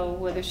really know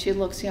whether she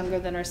looks younger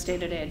than her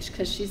stated age,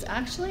 because she's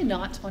actually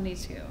not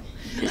 22.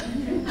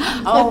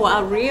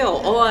 Oh,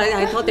 real? Oh,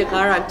 I thought the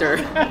character.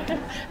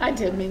 I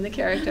did mean the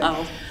character.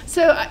 Oh.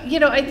 So, you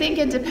know, I think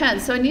it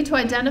depends. So I need to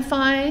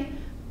identify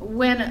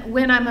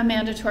when I'm a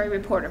mandatory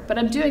reporter, but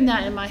I'm doing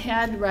that in my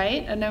head,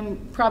 right? And I'm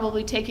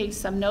probably taking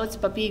some notes,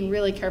 but being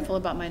really careful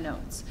about my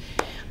notes.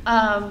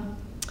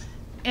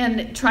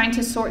 And trying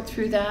to sort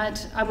through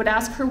that. I would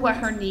ask her what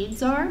her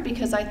needs are,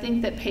 because I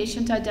think that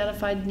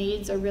patient-identified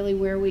needs are really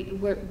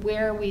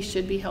where we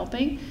should be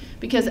helping.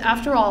 Because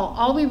after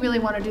all we really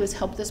want to do is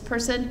help this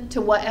person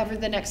to whatever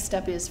the next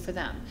step is for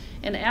them.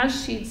 And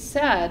as she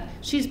said,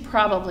 she's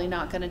probably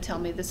not going to tell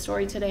me the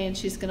story today and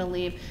she's going to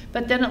leave.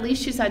 But then at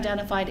least she's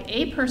identified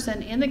a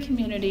person in the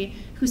community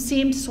who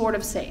seemed sort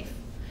of safe,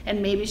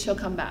 and maybe she'll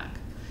come back.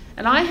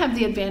 And I have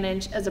the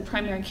advantage as a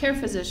primary care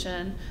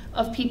physician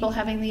of people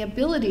having the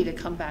ability to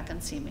come back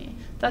and see me.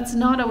 That's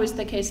not always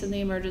the case in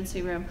the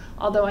emergency room,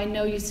 although I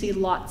know you see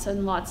lots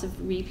and lots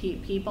of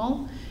repeat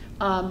people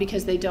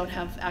because they don't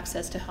have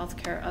access to health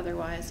care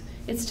otherwise.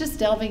 It's just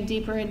delving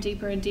deeper and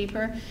deeper and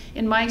deeper.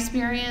 In my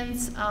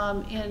experience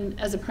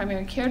as a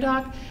primary care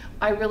doc,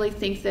 I really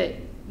think that,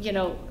 you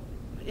know,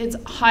 it's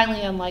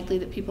highly unlikely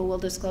that people will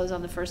disclose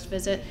on the first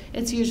visit.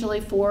 It's usually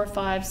 4,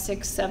 5,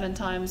 6, 7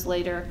 times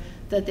later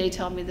that they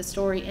tell me the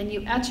story, and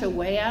you etch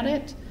away at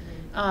it.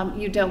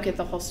 You don't get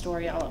the whole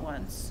story all at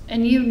once.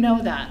 And you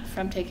know that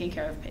from taking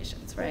care of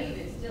patients, right? But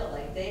even still,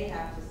 like, they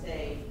have to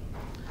say,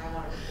 I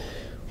want to report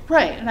it.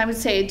 Right, and I would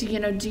say, do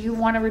you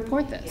want to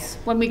report this?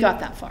 Yeah. When we got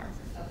that far.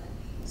 Okay.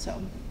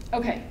 So,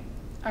 okay,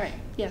 all right,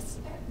 yes?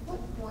 At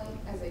what point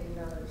as a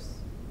nurse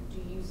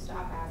do you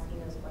stop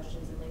asking those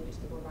questions and leave it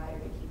to the provider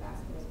to keep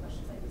asking those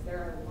questions? Like, is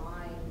there a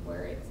line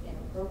where it's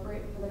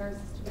inappropriate for the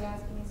nurses to be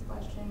asking these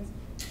questions?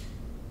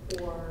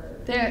 Or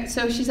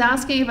So she's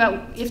asking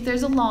about if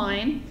there's a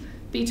line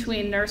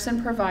between nurse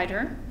and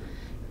provider,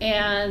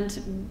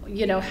 and,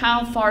 you know,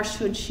 how far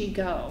should she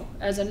go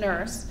as a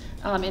nurse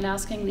in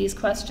asking these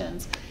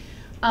questions.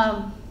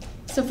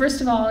 So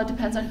first of all, it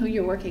depends on who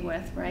you're working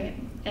with, right?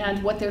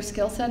 And what their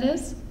skill set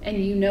is,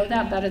 and you know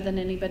that better than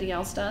anybody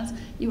else does.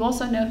 You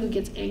also know who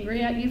gets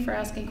angry at you for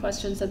asking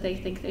questions that they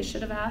think they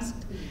should have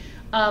asked.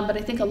 But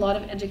I think a lot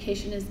of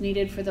education is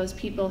needed for those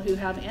people who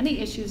have any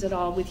issues at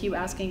all with you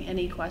asking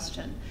any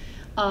question.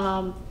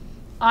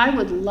 I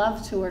would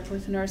love to work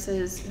with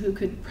nurses who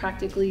could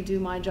practically do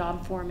my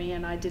job for me,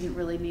 and I didn't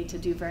really need to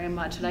do very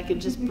much, and I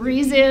could just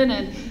breeze in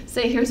and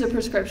say, here's a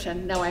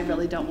prescription. No, I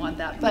really don't want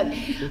that. But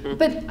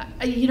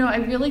you know, I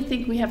really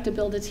think we have to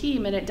build a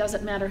team, and it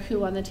doesn't matter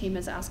who on the team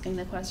is asking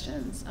the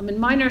questions. I mean,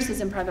 my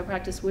nurses in private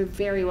practice were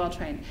very well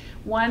trained.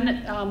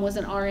 One was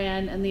an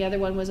RN, and the other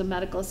one was a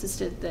medical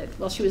assistant that,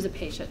 well, she was a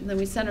patient, and then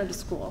we sent her to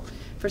school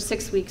for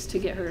 6 weeks to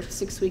get her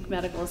 6-week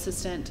medical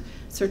assistant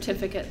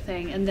certificate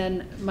thing, and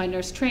then my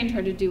nurse trained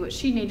her to do what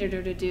she needed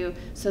her to do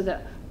so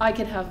that I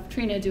could have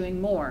Trina doing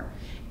more.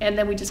 And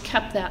then we just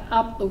kept that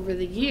up over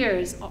the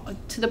years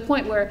to the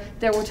point where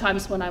there were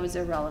times when I was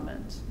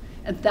irrelevant,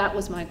 and that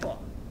was my goal.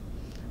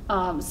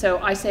 So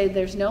I say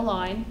there's no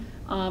line,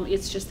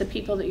 it's just the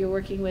people that you're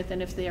working with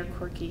and if they are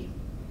quirky.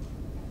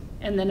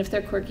 And then if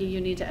they're quirky, you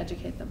need to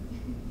educate them.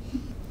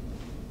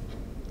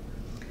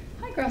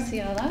 Hi,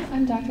 Graciela,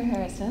 I'm Dr.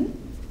 Harrison.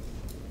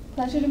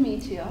 Pleasure to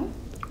meet you.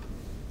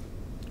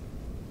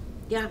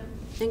 Yeah,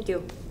 thank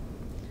you.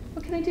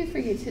 What can I do for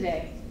you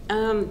today?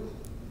 I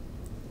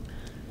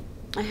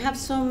have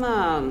some,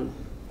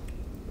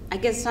 I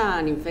guess,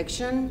 an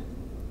infection,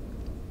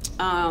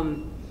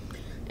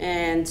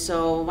 and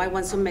so I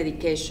want some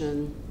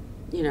medication,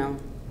 you know.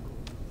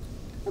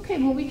 Okay,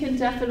 well, we can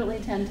definitely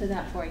tend to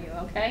that for you,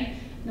 okay?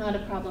 Not a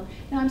problem.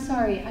 Now, I'm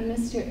sorry, I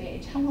missed your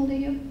age. How old are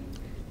you?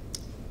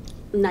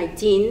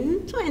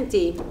 19,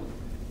 20.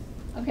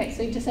 Okay,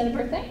 so you just had a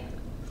birthday?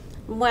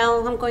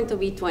 Well, I'm going to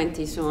be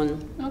 20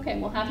 soon. Okay,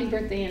 well, happy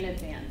birthday in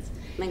advance.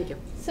 Thank you.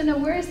 So now,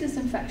 where is this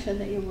infection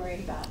that you're worried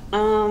about?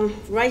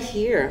 Right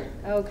here.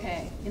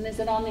 Okay, and is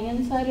it on the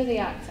inside or the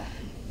outside?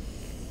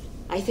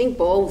 I think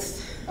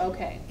both.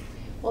 Okay.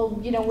 Well,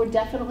 you know, we're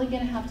definitely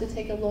going to have to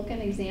take a look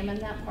and examine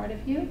that part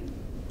of you.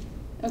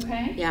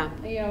 Okay? Yeah.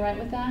 Are you all right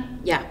with that?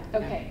 Yeah.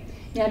 Okay.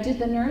 Now, did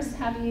the nurse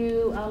have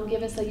you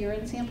give us a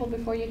urine sample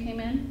before you came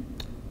in?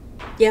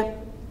 Yeah.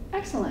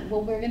 Excellent.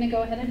 Well, we're going to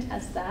go ahead and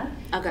test that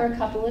for a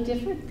couple of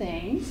different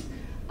things.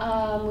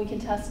 We can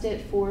test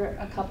it for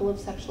a couple of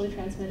sexually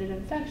transmitted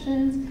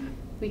infections.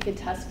 We could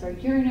test for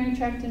urinary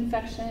tract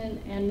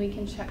infection, and we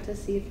can check to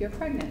see if you're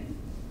pregnant.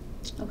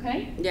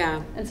 Okay?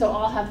 Yeah. And so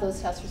I'll have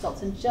those test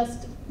results in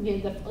just, you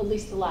know, at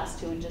least the last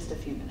two in just a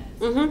few minutes.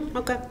 Mm-hmm.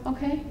 Okay.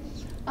 Okay?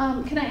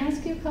 Can I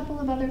ask you a couple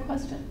of other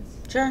questions?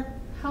 Sure.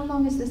 How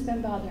long has this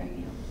been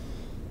bothering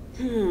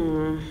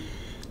you?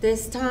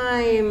 This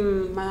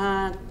time,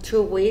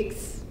 2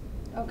 weeks.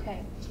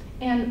 Okay.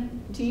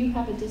 And do you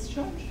have a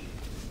discharge?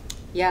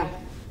 Yeah.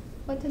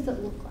 What does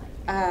it look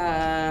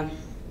like?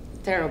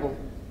 Terrible.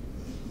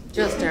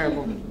 Just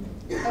terrible.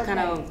 Okay. Kind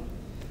of,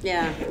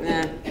 yeah,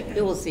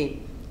 you will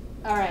see.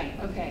 All right,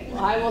 okay.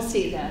 Well, I will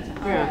see that.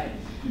 All Yeah.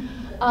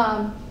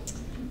 right.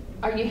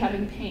 Are you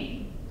having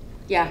pain?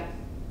 Yeah.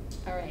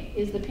 All right.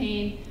 Is the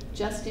pain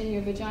just in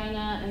your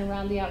vagina and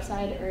around the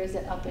outside, or is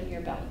it up in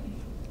your belly?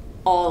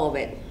 All of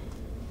it.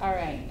 All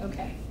right,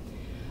 okay.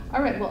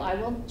 All right, well, I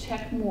will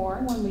check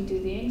more when we do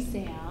the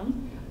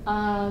exam.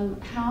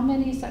 How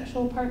many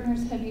sexual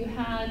partners have you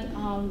had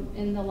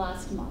in the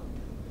last month?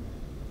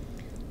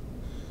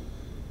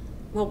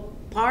 Well,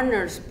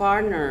 partners,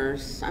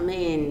 I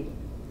mean,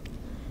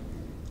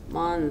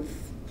 month,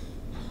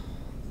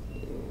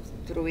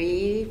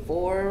 3,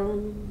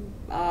 4,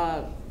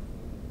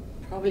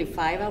 probably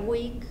 5 a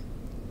week.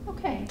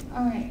 Okay,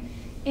 all right.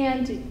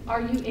 And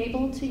are you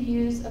able to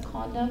use a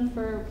condom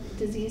for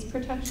disease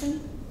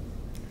protection?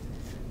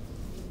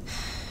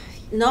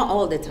 Not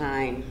all the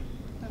time.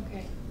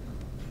 Okay.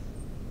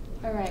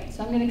 All right,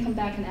 so I'm going to come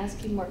back and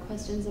ask you more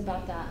questions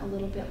about that a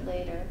little bit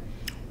later.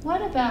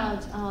 What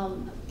about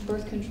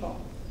birth control?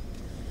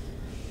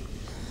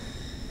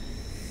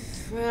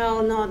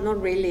 Well,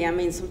 not really. I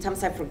mean,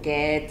 sometimes I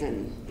forget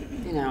and,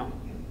 you know.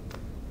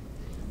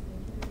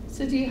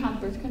 So do you have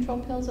birth control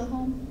pills at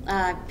home?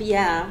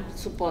 Yeah,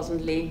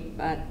 supposedly,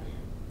 but.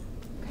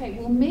 Okay,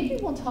 well, maybe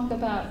we'll talk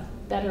about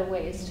better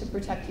ways to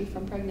protect you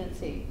from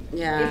pregnancy.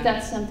 Yeah. If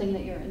that's something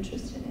that you're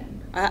interested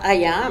in. I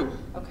am.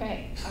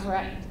 Okay, all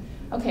right.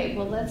 Okay,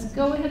 well, let's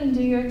go ahead and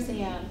do your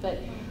exam, but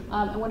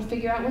I want to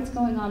figure out what's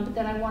going on, but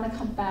then I want to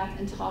come back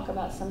and talk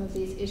about some of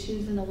these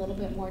issues in a little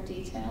bit more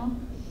detail.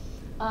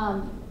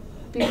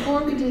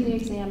 Before we do the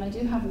exam, I do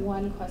have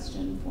one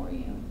question for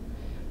you.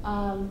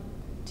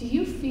 Do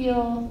you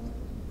feel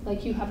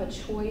like you have a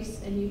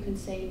choice and you can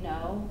say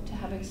no to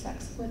having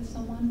sex with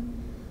someone?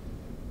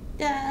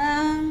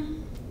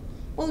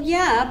 Well,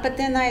 yeah, but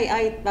then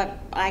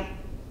I,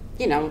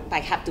 you know, I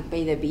have to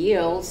pay the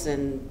bills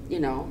and, you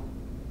know,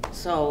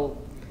 so,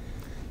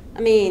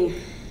 I mean,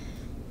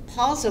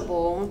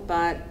 possible,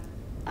 but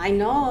I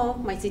know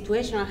my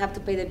situation. I have to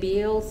pay the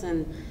bills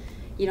and,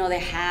 you know, the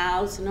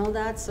house and all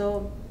that,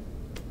 so.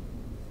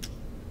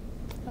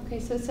 Okay,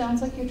 so it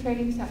sounds like you're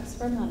trading sex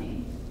for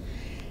money.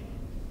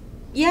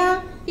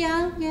 Yeah,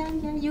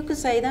 you could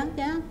say that,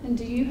 yeah. And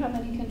do you have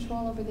any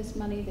control over this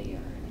money that you're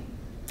earning?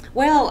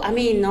 Well, I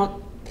mean, not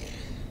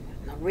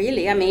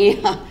really. I mean,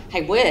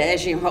 I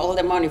wish, you know, all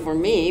the money for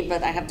me,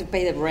 but I have to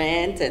pay the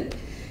rent and,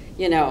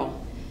 you know,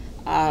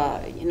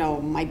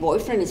 my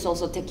boyfriend is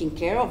also taking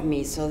care of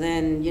me. So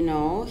then, you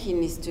know, he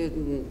needs to,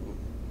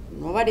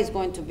 nobody's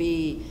going to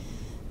be,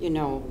 you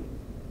know,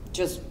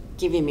 just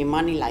giving me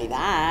money like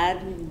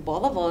that.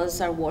 Both of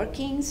us are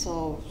working,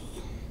 so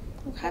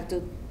we have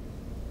to.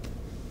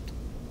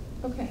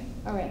 Okay,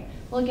 all right.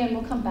 Well, again,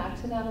 we'll come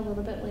back to that a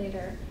little bit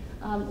later.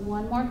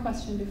 One more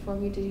question before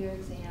we do your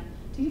exam.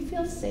 Do you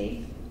feel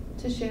safe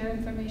to share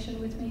information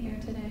with me here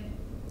today?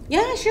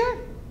 Yeah, sure.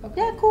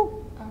 Okay. Yeah,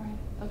 cool. All right,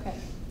 okay.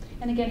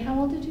 And again, how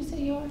old did you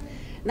say you are?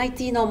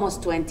 19,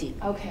 almost 20.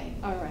 Okay,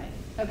 all right.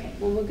 Okay,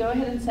 well, we'll go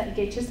ahead and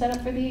get you set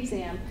up for the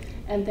exam.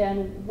 And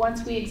then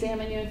once we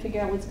examine you and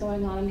figure out what's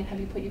going on, I'm going to have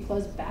you put your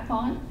clothes back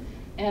on,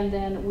 and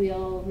then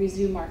we'll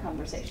resume our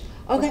conversation.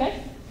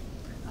 Okay?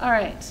 All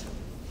right.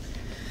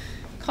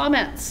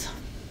 Comments?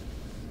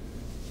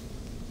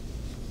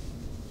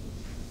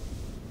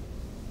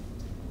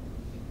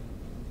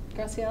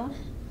 Graciela?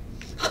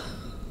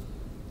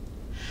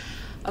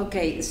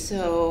 Okay,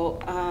 so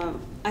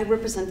I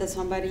represented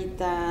somebody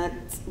that,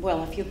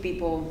 well, a few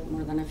people,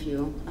 more than a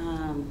few,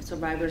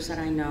 survivors that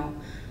I know.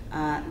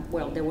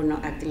 Well, they were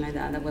not acting like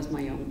that. That was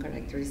my own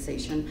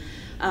characterization.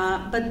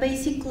 But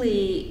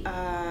basically,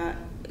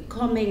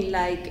 coming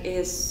like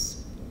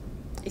it's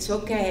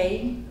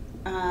okay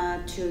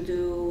to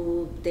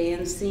do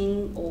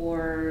dancing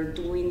or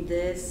doing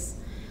this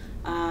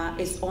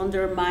It's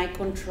under my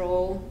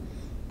control.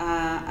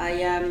 I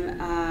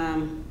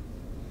am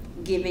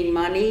giving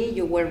money.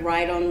 You were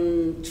right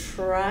on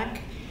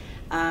track.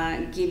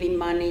 Giving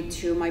money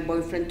to my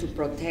boyfriend to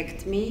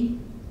protect me.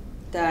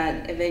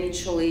 That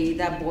eventually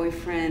that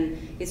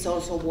boyfriend is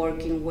also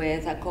working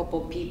with a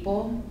couple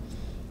people.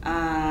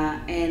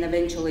 And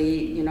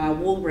eventually, you know, I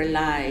will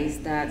realize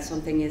that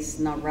something is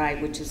not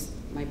right, which is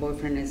my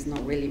boyfriend is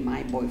not really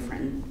my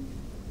boyfriend.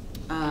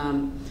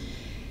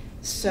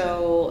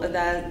 So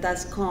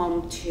that's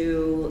come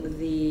to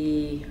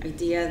the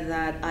idea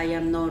that I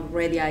am not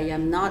ready, I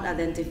am not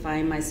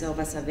identifying myself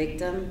as a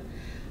victim.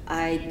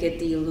 I get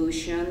the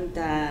illusion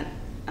that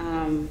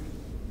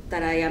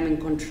that I am in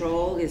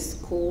control. It's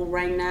cool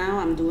right now.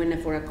 I'm doing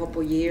it for a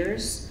couple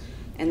years,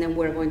 and then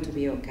we're going to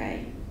be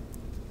okay.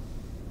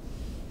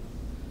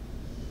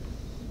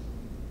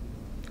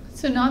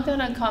 So not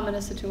that uncommon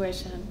a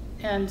situation,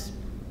 and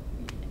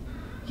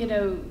you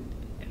know,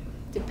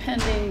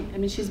 depending, I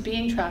mean, she's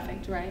being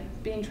trafficked, right?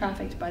 Being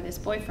trafficked by this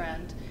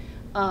boyfriend,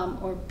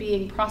 or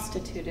being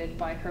prostituted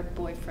by her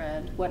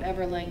boyfriend,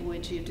 whatever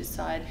language you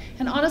decide.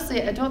 And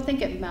honestly, I don't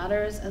think it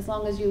matters as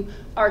long as you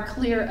are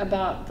clear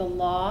about the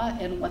law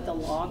and what the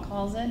law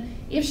calls it.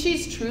 If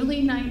she's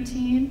truly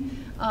 19,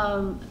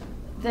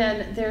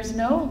 then there's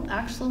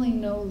actually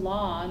no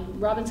law,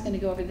 and Robin's going to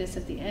go over this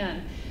at the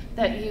end,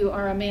 that you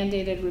are a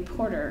mandated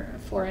reporter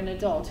for an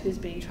adult who's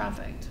being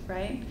trafficked,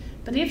 right?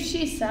 But if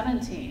she's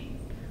 17,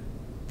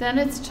 then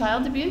it's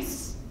child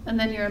abuse, and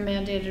then you're a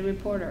mandated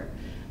reporter.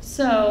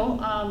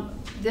 So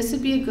this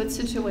would be a good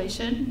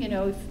situation, you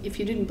know, if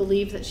you didn't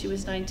believe that she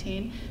was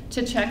 19,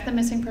 to check the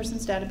missing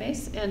persons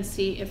database and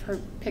see if her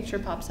picture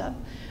pops up,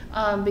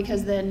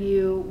 because then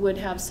you would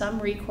have some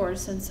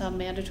recourse and some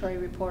mandatory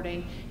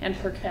reporting and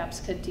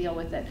perhaps could deal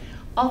with it.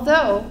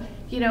 Although,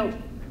 you know,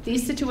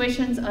 these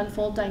situations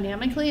unfold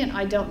dynamically, and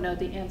I don't know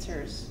the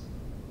answers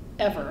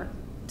ever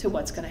to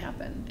what's going to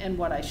happen and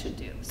what I should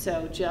do.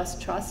 So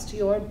just trust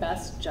your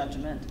best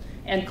judgment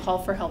and call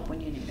for help when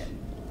you need it.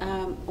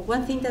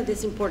 One thing that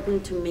is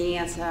important to me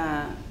as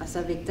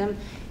a victim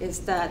is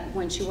that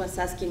when she was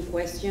asking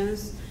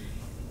questions,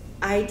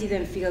 I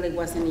didn't feel it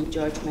was any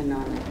judgment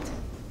on it.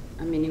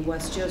 I mean, it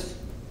was just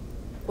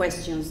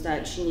questions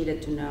that she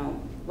needed to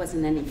know. It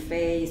wasn't any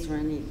face or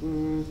any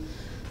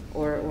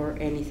or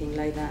anything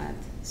like that.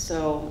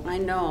 So I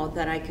know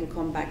that I can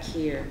come back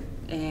here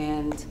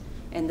and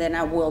then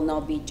I will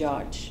not be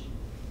judged.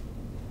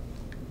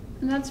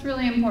 And that's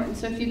really important.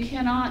 So if you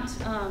cannot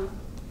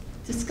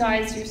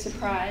disguise your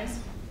surprise,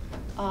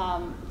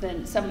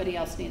 then somebody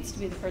else needs to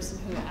be the person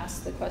who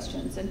asks the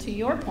questions. And to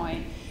your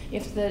point,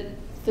 if the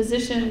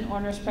physician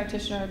or nurse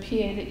practitioner or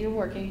PA that you're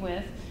working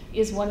with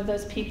is one of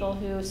those people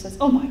who says,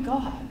 oh my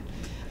God,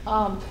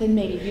 then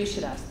maybe you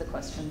should ask the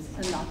questions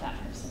and not that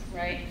person,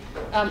 right?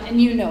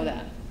 And you know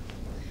that.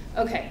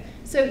 Okay,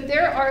 so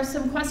there are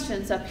some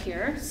questions up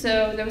here.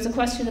 So there was a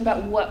question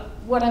about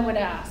what I would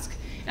ask.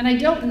 And I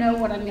don't know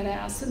what I'm going to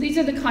ask. So these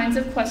are the kinds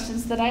of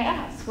questions that I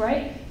ask,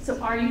 right? So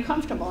are you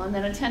comfortable? And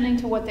then attending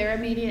to what their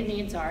immediate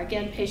needs are.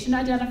 Again,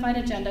 patient-identified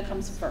agenda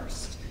comes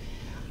first.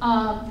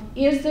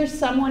 Is there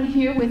someone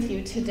here with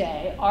you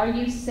today? Are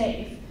you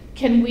safe?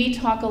 Can we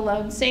talk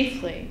alone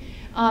safely?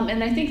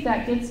 And I think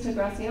that gets to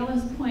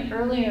Graciela's point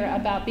earlier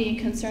about being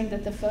concerned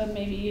that the phone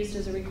may be used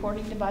as a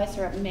recording device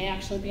or it may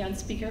actually be on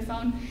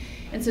speakerphone.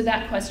 And so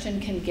that question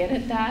can get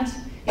at that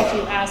if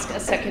you ask a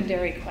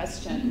secondary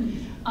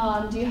question.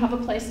 Do you have a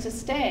place to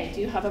stay?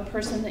 Do you have a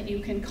person that you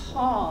can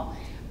call?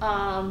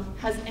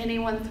 Has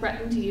anyone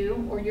threatened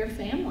you or your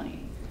family?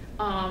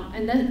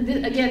 And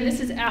then, again,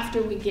 this is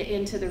after we get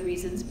into the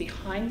reasons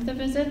behind the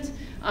visit.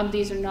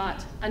 These are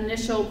not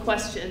initial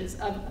questions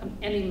of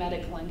any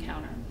medical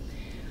encounter.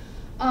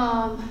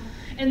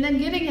 And then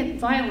getting at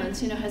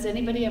violence, you know, has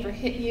anybody ever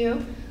hit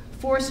you,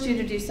 forced you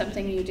to do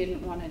something you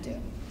didn't want to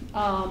do?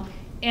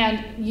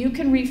 And you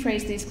can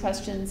rephrase these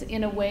questions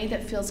in a way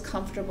that feels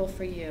comfortable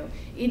for you.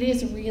 It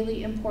is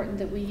really important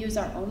that we use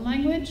our own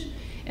language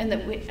and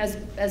that we,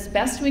 as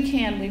best we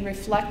can, we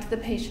reflect the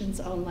patient's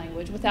own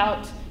language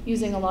without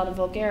using a lot of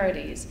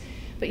vulgarities.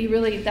 But you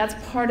really, that's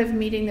part of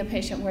meeting the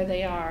patient where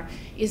they are,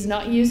 is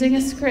not using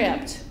a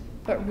script,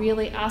 but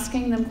really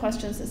asking them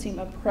questions that seem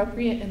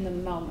appropriate in the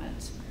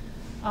moment.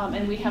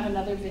 And we have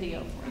another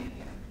video for you here.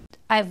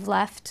 I've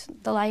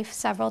left the life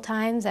several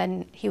times,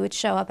 and he would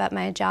show up at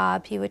my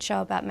job, he would show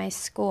up at my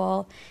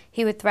school,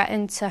 he would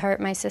threaten to hurt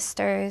my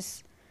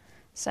sisters.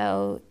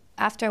 So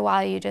after a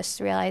while, you just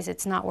realize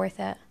it's not worth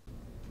it.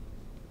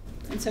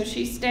 And so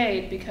she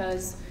stayed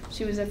because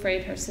she was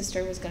afraid her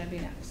sister was going to be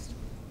next,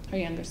 her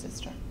younger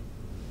sister.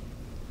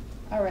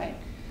 All right.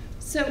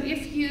 So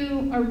if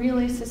you are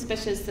really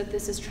suspicious that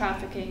this is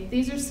trafficking,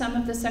 these are some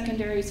of the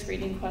secondary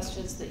screening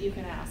questions that you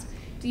can ask.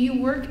 Do you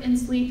work and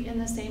sleep in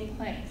the same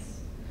place?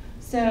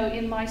 So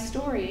in my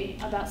story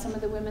about some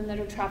of the women that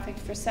are trafficked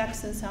for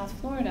sex in South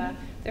Florida,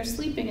 they're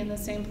sleeping in the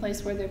same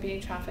place where they're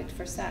being trafficked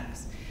for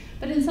sex.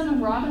 But in some of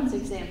Robin's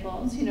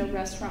examples, you know,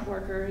 restaurant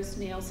workers,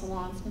 nail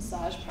salons,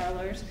 massage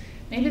parlors,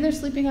 maybe they're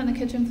sleeping on the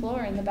kitchen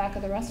floor in the back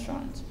of the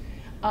restaurant.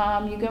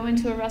 You go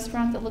into a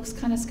restaurant that looks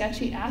kind of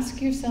sketchy,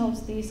 ask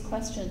yourselves these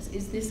questions.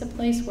 Is this a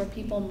place where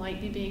people might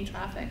be being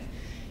trafficked?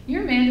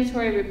 You're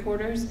mandatory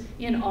reporters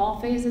in all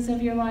phases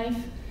of your life,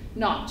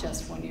 not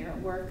just when you're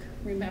at work.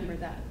 Remember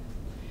that.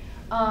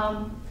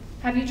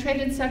 Have you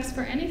traded sex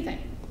for anything?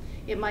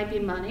 It might be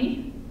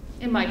money,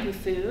 it might be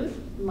food,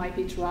 it might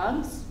be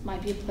drugs, it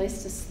might be a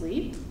place to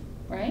sleep,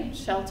 right?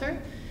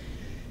 Shelter.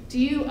 Do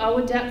you owe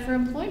a debt for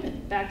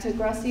employment? Back to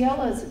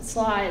Graciella's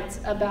slides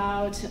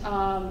about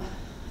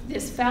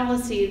this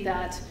fallacy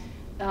that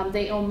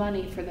they owe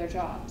money for their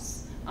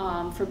jobs,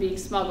 for being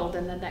smuggled,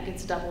 and then that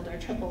gets doubled or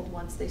tripled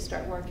once they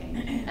start working.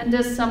 And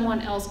does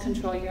someone else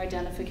control your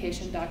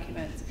identification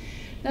documents?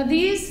 Now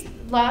these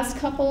last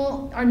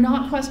couple are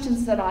not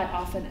questions that I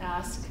often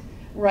ask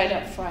right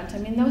up front. I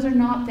mean, those are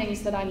not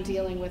things that I'm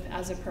dealing with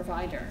as a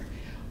provider.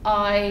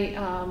 I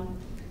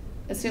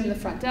assume the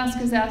front desk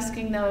is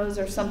asking those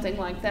or something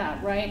like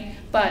that, right?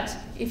 But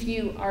if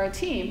you are a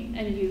team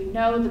and you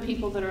know the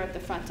people that are at the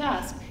front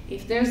desk,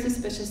 if they're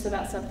suspicious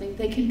about something,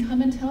 they can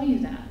come and tell you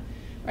that,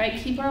 right?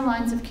 Keep our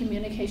lines of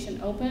communication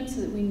open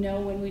so that we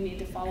know when we need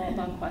to follow up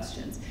on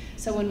questions.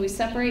 So when we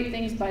separate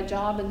things by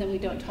job and then we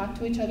don't talk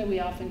to each other, we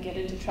often get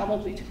into trouble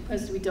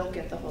because we don't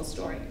get the whole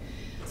story.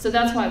 So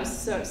that's why I was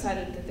so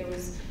excited that there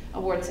was a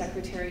ward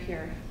secretary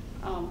here.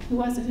 Who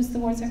was it? Who's the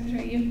ward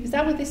secretary? You? Is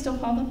that what they still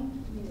call them?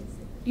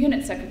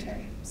 Unit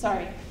secretary.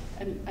 Sorry,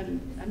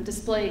 I'm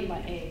displaying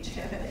my age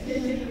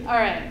here. All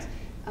right.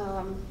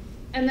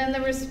 And then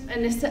there was,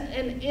 and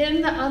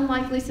in the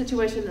unlikely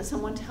situation that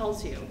someone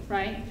tells you,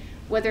 right,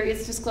 whether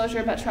it's disclosure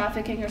about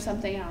trafficking or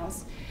something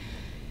else,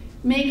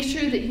 make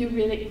sure that you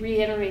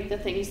reiterate the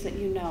things that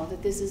you know,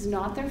 that this is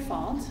not their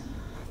fault,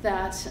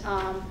 that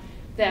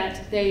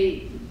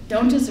they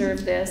don't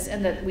deserve this,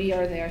 and that we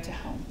are there to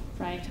help,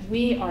 right?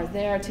 We are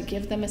there to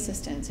give them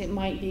assistance. It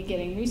might be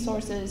getting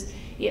resources.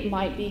 It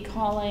might be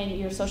calling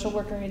your social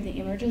worker in the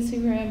emergency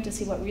room to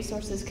see what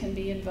resources can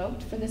be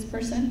invoked for this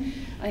person.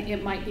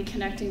 It might be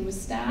connecting with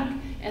STAC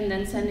and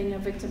then sending a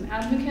victim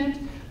advocate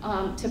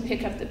to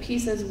pick up the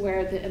pieces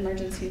where the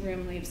emergency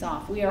room leaves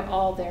off. We are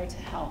all there to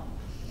help.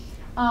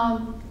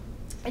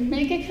 And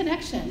make a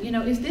connection. You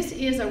know, if this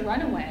is a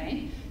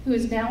runaway who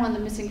is now on the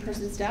missing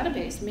persons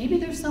database, maybe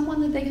there's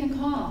someone that they can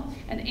call.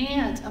 An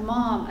aunt, a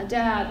mom, a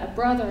dad, a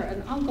brother,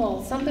 an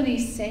uncle, somebody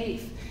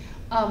safe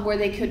where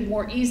they could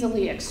more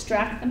easily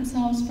extract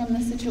themselves from the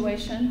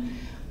situation.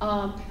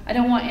 I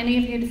don't want any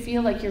of you to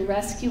feel like you're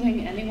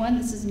rescuing anyone.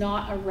 This is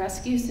not a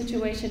rescue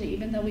situation,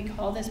 even though we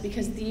call this,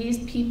 because these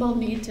people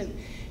need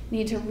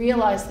to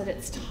realize that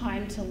it's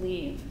time to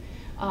leave.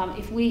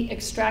 If we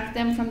extract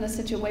them from the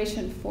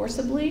situation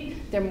forcibly,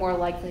 they're more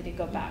likely to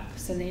go back.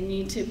 So they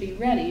need to be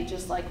ready,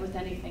 just like with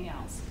anything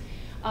else.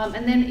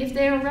 And then if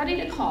they are ready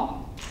to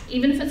call,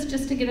 even if it's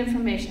just to get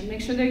information, make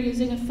sure they're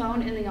using a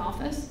phone in the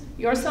office.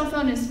 Your cell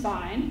phone is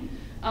fine,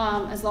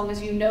 as long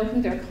as you know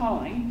who they're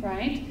calling,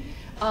 right?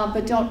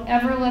 But don't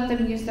ever let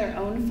them use their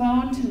own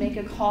phone to make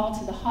a call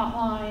to the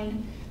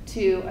hotline,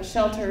 to a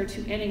shelter,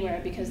 to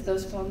anywhere, because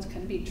those phones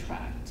can be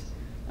tracked,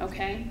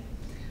 okay?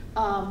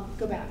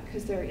 Go back,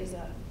 because there is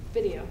a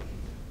video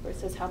where it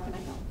says, how can I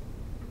help?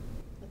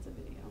 That's a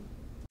video.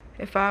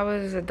 If I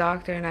was a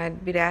doctor and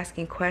I'd be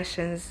asking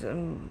questions,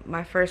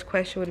 my first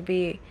question would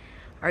be,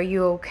 are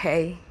you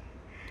okay?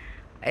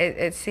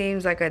 It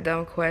seems like a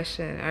dumb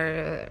question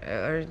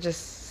or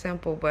just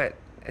simple, but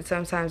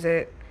sometimes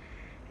it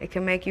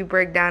can make you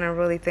break down and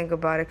really think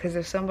about it, because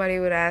if somebody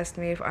would ask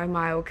me if am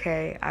I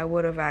okay, I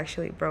would have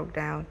actually broke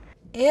down.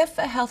 If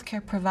a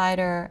healthcare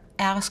provider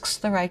asks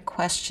the right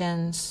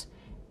questions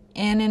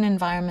in an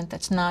environment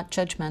that's not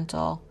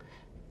judgmental,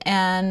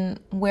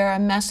 and where a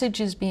message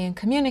is being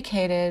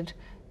communicated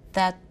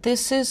that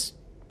this is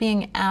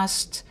being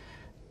asked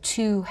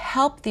to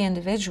help the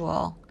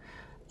individual,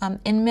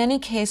 in many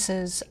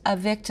cases a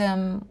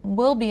victim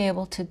will be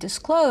able to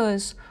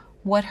disclose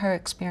what her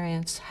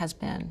experience has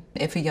been.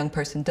 If a young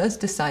person does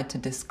decide to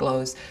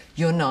disclose,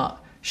 you're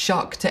not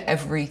shocked to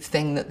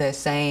everything that they're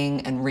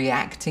saying and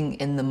reacting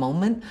in the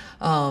moment,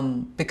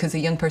 because a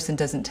young person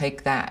doesn't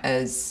take that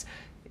as,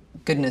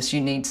 goodness,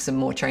 you need some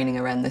more training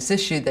around this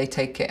issue. They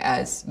take it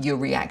as, you're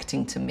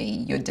reacting to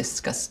me, you're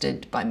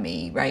disgusted by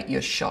me, right?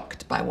 You're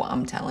shocked by what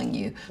I'm telling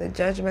you. The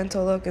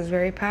judgmental look is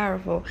very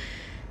powerful.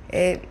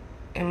 It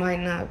might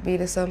not be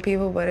to some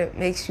people, but it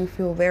makes you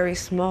feel very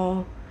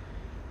small,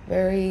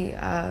 very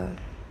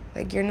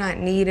like you're not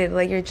needed,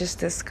 like you're just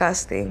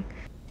disgusting.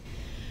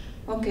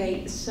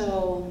 Okay,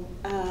 so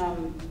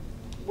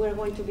we're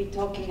going to be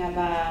talking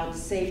about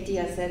safety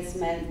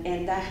assessment,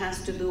 and that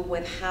has to do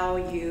with how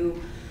you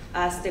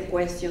ask the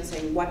questions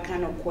and what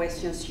kind of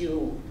questions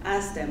you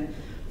ask them.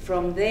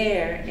 From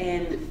there,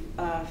 and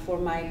for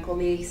my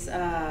colleagues,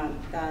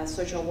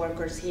 social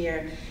workers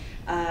here,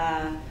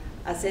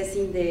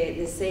 assessing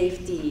the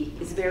safety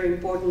is very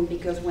important,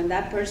 because when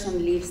that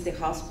person leaves the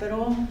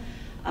hospital,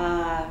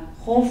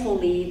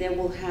 hopefully they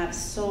will have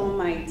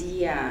some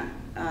idea,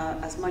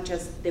 as much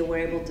as they were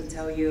able to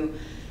tell you,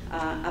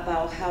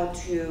 about how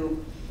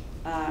to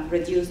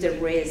reduce the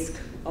risk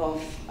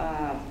of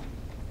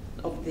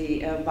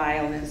the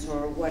violence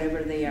or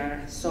whatever they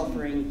are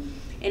suffering.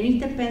 And it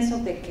depends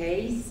on the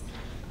case.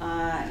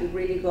 It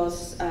really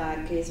goes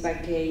case by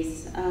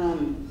case.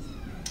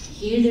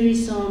 Here there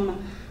is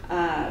some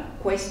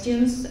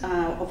questions.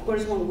 Of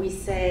course, when we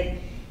said,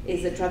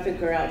 is the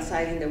trafficker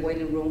outside in the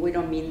waiting room, we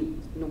don't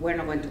mean, we're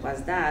not going to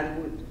ask that.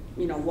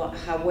 You know,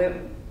 how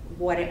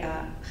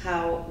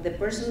the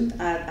person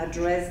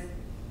addressed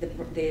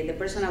the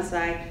person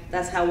outside,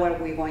 that's how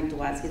we're going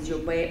to ask. Is your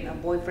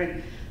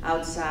boyfriend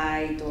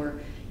outside, or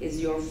is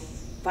your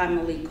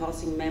family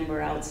cousin member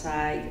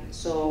outside?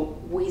 So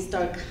we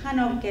start kind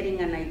of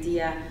getting an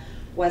idea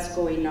what's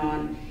going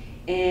on.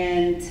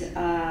 And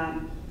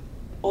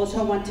also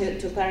I want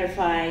to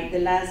clarify the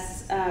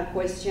last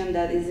question,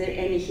 that is there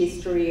any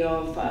history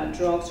of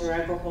drugs or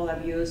alcohol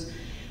abuse?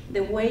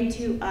 The way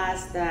to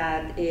ask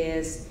that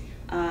is,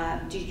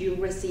 do you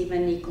receive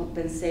any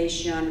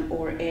compensation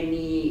or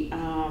any,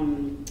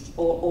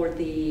 or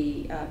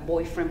the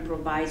boyfriend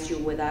provides you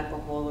with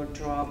alcohol or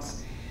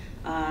drugs?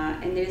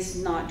 And it is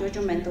not a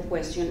judgmental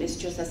question, it's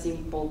just a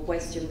simple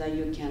question that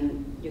you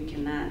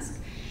can ask.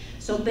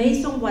 So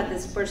based on what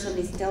this person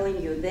is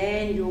telling you,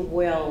 then you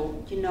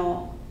will, you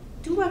know,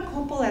 do a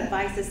couple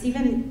advices,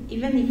 even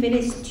if it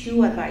is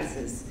 2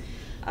 advices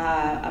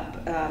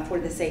for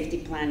the safety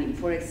planning.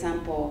 For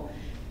example,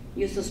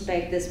 you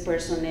suspect this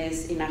person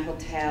is in a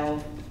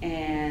hotel,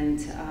 and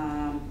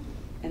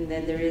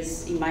then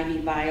it might be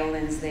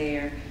violence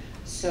there.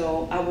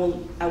 So I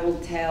will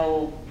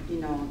tell, you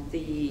know,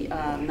 the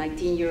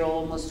 19-year-old,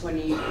 almost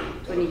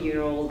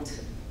 20-year-old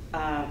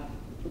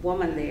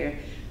woman there,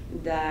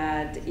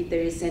 that if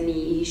there is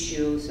any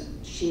issues,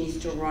 she needs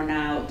to run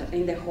out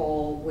in the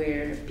hall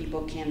where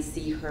people can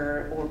see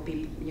her, or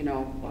people, you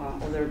know,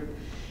 other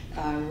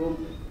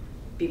room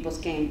people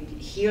can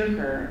hear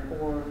her,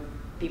 or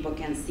people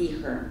can see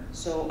her.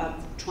 So I'm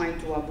trying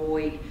to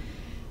avoid,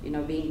 you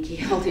know, being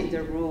killed in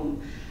the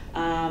room.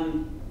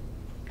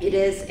 It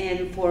is,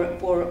 and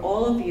for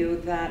all of you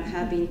that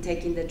have been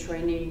taking the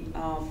training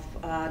of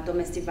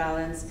domestic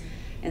violence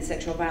and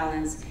sexual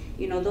violence,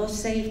 you know, those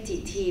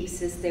safety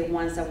tips is the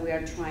ones that we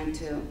are trying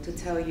to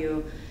tell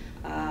you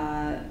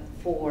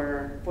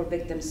for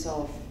victims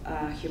of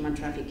human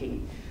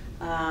trafficking.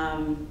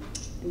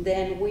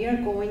 Then we are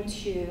going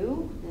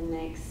to the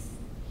next,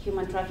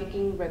 human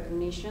trafficking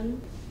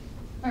recognition.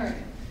 All right.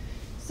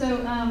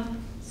 So,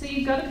 so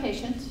you've got a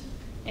patient,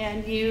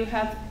 and you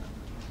have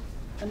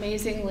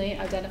amazingly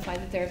identified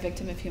that they're a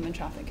victim of human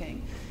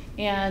trafficking,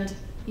 and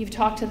you've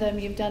talked to them.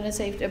 You've done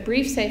a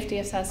brief safety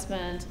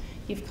assessment.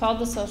 You've called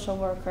the social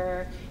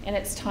worker, and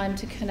it's time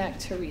to connect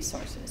to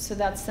resources. So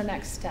that's the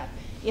next step.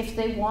 If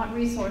they want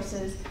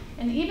resources,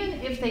 and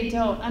even if they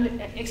don't,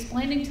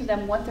 explaining to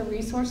them what the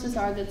resources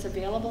are that's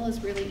available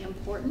is really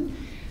important.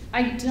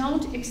 I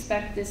don't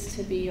expect this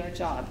to be your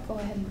job. Go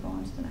ahead and go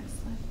on to the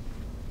next slide.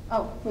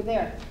 Oh, we're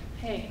there.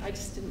 Hey, I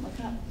just didn't look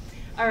up.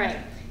 All right,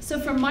 so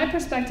from my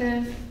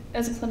perspective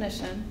as a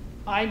clinician,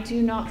 I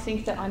do not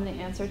think that I'm the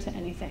answer to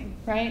anything,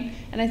 right?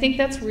 And I think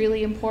that's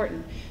really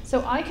important.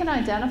 So I can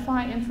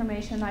identify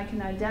information, I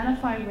can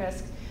identify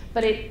risk,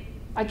 but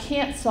I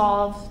can't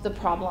solve the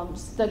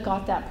problems that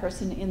got that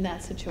person in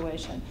that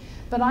situation.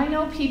 But I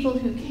know people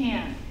who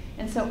can,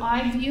 and so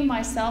I view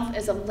myself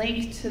as a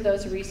link to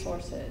those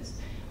resources.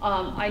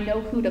 I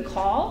know who to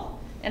call,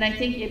 and I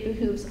think it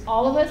behooves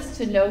all of us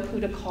to know who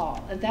to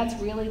call, and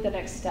that's really the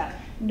next step.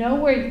 Know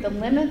where the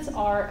limits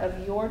are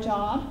of your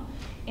job,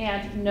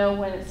 and know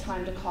when it's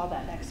time to call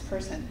that next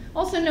person.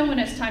 Also know when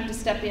it's time to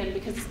step in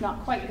because it's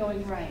not quite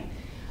going right.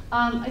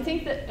 I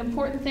think the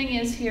important thing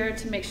is here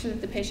to make sure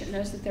that the patient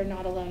knows that they're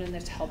not alone and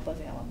there's help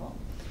available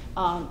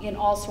in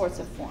all sorts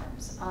of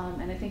forms.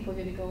 And I think we're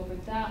going to go over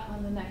that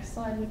on the next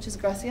slide, which is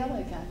Graciela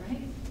again,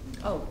 right?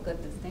 Oh,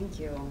 goodness, thank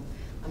you.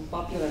 I'm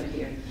popular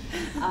here.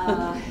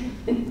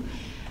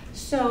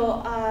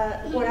 So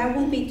what I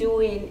will be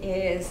doing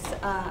is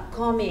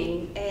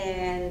coming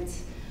and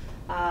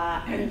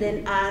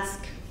then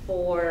ask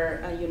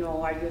for, you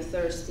know, are you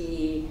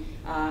thirsty?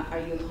 Are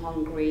you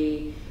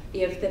hungry?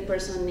 If the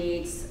person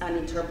needs an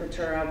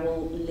interpreter, I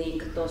will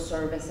link those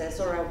services,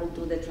 or I will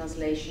do the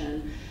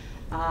translation.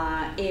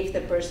 If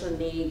the person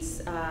needs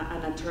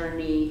an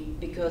attorney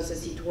because the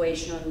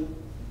situation,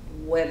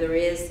 whether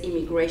it's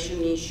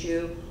immigration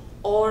issue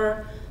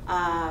or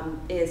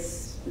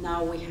is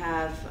now we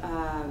have,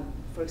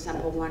 for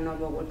example, one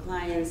of our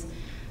clients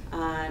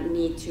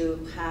need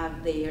to have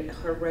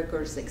her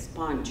records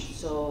expunged.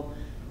 So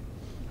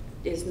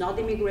it's not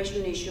the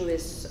immigration issue,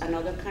 it's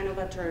another kind of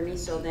attorney,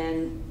 so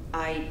then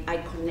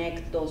I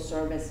connect those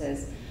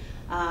services.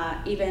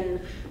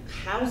 Even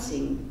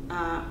housing,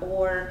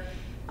 or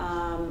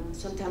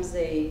sometimes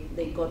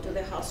they go to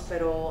the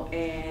hospital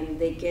and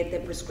they get the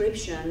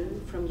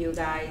prescription from you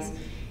guys,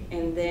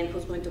 and then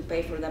who's going to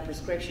pay for that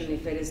prescription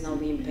if it is not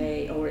being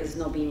paid or it's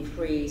not being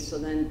free, so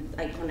then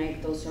I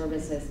connect those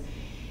services.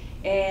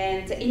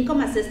 And income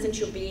assistance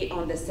should be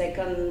on the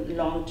second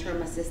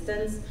long-term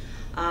assistance.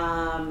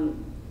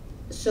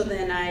 So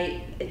then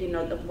you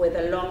know, with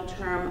a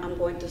long-term, I'm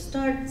going to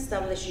start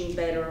establishing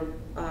better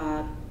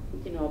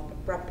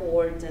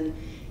rapport and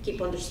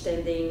keep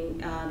understanding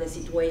the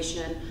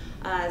situation.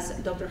 As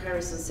Dr.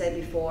 Harrison said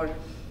before,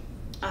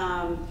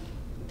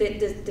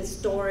 the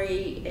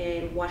story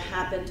and what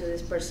happened to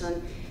this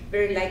person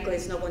very likely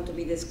is not going to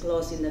be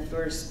disclosed in the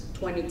first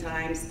 20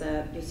 times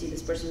that you see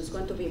this person. It's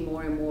going to be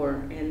more and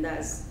more, and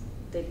that's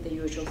the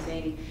usual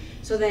thing.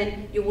 So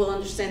then you will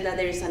understand that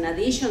there is an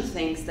addition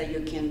things that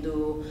you can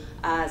do,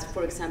 as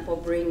for example,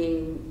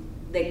 bringing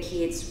the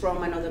kids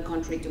from another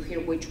country to here,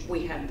 which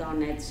we have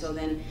done it. So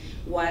then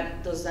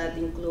what does that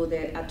include?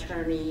 The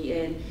attorney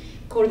and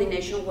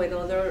coordination with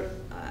other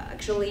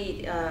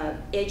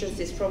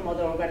agencies from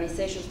other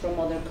organizations from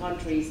other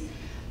countries.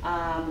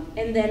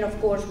 And then of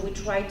course we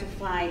try to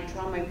find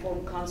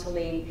trauma-informed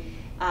counseling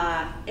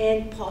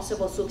and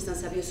possible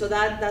substance abuse. So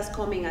that's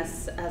coming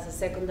as a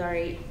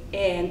secondary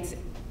and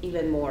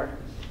even more.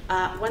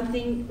 One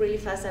thing really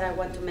fast that I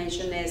want to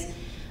mention is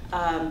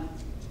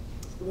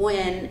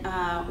when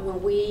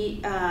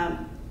we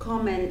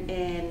come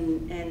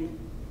and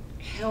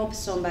help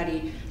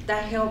somebody,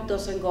 that help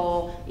doesn't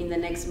go in the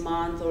next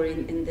month or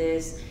in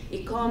this.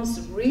 It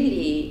comes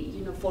really,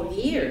 for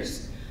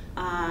years.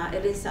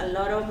 It is a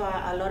lot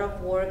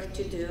of work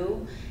to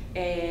do,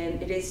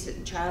 and it is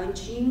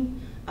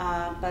challenging.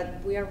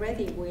 But we are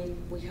ready.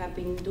 We have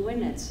been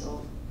doing it.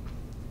 So,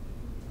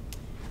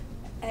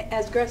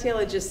 as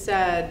Graciela just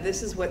said,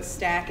 this is what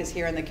STAC is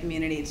here in the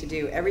community to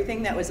do.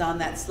 Everything that was on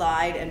that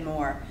slide and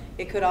more.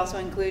 It could also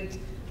include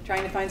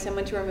trying to find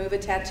someone to remove a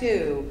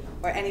tattoo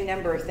or any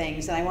number of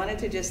things. And I wanted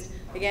to just,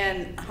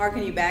 again,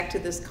 hearken you back to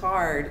this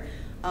card.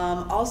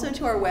 Also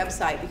to our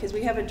website, because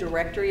we have a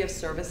directory of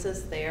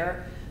services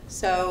there.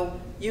 So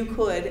you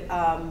could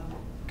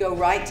go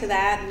right to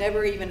that,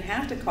 never even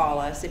have to call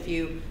us if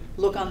you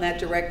look on that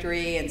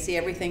directory and see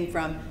everything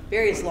from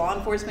various law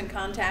enforcement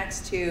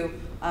contacts to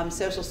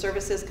social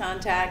services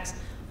contacts.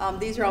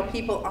 These are all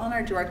people on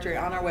our directory,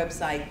 on our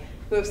website,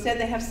 who have said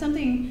they have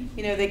something,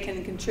 they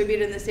can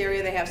contribute in this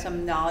area, they have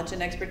some knowledge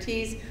and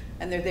expertise,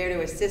 and they're there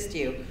to assist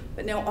you.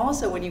 But now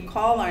also when you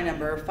call our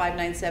number,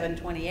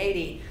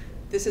 597-2080,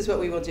 this is what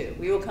we will do.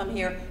 We will come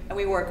here and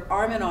we work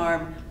arm in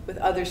arm with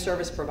other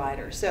service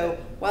providers. So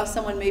while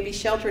someone may be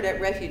sheltered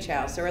at Refuge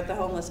House or at the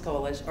Homeless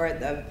Coalition or at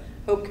the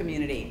Hope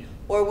Community,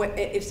 or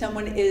if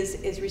someone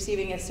is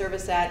receiving a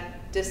service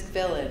at Disc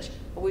Village,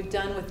 what we've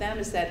done with them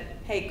is that,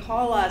 hey,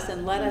 call us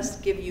and let us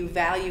give you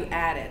value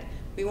added.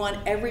 We want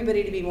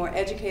everybody to be more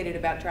educated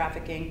about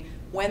trafficking.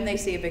 When they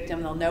see a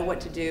victim, they'll know what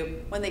to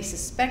do. When they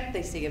suspect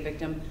they see a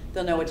victim,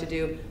 they'll know what to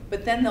do.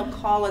 But then they'll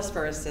call us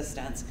for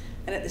assistance.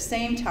 And at the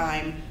same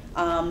time,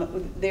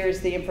 there's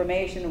the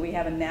information. We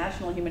have a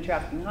national human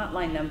trafficking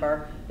hotline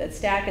number that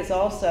STAC is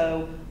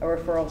also a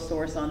referral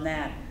source on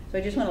that. So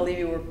I just want to leave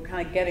you, we're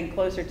kind of getting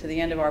closer to the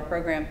end of our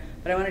program,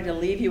 but I wanted to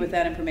leave you with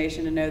that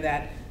information to know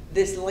that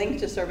this link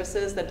to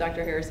services that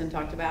Dr. Harrison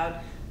talked about,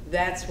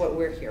 that's what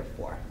we're here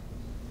for.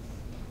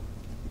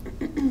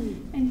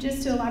 And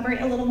just to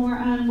elaborate a little more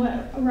on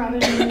what Robin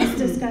was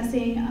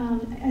discussing,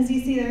 as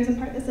you see there's a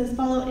part that says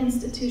follow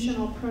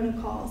institutional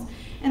protocols.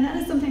 And that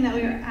is something that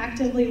we are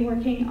actively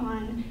working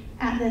on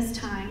at this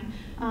time,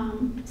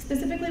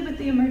 specifically with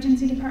the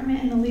emergency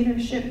department and the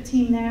leadership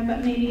team there,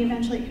 but maybe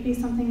eventually it could be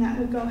something that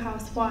would go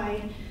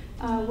house-wide.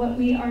 What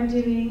we are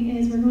doing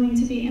is we're going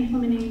to be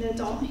implementing the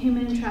adult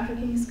human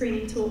trafficking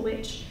screening tool,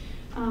 which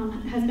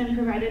has been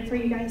provided for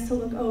you guys to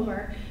look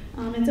over.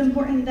 It's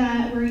important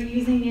that we're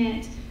using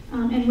it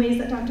in ways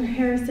that Dr.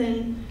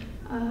 Harrison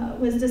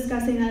was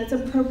discussing, that it's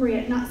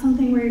appropriate, not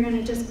something where you're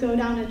going to just go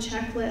down a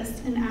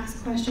checklist and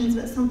ask questions,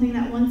 but something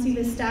that once you've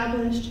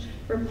established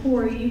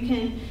rapport, you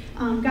can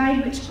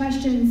guide which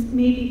questions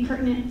may be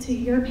pertinent to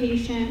your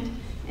patient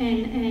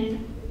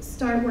and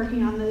start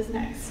working on those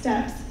next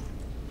steps.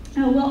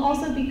 We'll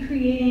also be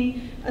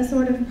creating a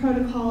sort of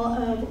protocol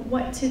of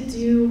what to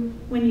do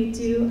when you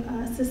do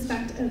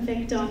suspect a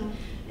victim.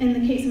 In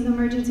the case of the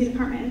emergency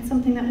department, it's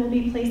something that we'll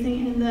be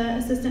placing in the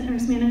assistant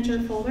nurse manager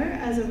folder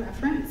as a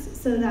reference,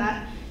 so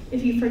that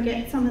if you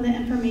forget some of the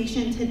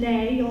information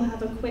today, you'll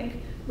have a quick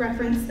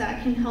reference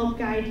that can help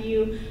guide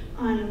you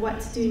on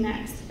what to do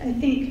next. I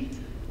think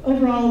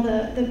overall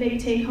the big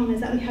take home is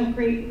that we have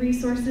great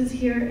resources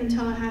here in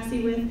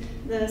Tallahassee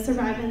with the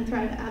Survive and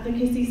Thrive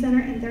Advocacy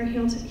Center, and they're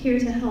here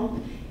to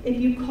help. If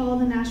you call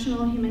the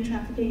National Human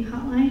Trafficking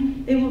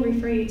Hotline, they will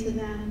refer you to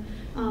them.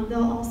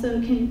 They'll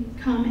also can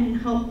come and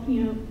help,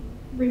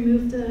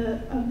 remove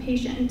the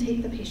patient and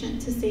take the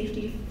patient to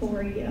safety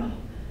for you.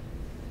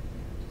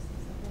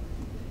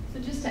 So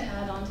just to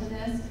add on to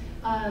this,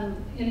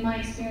 in my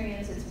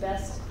experience, it's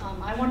best,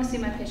 I want to see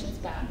my patients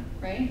bad,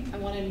 right? I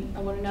want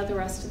to know the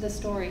rest of the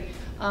story.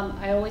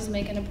 I always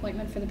make an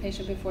appointment for the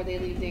patient before they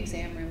leave the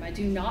exam room. I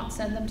do not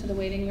send them to the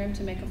waiting room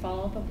to make a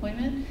follow-up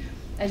appointment.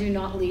 I do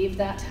not leave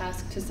that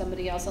task to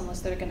somebody else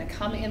unless they're going to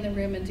come in the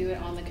room and do it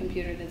on the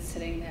computer that's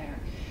sitting there.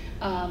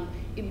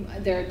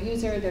 Their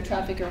abuser, their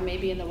trafficker may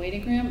be in the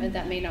waiting room, and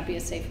that may not be a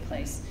safe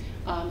place.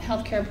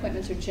 Healthcare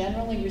appointments are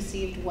generally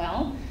received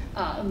well,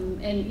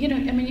 and you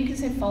can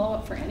say follow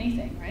up for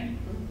anything, right?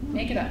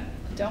 Make it up,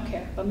 don't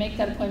care, but make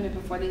that appointment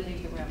before they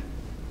leave the room.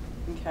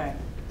 Okay.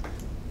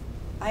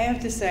 I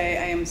have to say,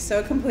 I am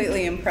so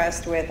completely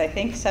impressed with, I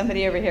think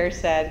somebody over here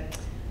said,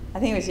 I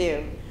think it was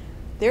you,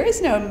 there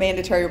is no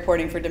mandatory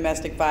reporting for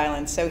domestic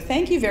violence, so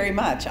thank you very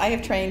much. I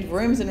have trained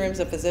rooms and rooms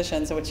of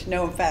physicians, which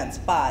no offense,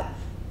 but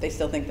they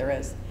still think there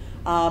is.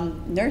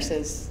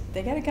 Nurses,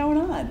 they got it going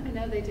on. I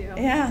know they do.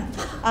 Yeah.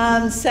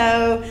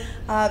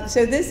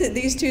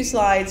 These two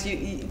slides,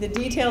 the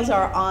details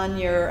are on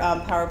your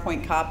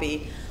PowerPoint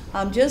copy.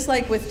 Just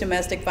like with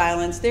domestic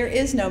violence, there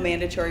is no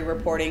mandatory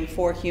reporting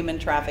for human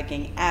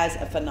trafficking as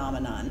a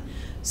phenomenon.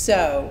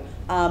 So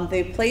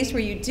the place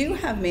where you do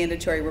have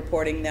mandatory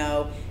reporting,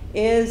 though,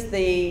 is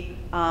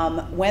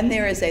when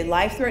there is a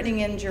life-threatening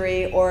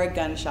injury or a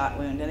gunshot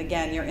wound. And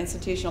again, your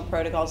institutional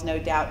protocols no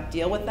doubt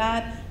deal with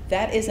that.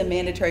 That is a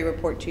mandatory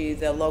report to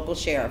the local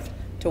sheriff,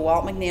 to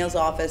Walt McNeil's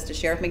office, to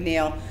Sheriff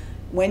McNeil,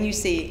 when you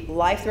see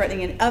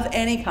life-threatening of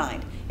any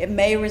kind. It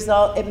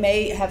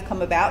may have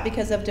come about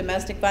because of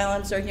domestic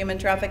violence or human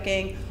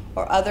trafficking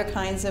or other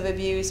kinds of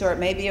abuse, or it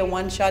may be a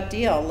one-shot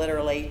deal,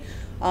 literally.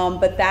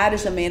 But that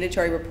is a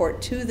mandatory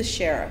report to the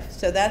sheriff.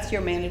 So that's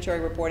your mandatory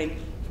reporting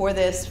for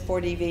this,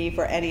 for DV,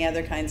 for any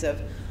other kinds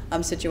of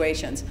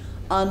situations.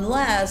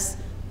 Unless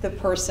the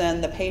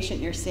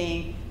patient you're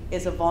seeing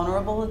is a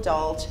vulnerable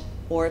adult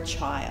or a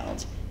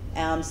child.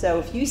 So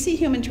if you see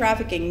human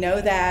trafficking,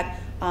 know that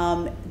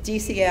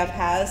DCF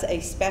has a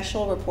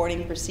special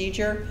reporting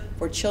procedure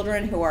for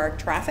children who are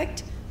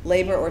trafficked,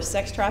 labor or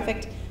sex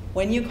trafficked.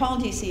 When you call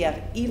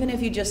DCF, even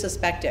if you just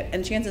suspect it,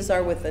 and chances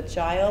are with a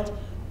child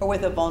or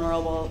with a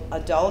vulnerable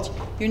adult,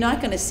 you're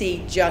not going to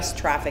see just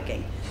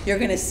trafficking. You're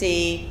going to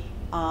see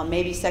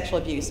maybe sexual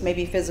abuse,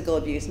 maybe physical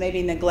abuse,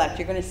 maybe neglect.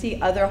 You're going to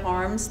see other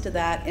harms to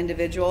that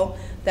individual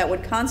that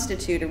would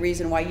constitute a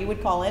reason why you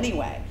would call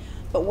anyway.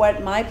 But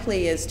what my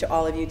plea is to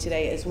all of you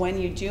today is when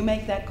you do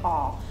make that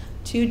call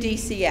to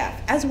DCF,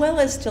 as well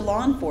as to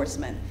law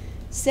enforcement,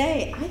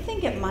 say, I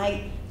think it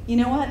might, you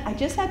know what, I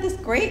just had this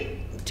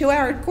great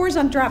 2-hour course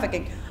on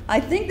trafficking. I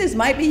think this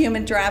might be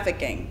human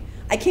trafficking.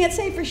 I can't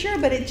say for sure,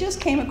 but it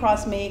just came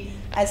across me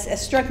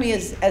as struck me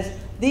as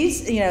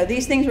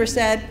these things were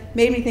said,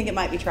 made me think it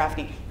might be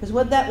trafficking. Because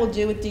what that will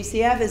do with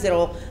DCF is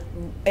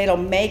it'll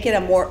make it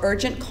a more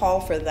urgent call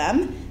for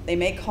them. They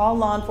may call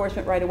law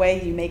enforcement right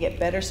away. You may get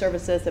better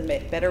services and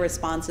better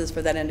responses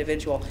for that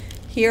individual.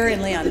 Here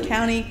in Leon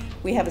County,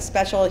 we have a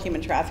special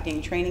human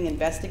trafficking training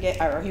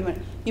investigator, or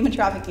human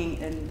trafficking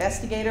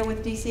investigator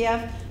with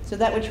DCF. So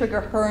that would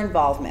trigger her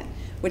involvement,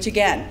 which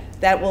again,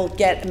 that will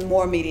get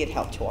more immediate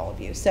help to all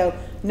of you. So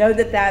know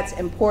that that's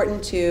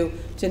important to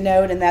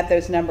note, and that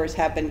those numbers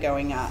have been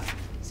going up.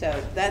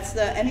 So that's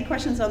any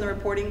questions on the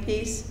reporting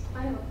piece?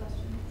 I have a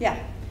question. Yeah.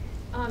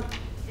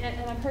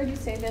 And I've heard you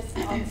say this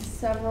on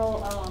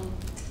several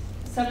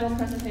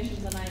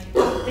presentations, and I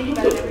think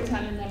about it every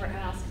time and never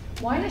ask.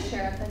 Why the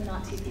sheriff and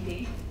not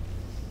TPD?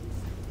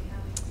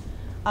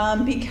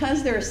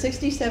 Because there are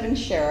 67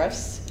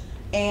 sheriffs,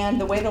 and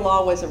the way the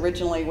law was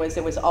originally was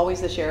it was always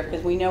the sheriff,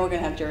 because we know we're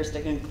going to have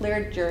jurisdiction,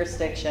 clear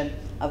jurisdiction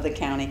of the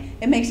county.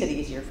 It makes it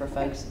easier for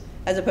folks,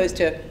 as opposed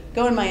to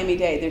go in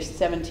Miami-Dade. There's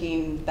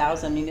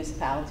 17,000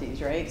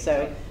 municipalities, right?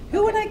 So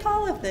who would I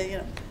call if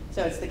they,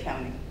 so it's the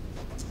county.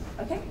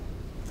 Okay.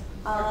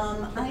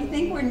 I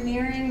think we're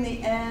nearing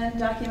the end.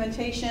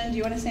 Documentation. Do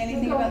you want to say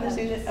anything about this?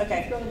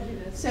 Okay.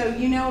 So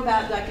you know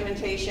about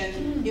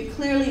documentation. You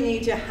clearly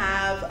need to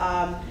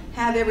have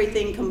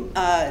everything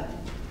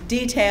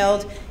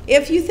detailed.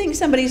 If you think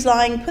somebody's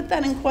lying, put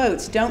that in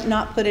quotes. Don't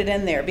not put it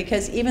in there,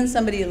 because even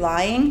somebody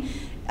lying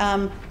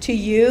to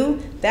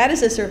you, that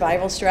is a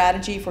survival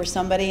strategy for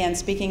somebody. And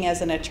speaking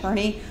as an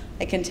attorney,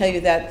 I can tell you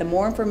that the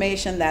more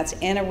information that's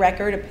in a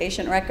record, a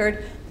patient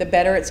record, the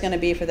better it's going to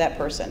be for that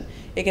person.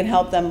 It can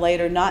help them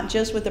later, not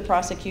just with the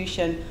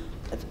prosecution,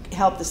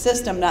 help the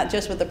system, not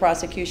just with the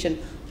prosecution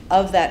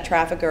of that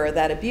trafficker or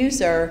that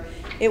abuser.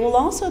 It will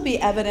also be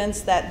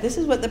evidence that this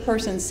is what the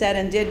person said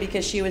and did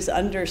because she was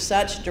under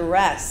such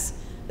duress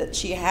that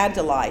she had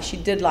to lie. She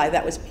did lie.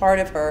 That was part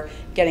of her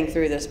getting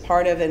through this,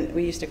 part of, and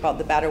we used to call it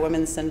the battered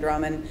woman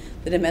syndrome in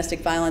the domestic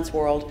violence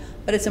world.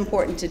 But it's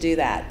important to do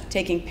that.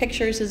 Taking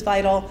pictures is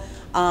vital.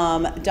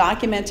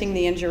 Documenting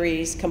the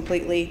injuries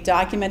completely,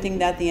 documenting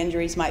that the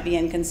injuries might be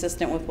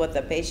inconsistent with what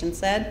the patient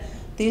said.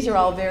 These are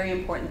all very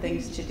important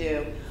things to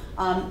do.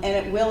 And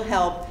it will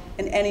help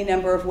in any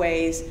number of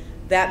ways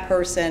that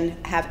person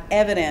have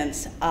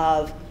evidence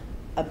of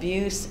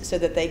abuse so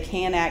that they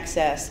can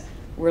access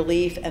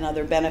relief and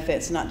other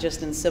benefits, not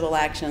just in civil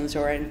actions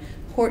or in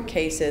court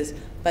cases,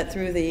 but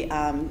through the,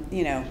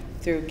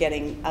 through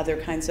getting other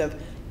kinds of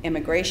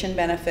immigration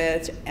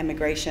benefits,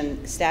 immigration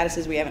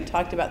statuses. We haven't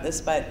talked about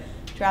this, but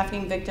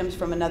trafficking victims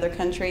from another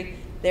country,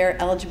 they're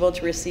eligible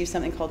to receive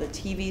something called a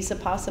T visa,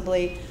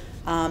 possibly.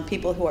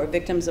 People who are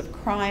victims of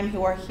crime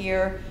who are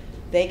here,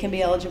 they can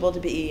be eligible to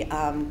be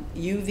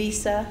U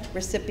visa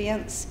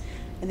recipients.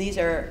 And these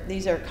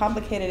are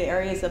complicated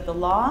areas of the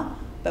law,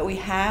 but we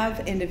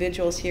have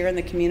individuals here in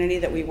the community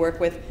that we work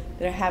with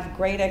that have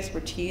great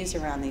expertise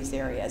around these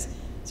areas.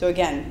 So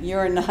again,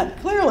 you're not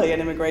clearly an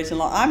immigration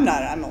law. I'm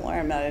not. I'm a lawyer.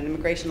 I'm not an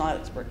immigration law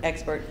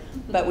expert,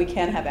 but we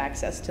can have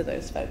access to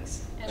those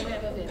folks. And we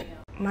have a video.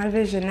 My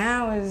vision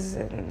now is,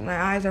 my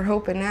eyes are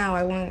hoping now.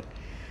 I want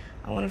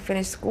to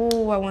finish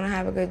school. I want to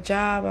have a good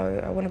job.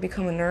 I want to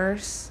become a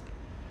nurse.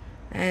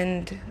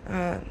 And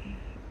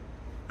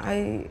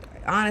I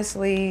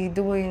honestly,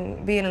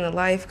 being in the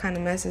life kind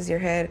of messes your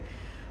head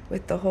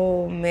with the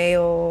whole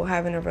male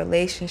having a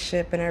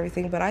relationship and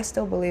everything, but I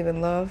still believe in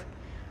love.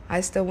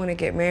 I still want to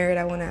get married.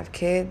 I want to have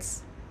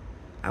kids.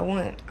 I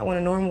want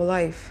a normal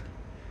life.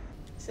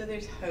 So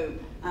there's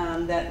hope.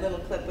 That little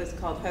clip was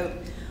called Hope.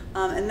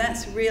 And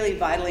that's really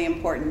vitally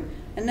important.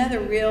 Another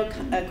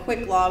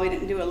quick law, we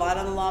didn't do a lot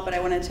on the law, but I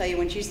want to tell you,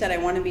 when she said, I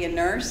want to be a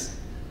nurse,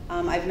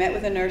 I've met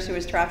with a nurse who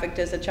was trafficked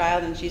as a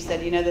child, and she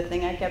said, you know, the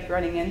thing I kept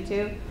running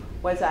into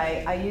was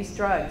I used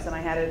drugs and I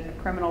had a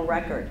criminal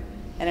record.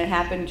 And it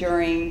happened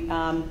during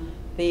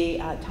the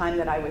time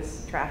that I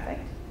was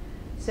trafficked.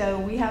 So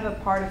we have a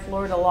part of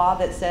Florida law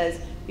that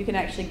says you can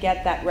actually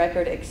get that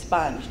record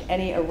expunged.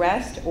 Any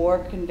arrest or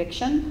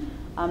conviction,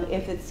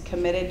 if it's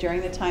committed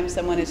during the time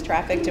someone is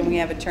trafficked, and we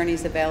have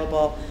attorneys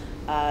available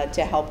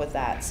to help with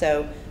that.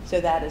 So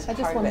that is part of it.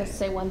 I just want to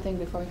say one thing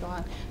before we go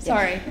on.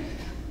 Sorry.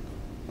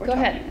 Yeah. Go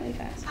ahead.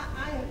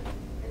 I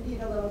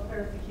need a little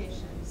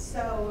clarification.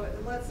 So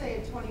let's say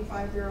a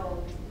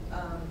 25-year-old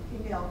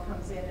female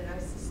comes in and I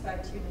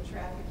suspect human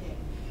trafficking.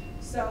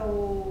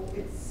 So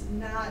it's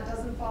not,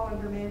 doesn't fall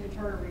under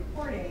mandatory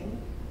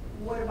reporting.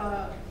 What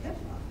about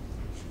HIPAA?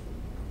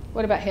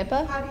 What about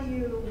HIPAA? How do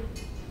you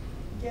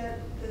get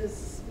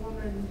this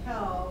woman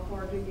help,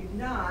 or do you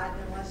not,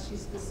 unless she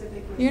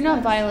specifically You're not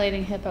says-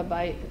 violating HIPAA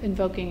by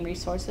invoking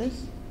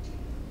resources.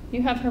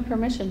 You have her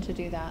permission to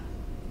do that.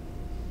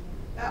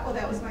 Well,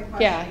 that was my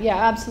question. Yeah,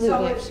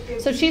 absolutely.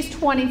 So she's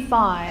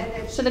 25.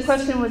 And So the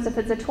question was, if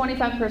it's a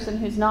 25 person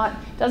who's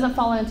doesn't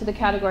fall into the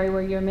category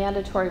where you're a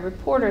mandatory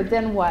reporter,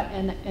 then what?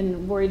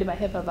 And worried about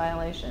HIPAA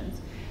violations.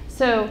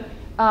 So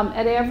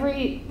at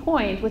every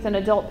point with an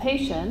adult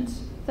patient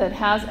that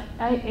has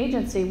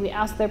agency, we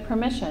ask their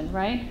permission,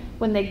 right?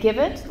 When they give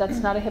it, that's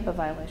not a HIPAA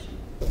violation.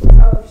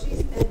 So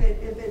if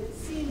it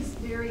seems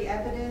very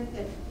evident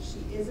that she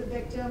is a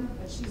victim,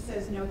 but she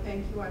says, no,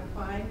 thank you, I'm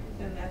fine,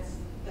 then that's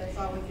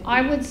all we can do.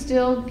 I would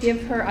still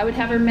give her, I would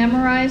have her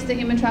memorize the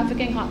human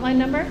trafficking hotline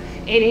number,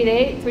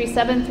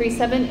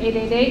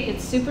 888-3737-888.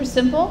 It's super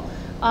simple.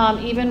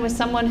 Even with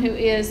someone who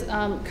is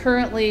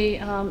currently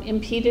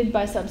impeded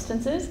by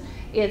substances,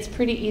 it's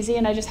pretty easy,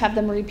 and I just have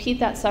them repeat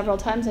that several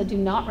times. I do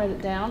not write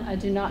it down. I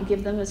do not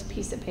give them this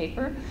piece of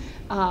paper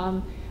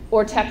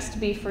or text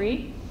be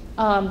free.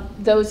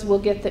 Those will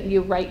get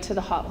you right to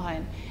the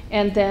hotline.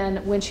 And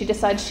then when she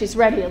decides she's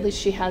ready, at least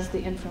she has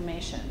the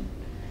information.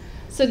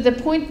 So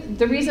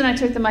the reason I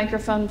took the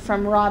microphone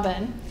from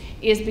Robin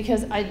is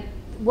because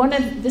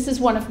this is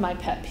one of my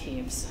pet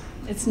peeves.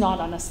 It's not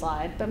on a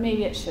slide, but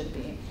maybe it should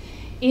be,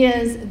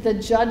 is the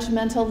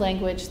judgmental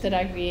language that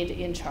I read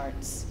in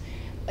charts.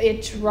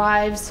 It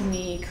drives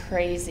me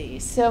crazy.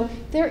 So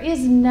there is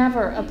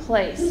never a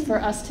place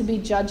for us to be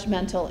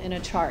judgmental in a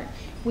chart.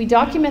 We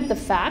document the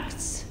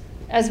facts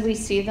as we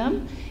see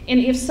them.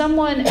 And if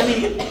someone,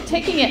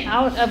 taking it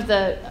out of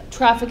the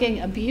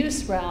trafficking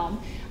abuse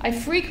realm, I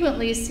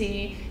frequently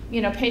see,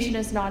 patient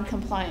is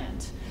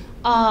non-compliant.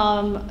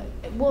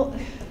 Well,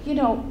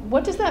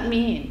 what does that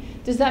mean?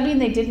 Does that mean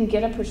they didn't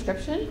get a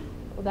prescription?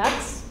 Well,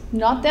 that's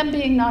not them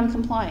being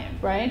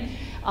non-compliant, right?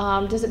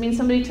 Does it mean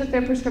somebody took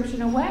their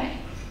prescription away?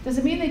 Does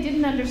it mean they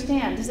didn't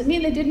understand? Does it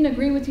mean they didn't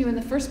agree with you in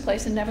the first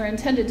place and never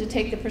intended to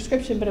take the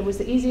prescription, but it was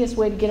the easiest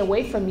way to get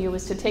away from you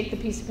was to take the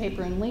piece of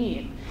paper and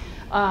leave?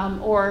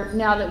 Or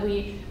now that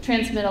we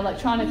transmit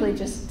electronically,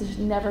 just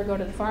never go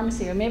to the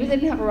pharmacy. Or maybe they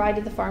didn't have a ride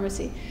to the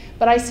pharmacy.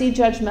 But I see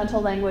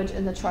judgmental language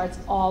in the charts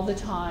all the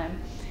time.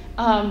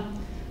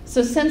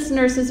 So since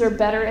nurses are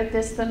better at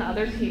this than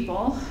other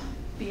people,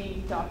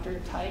 being doctor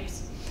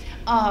types,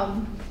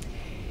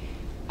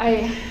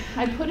 I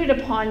put it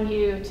upon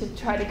you to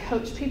try to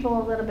coach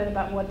people a little bit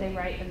about what they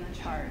write in the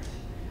chart.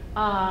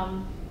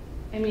 I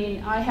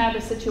had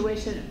a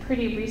situation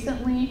pretty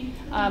recently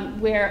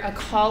where a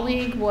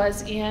colleague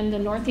was in the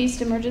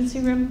Northeast emergency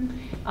room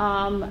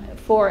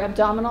for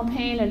abdominal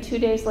pain, and 2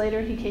 days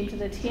later he came to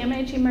the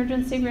TMH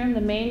emergency room,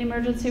 the main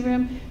emergency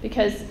room,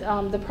 because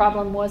the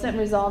problem wasn't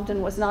resolved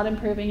and was not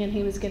improving and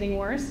he was getting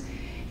worse.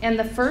 And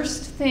the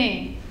first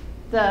thing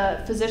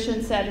the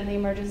physician said in the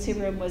emergency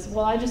room was,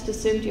 well, I just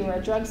assumed you were a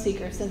drug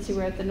seeker since you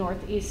were at the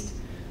Northeast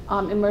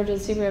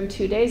emergency room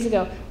 2 days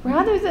ago,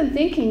 rather than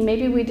thinking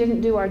maybe we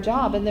didn't do our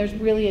job and there's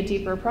really a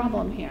deeper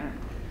problem here.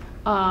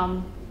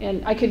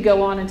 And I could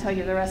go on and tell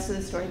you the rest of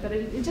the story, but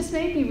it just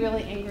made me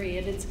really angry.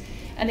 And it's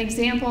an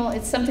example,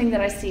 it's something that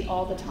I see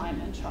all the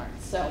time in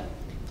charts. So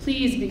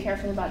please be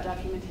careful about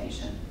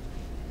documentation.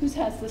 Who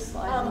has this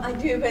slide? I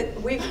do, but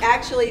we've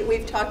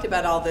talked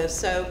about all this.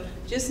 So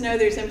just know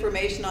there's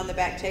information on the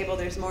back table.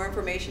 There's more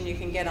information you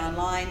can get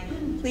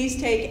online. Please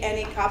take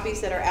any copies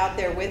that are out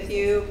there with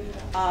you.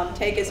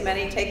 Take as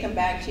many, take them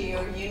back to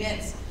your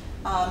units.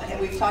 and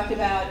we've talked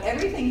about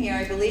everything here,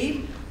 I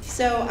believe.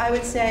 So I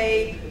would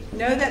say,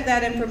 know that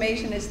that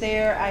information is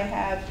there. I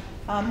have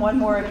one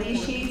more of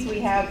these sheets. We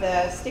have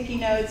the sticky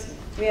notes.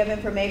 We have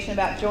information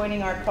about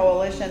joining our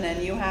coalition,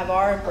 and you have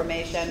our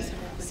information.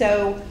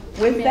 So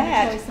with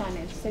that,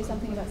 signage. Say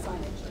something about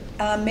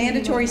signage.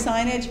 Mandatory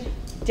signage,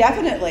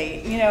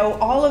 definitely. You know,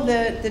 all of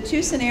the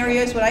two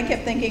scenarios, what I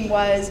kept thinking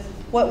was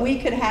what we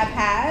could have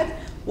had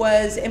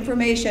was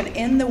information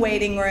in the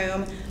waiting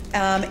room,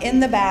 in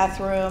the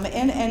bathroom,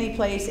 in any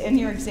place, in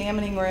your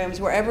examining rooms,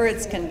 wherever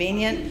it's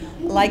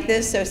convenient like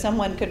this, so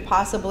someone could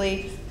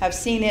possibly have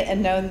seen it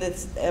and known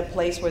that's a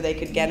place where they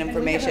could get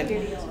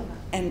information.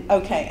 And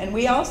okay, and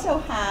we also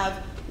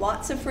have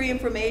lots of free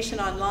information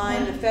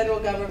online. The federal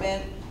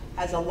government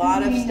has a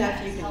lot of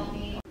stuff you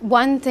can.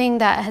 One thing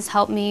that has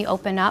helped me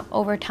open up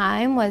over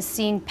time was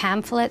seeing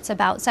pamphlets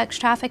about sex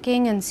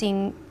trafficking and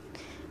seeing,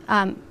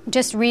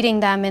 just reading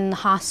them in the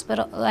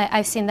hospital.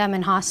 I've seen them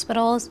in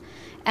hospitals,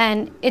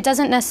 and it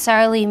doesn't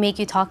necessarily make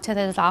you talk to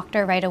the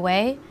doctor right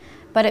away,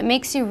 but it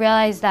makes you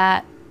realize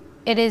that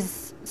it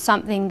is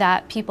something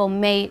that people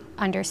may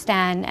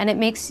understand, and it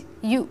makes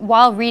you,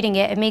 while reading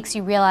it, it makes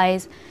you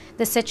realize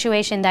the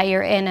situation that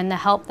you're in and the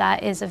help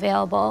that is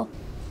available.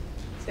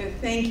 So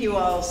thank you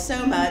all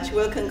so much.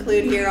 We'll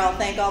conclude here. I'll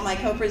thank all my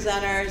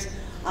co-presenters.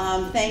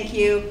 Thank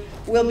you.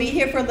 We'll be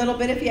here for a little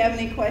bit if you have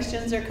any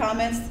questions or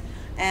comments.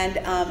 And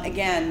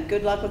again,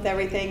 good luck with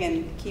everything,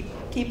 and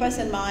keep us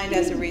in mind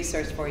as a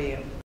resource for you.